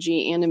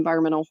entomology and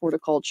environmental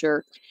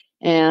horticulture.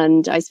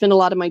 And I spend a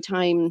lot of my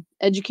time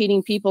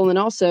educating people and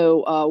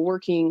also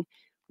working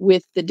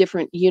with the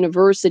different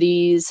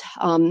universities,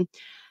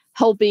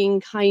 helping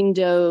kind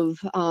of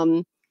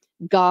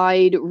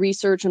guide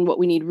research on what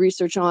we need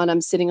research on. I'm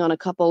sitting on a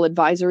couple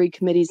advisory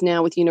committees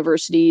now with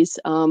universities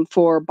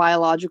for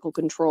biological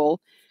control.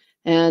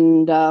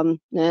 And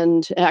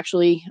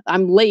actually,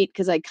 I'm late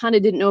because I kind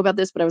of didn't know about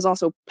this, but I was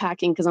also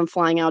packing because I'm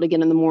flying out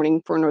again in the morning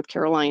for North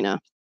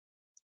Carolina.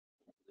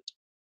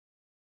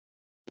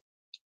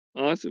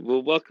 Awesome.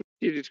 Well, welcome.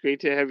 It's great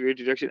to have your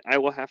introduction. I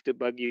will have to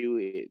bug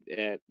you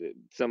at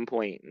some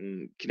point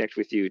and connect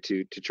with you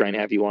to try and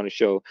have you on a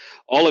show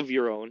all of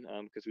your own,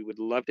 because we would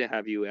love to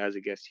have you as a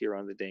guest here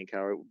on the Dank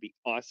Hour. It would be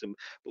awesome.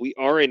 But we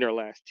are in our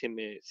last 10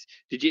 minutes.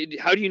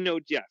 How do you know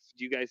Jeff?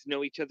 Do you guys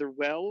know each other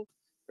well,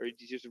 or did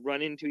you just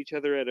run into each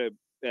other at a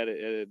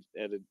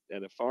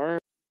farm?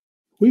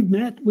 We've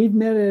met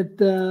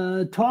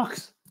at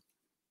talks.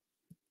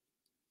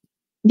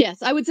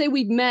 Yes, I would say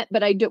we've met,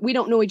 but we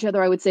don't know each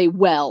other. I would say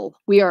well.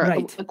 We are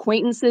right.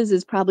 Acquaintances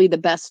is probably the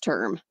best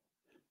term.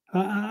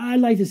 I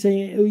like to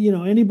say, you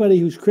know, anybody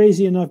who's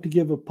crazy enough to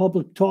give a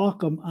public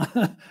talk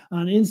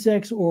on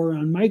insects or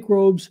on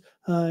microbes,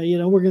 you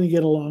know, we're going to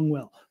get along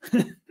well.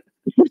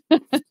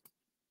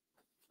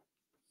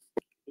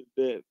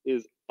 That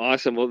is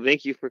awesome. Well,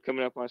 thank you for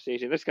coming up on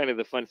stage. And that's kind of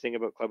the fun thing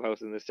about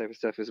Clubhouse and this type of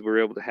stuff is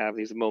we're able to have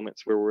these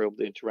moments where we're able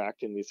to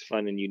interact in these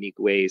fun and unique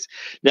ways.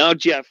 Now,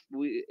 Jeff,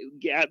 we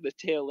get at the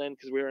tail end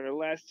because we're in our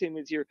last 10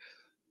 minutes here.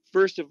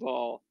 First of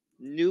all,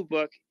 new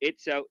book,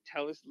 it's out.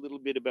 Tell us a little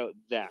bit about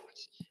that.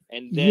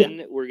 And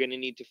then we're going to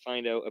need to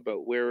find out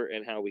about where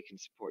and how we can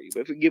support you.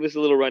 But if you give us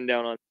a little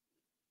rundown on.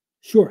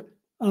 Sure.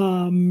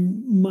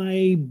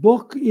 My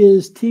book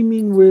is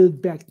Teeming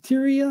with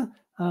Bacteria,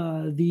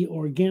 the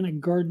Organic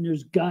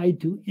Gardener's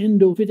Guide to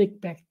Endophytic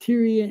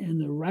Bacteria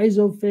and the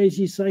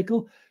Rhizophagy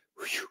Cycle.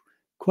 Whew,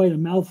 quite a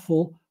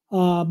mouthful.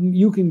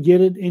 You can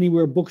get it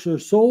anywhere books are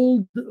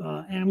sold.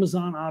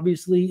 Amazon,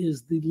 obviously,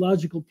 is the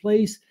logical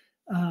place.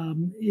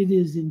 It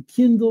is in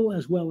Kindle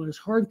as well as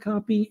hard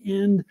copy,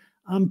 and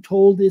I'm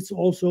told it's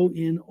also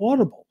in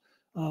Audible.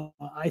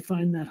 I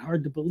find that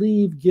hard to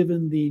believe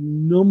given the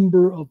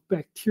number of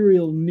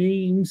bacterial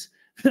names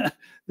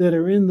that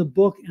are in the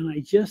book. And I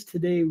just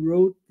today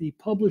wrote the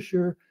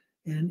publisher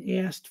and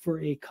asked for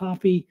a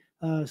copy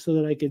so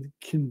that I could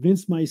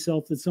convince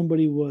myself that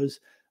somebody was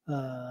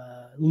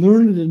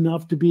learned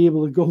enough to be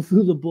able to go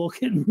through the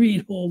book and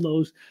read all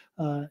those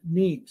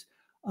names.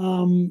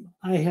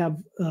 I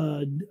have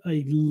a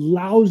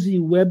lousy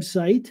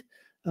website.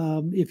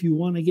 If you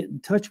want to get in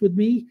touch with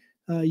me,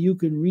 you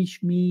can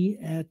reach me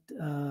at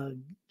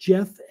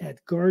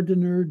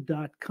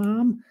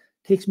jeff@gardener.com.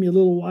 Takes me a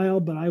little while,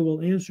 but I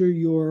will answer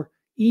your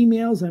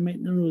emails. I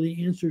might not know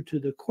the answer to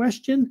the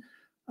question.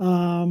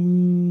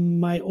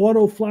 My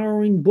auto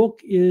flowering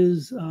book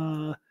is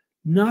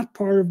not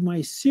part of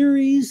my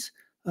series.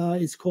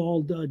 It's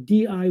called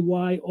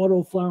DIY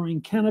Auto Flowering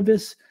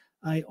Cannabis.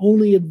 I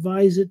only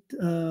advise it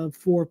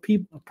for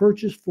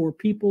purchase for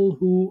people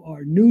who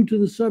are new to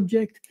the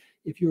subject.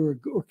 If you're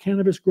a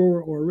cannabis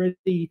grower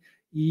already,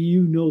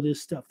 you know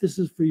this stuff. This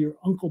is for your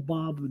Uncle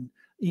Bob and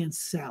Aunt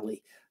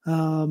Sally.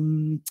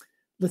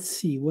 Let's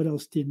see, what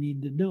else do you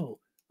need to know?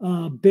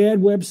 Bad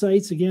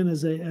websites, again,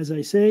 as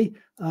I say.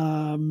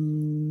 I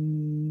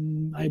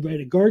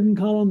write a garden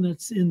column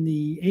that's in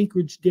the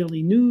Anchorage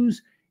Daily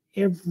News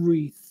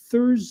every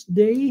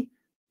Thursday,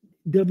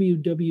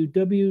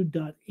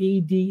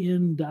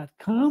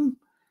 www.adn.com.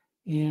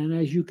 And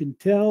as you can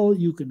tell,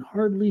 you can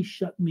hardly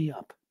shut me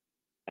up.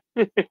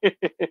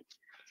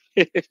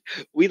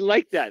 We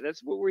like that.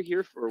 That's what we're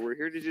here for. We're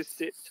here to just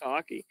sit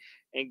talking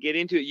and get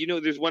into it. You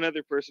know, there's one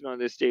other person on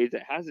this stage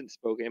that hasn't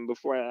spoken.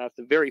 Before I ask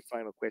the very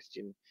final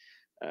question,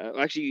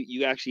 actually,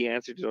 you actually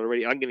answered it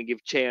already. I'm going to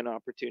give Che an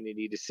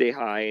opportunity to say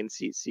hi and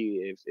see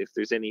if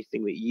there's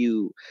anything that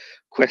you,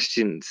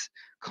 questions,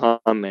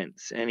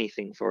 comments,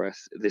 anything for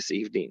us this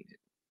evening.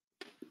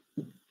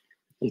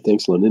 Hey,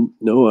 thanks, London.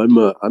 No,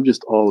 I'm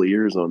just all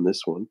ears on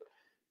this one.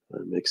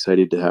 I'm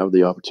excited to have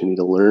the opportunity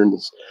to learn.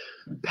 This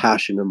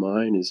passion of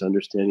mine is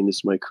understanding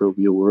this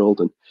microbial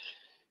world. And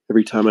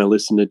every time I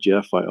listen to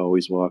Jeff, I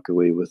always walk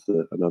away with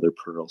another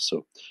pearl.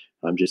 So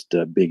I'm just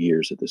big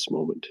ears at this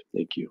moment.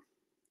 Thank you.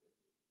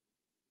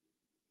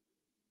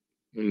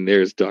 And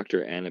there's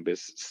Dr.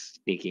 Annabis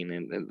sneaking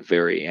in at the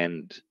very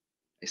end.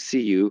 I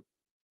see you.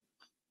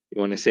 You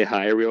want to say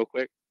hi real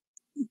quick?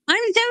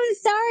 I'm so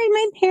sorry.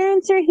 My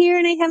parents are here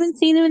and I haven't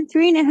seen them in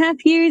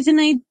 3.5 years.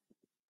 And I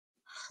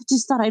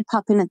just thought I'd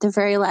pop in at the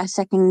very last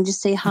second and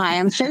just say hi.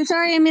 I'm so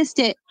sorry I missed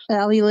it.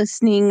 I'll be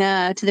listening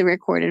to the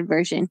recorded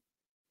version.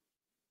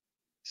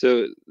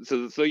 So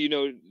you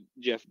know,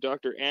 Jeff,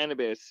 Dr.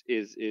 Annabis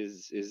is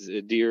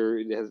a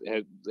dear,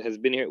 has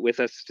been here with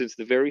us since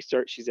the very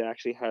start. She's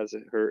actually has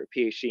her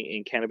PhD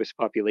in cannabis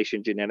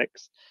population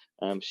genetics.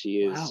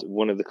 She is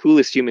one of the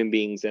coolest human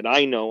beings that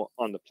I know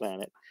on the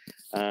planet.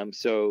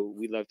 So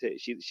we love to.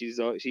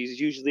 She's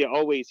usually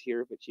always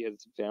here, but she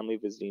has some family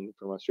visiting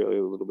from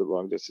Australia a little bit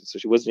long distance, so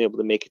she wasn't able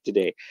to make it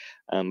today.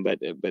 But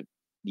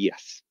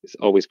yes, it's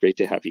always great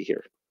to have you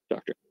here,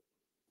 Doctor.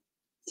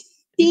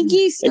 Thank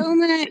you so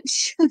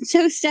much. I'm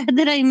so sad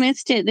that I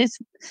missed it. This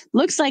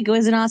looks like it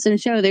was an awesome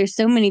show. There's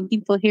so many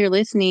people here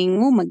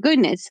listening. Oh my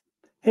goodness.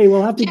 Hey,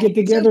 we'll have to get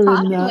together so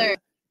in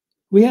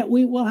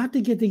we'll have to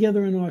get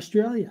together in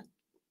Australia.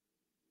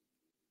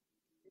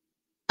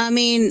 I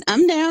mean,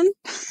 I'm down.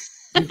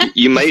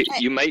 You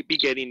might be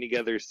getting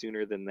together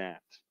sooner than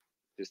that.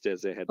 Just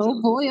as a heads up.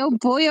 Oh boy, oh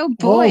boy, oh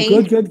boy.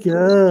 Oh,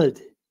 good.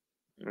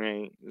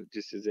 Right,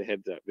 just as a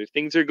heads up, if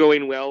things are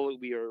going well,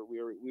 we were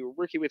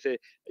working with a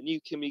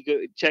new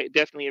community.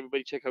 Definitely,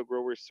 everybody check out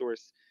Growers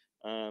Source.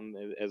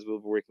 As we'll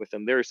work with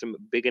them, there are some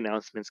big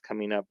announcements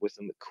coming up with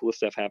some cool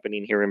stuff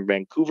happening here in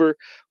Vancouver.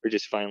 We're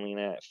just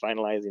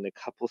finalizing a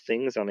couple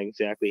things on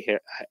exactly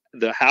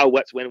the how,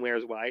 what's, when,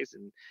 where's, why's,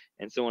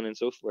 and so on and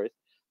so forth.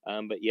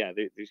 But yeah,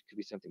 there could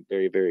be something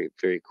very, very,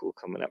 very cool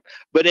coming up.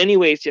 But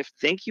anyways, Jeff,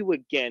 thank you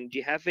again. Do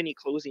you have any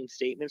closing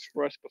statements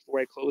for us before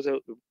I close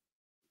out?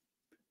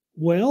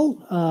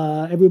 Well,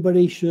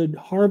 everybody should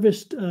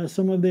harvest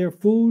some of their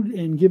food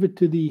and give it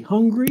to the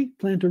hungry,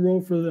 plant a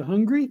row for the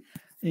hungry,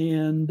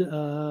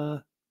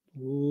 and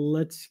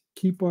let's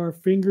keep our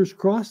fingers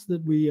crossed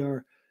that we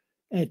are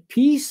at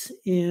peace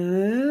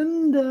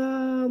and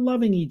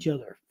loving each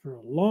other for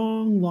a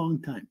long,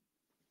 long time.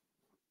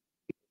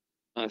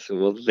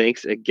 Awesome. Well,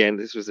 thanks again.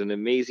 This was an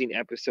amazing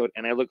episode,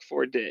 and I look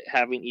forward to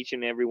having each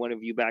and every one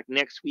of you back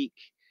next week.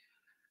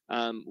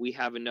 We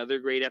have another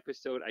great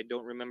episode. I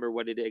don't remember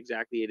what it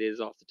exactly it is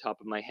off the top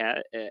of my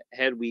head.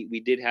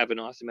 We did have an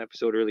awesome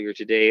episode earlier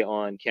today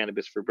on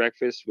Cannabis for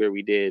Breakfast, where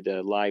we did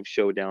a live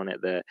show down at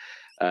the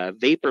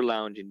Vapor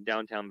Lounge in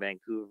downtown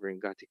Vancouver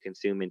and got to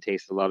consume and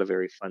taste a lot of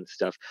very fun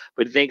stuff.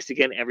 But thanks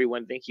again,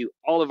 everyone. Thank you,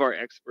 all of our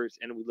experts,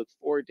 and we look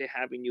forward to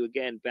having you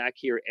again back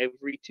here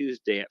every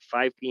Tuesday at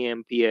 5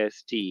 p.m.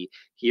 PST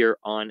here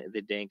on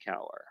the Dank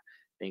Hour.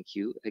 Thank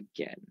you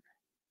again.